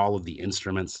of all of the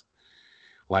instruments,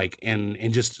 like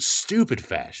in just stupid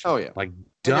fashion. Oh yeah, like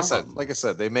dumb. Like I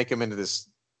said, they make him into this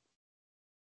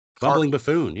bumbling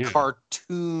buffoon,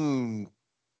 cartoon,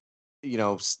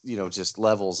 just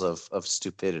levels of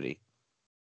stupidity.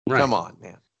 Right. Come on,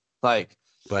 man, like.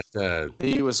 But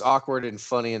he was awkward and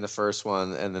funny in the first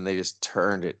one, and then they just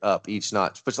turned it up each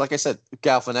notch. But like I said,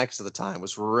 Galifianakis at the time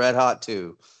was red hot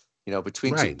too.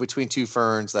 Between two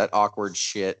ferns, that awkward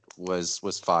shit was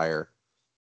fire.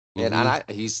 Mm-hmm. And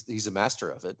he's a master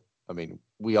of it. I mean,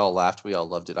 we all laughed, we all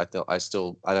loved it. I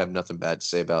have nothing bad to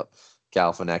say about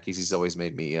Galifianakis. He's always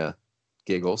made me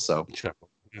giggle. So,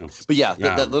 but yeah,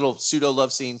 that little pseudo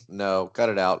love scene, no, cut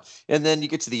it out. And then you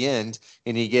get to the end,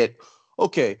 and you get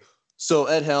okay. So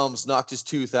Ed Helms knocked his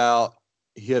tooth out.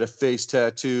 He had a face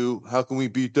tattoo. How can we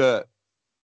beat that?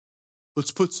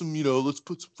 Let's put some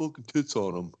fucking tits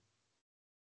on him.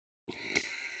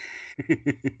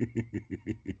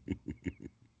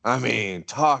 I mean,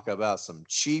 talk about some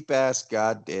cheap ass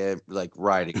goddamn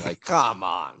writing. Like, come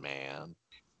on, man.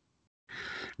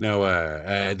 No,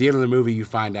 at the end of the movie, you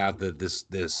find out that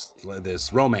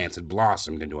this romance had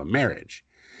blossomed into a marriage,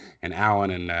 and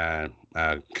Alan and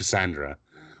Cassandra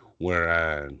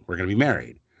we're going to be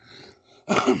married.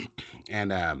 And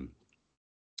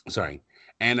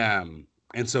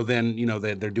so then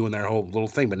they're doing their whole little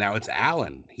thing, but now it's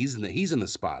Alan. He's in the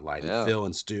spotlight, and Phil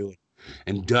and Stu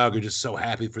and Doug are just so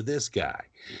happy for this guy,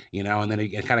 and then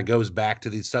it kind of goes back to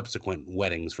the subsequent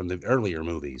weddings from the earlier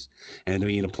movies,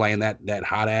 and playing that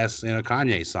hot ass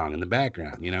Kanye song in the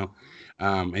background,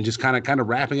 and just kind of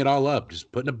wrapping it all up,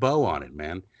 just putting a bow on it,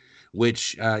 man.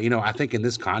 Which, I think in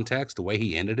this context, the way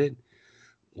he ended it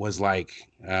was like,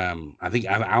 I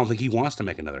don't think he wants to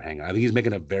make another hangout. I think he's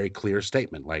making a very clear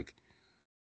statement. Like,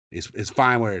 it's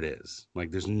fine where it is. Like,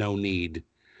 there's no need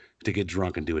to get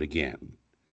drunk and do it again.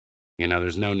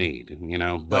 There's no need,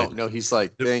 but no, he's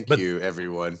like, thank you,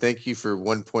 everyone. Thank you for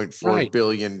 $1.4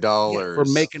 billion. For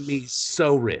making me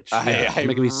so rich. I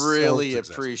really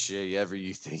appreciate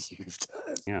everything you've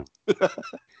done. Yeah.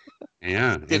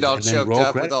 Yeah, get all choked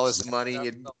up with all this money.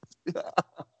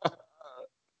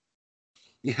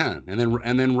 Yeah,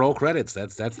 and then roll credits.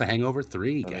 That's the Hangover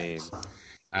 3, guys.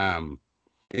 I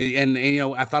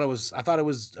thought it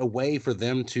was a way for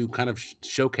them to kind of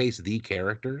showcase the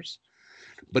characters.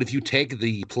 But if you take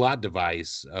the plot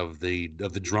device of the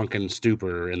drunken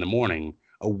stupor in the morning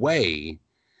away,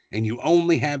 and you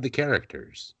only have the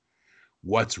characters,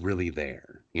 what's really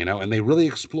there, and they really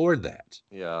explored that.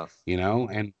 Yeah.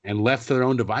 And left to their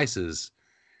own devices,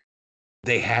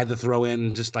 they had to throw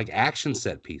in just like action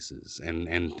set pieces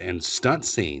and stunt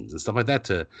scenes and stuff like that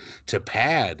to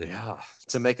pad. Yeah.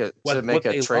 To make a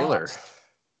trailer. Lost.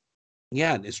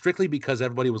 Yeah, strictly because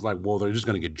everybody was like, well, they're just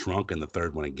going to get drunk in the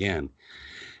third one again.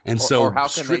 And or how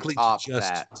can they top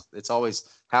that? It's always,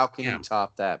 how can you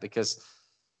top that? Because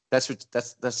that's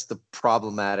the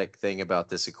problematic thing about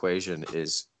this equation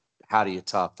is, how do you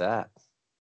top that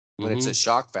when it's a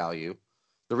shock value?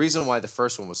 The reason why the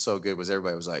first one was so good was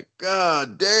everybody was like,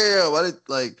 God damn,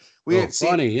 we hadn't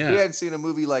seen a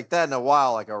movie like that in a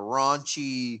while, like a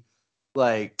raunchy,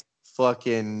 like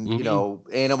fucking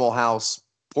Animal House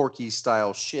Porky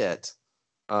style shit.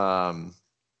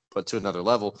 But to another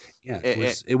level. Yeah,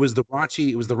 it was the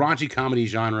raunchy comedy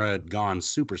genre gone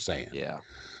Super Saiyan. Yeah.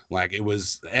 Like, it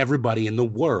was, everybody in the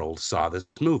world saw this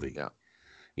movie. Yeah.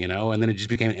 And then it just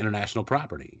became an international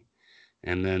property.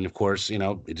 And then, of course,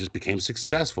 it just became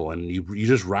successful, and you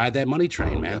just ride that money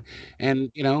train, man.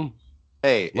 And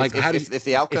hey, like, if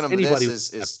the outcome of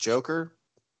this is Joker,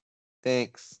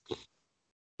 thanks.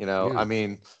 I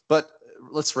mean, but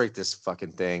let's rate this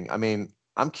fucking thing. I mean,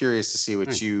 I'm curious to see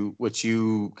what you,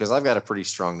 because I've got a pretty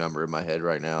strong number in my head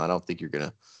right now. I don't think you're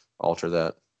gonna alter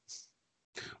that.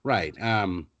 Right.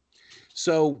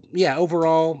 So yeah,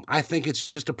 overall, I think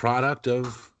it's just a product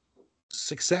of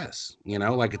success. You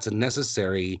know, like it's a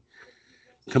necessary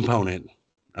component,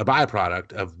 a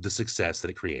byproduct of the success that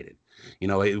it created. You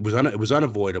know, it was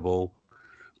unavoidable,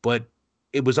 but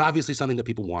it was obviously something that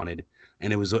people wanted,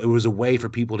 and it was a way for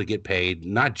people to get paid,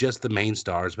 not just the main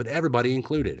stars, but everybody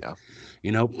included. Yeah.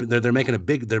 You know, they're making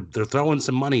they're throwing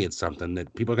some money at something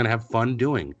that people are going to have fun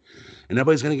doing, and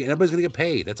everybody's going to get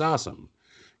paid. That's awesome.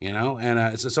 You know,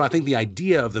 and so I think the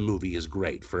idea of the movie is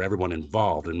great for everyone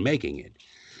involved in making it,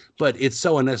 but it's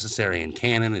so unnecessary in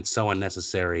canon. It's so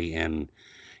unnecessary in,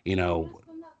 you know,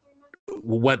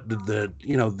 what the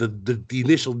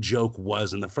initial joke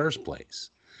was in the first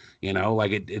place. You know,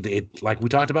 like it like we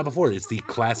talked about before, it's the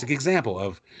classic example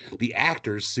of the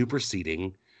actors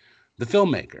superseding the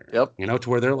filmmaker. Yep. You know, to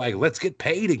where they're like, let's get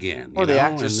paid again. Or the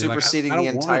actors superseding the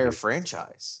entire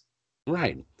franchise.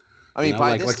 Right. I mean,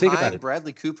 by this time,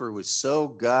 Bradley Cooper was so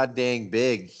goddamn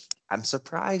big. I'm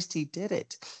surprised he did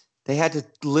it. They had to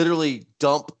literally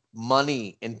dump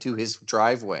money into his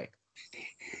driveway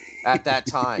at that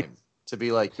time to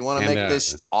be like, you want to make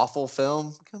this awful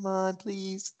film? Come on,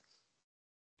 please.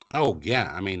 Oh, yeah.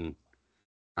 I mean,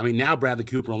 now Bradley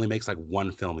Cooper only makes like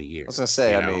one film a year. I was going to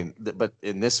say,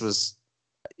 and this was,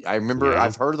 I remember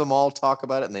I've heard them all talk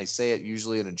about it, and they say it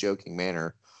usually in a joking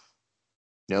manner,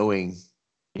 knowing,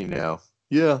 you know,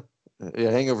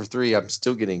 Hangover 3, I'm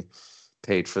still getting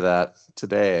paid for that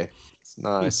today. It's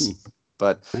nice.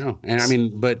 But no, and I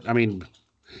mean,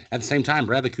 at the same time,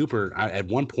 Bradley Cooper, at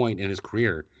one point in his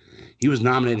career, he was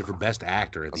nominated for Best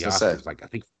Actor at the Oscars, like I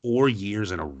think 4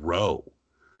 years in a row.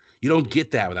 You don't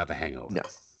get that without The Hangover. No.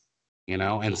 You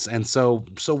know, and so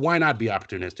why not be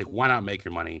opportunistic? Why not make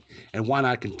your money? And why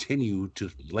not continue to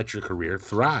let your career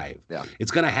thrive? Yeah.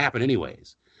 It's going to happen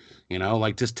anyways. You know,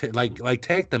 like just take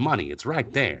the money. It's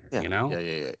right there. Yeah. You know.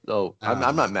 Yeah. Oh,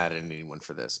 I'm not mad at anyone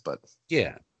for this, but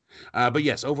yeah. But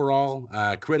yes, overall,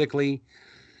 critically,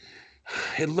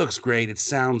 it looks great. It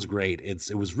sounds great.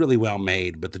 It was really well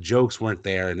made, but the jokes weren't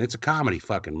there, and it's a comedy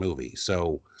fucking movie.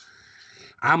 So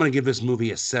I'm gonna give this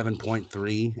movie a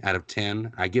 7.3 out of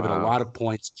 10. I give it a lot of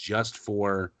points just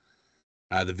for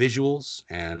the visuals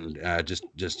and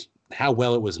just how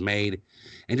well it was made,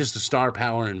 and just the star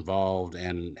power involved,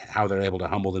 and how they're able to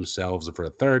humble themselves for a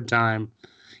third time,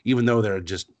 even though they're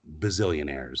just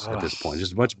bazillionaires at this point.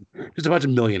 Just a bunch of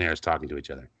millionaires talking to each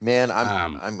other. Man,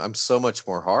 I'm so much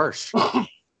more harsh.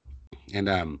 And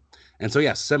so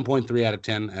yeah, 7.3 out of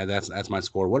 10. That's my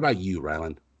score. What about you,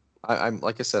 Ryland? I'm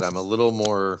like I said, I'm a little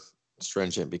more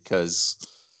stringent because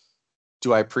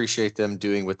do I appreciate them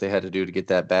doing what they had to do to get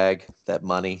that bag, that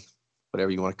money, whatever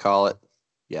you want to call it?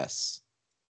 Yes.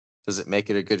 Does it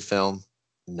make it a good film?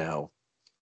 No.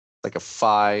 Like a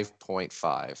 5.5.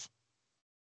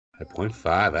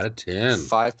 5.5 out of 10.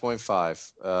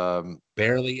 5.5.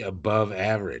 Barely above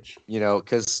average. You know,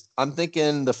 because I'm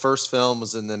thinking the first film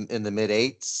was in the mid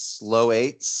 8s, low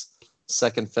 8s.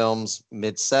 Second film's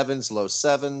mid 7s, low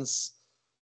 7s.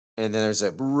 And then there's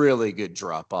a really good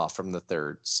drop off from the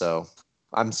third. So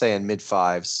I'm saying mid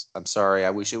 5s. I'm sorry. I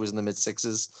wish it was in the mid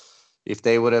 6s. If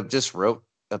they would have just wrote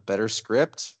a better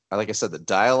script. Like I said, the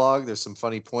dialogue, there's some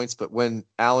funny points. But when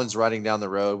Alan's riding down the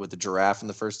road with the giraffe in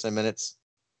the first 10 minutes,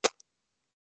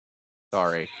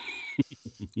 sorry.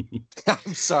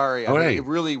 I'm sorry. I mean, it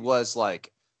really was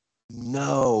like,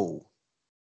 no,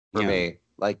 for me.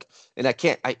 Like, and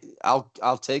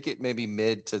I'll take it maybe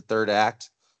mid to third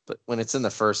act, but when it's in the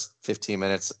first 15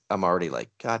 minutes, I'm already like,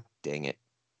 God dang it.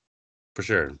 For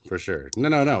sure.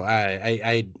 No.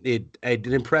 It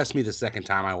impressed me the second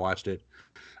time I watched it.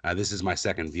 This is my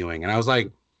second viewing, and I was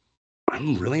like,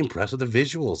 I'm really impressed with the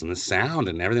visuals and the sound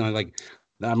and everything. Like,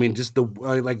 I mean, just the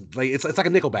like it's like a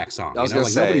Nickelback song. I was gonna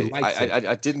say, nobody likes it,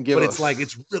 I didn't give, but it's like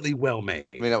it's really well made.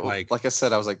 I mean, like I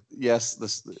said, I was like,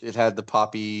 yes, it had the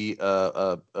poppy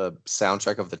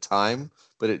soundtrack of the time,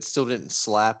 but it still didn't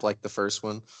slap like the first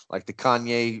one. Like the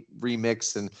Kanye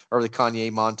remix or the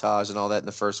Kanye montage and all that in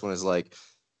the first one is like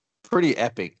pretty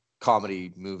epic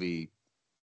comedy movie,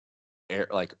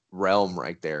 like realm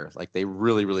right there. Like they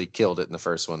really, really killed it in the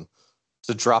first one.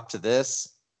 To drop to this,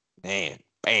 man.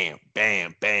 Bam,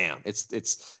 bam, bam.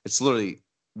 It's literally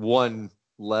one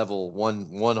level,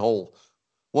 one whole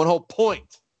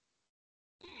point.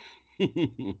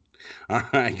 All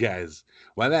right, guys.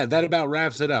 Well, that about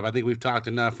wraps it up. I think we've talked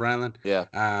enough, Ryland. Yeah.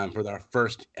 For our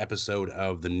first episode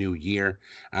of the new year.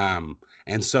 And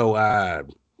so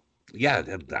yeah,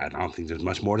 I don't think there's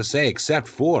much more to say except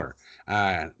for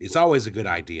it's always a good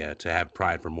idea to have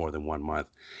pride for more than 1 month.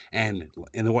 And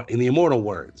in the immortal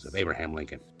words of Abraham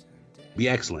Lincoln, be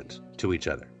excellent to each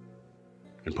other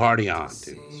and party on,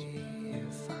 dudes.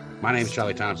 My name's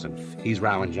Charlie Thompson. He's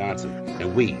Ryland Johnson,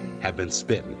 and we have been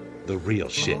spitting the the real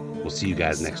shit. We'll see you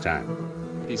guys next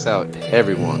time. Peace out,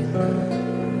 everyone.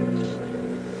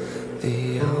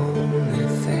 The only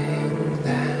thing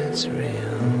that's real,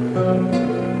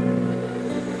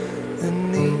 the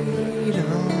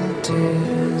needle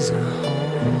tears a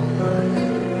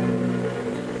hole.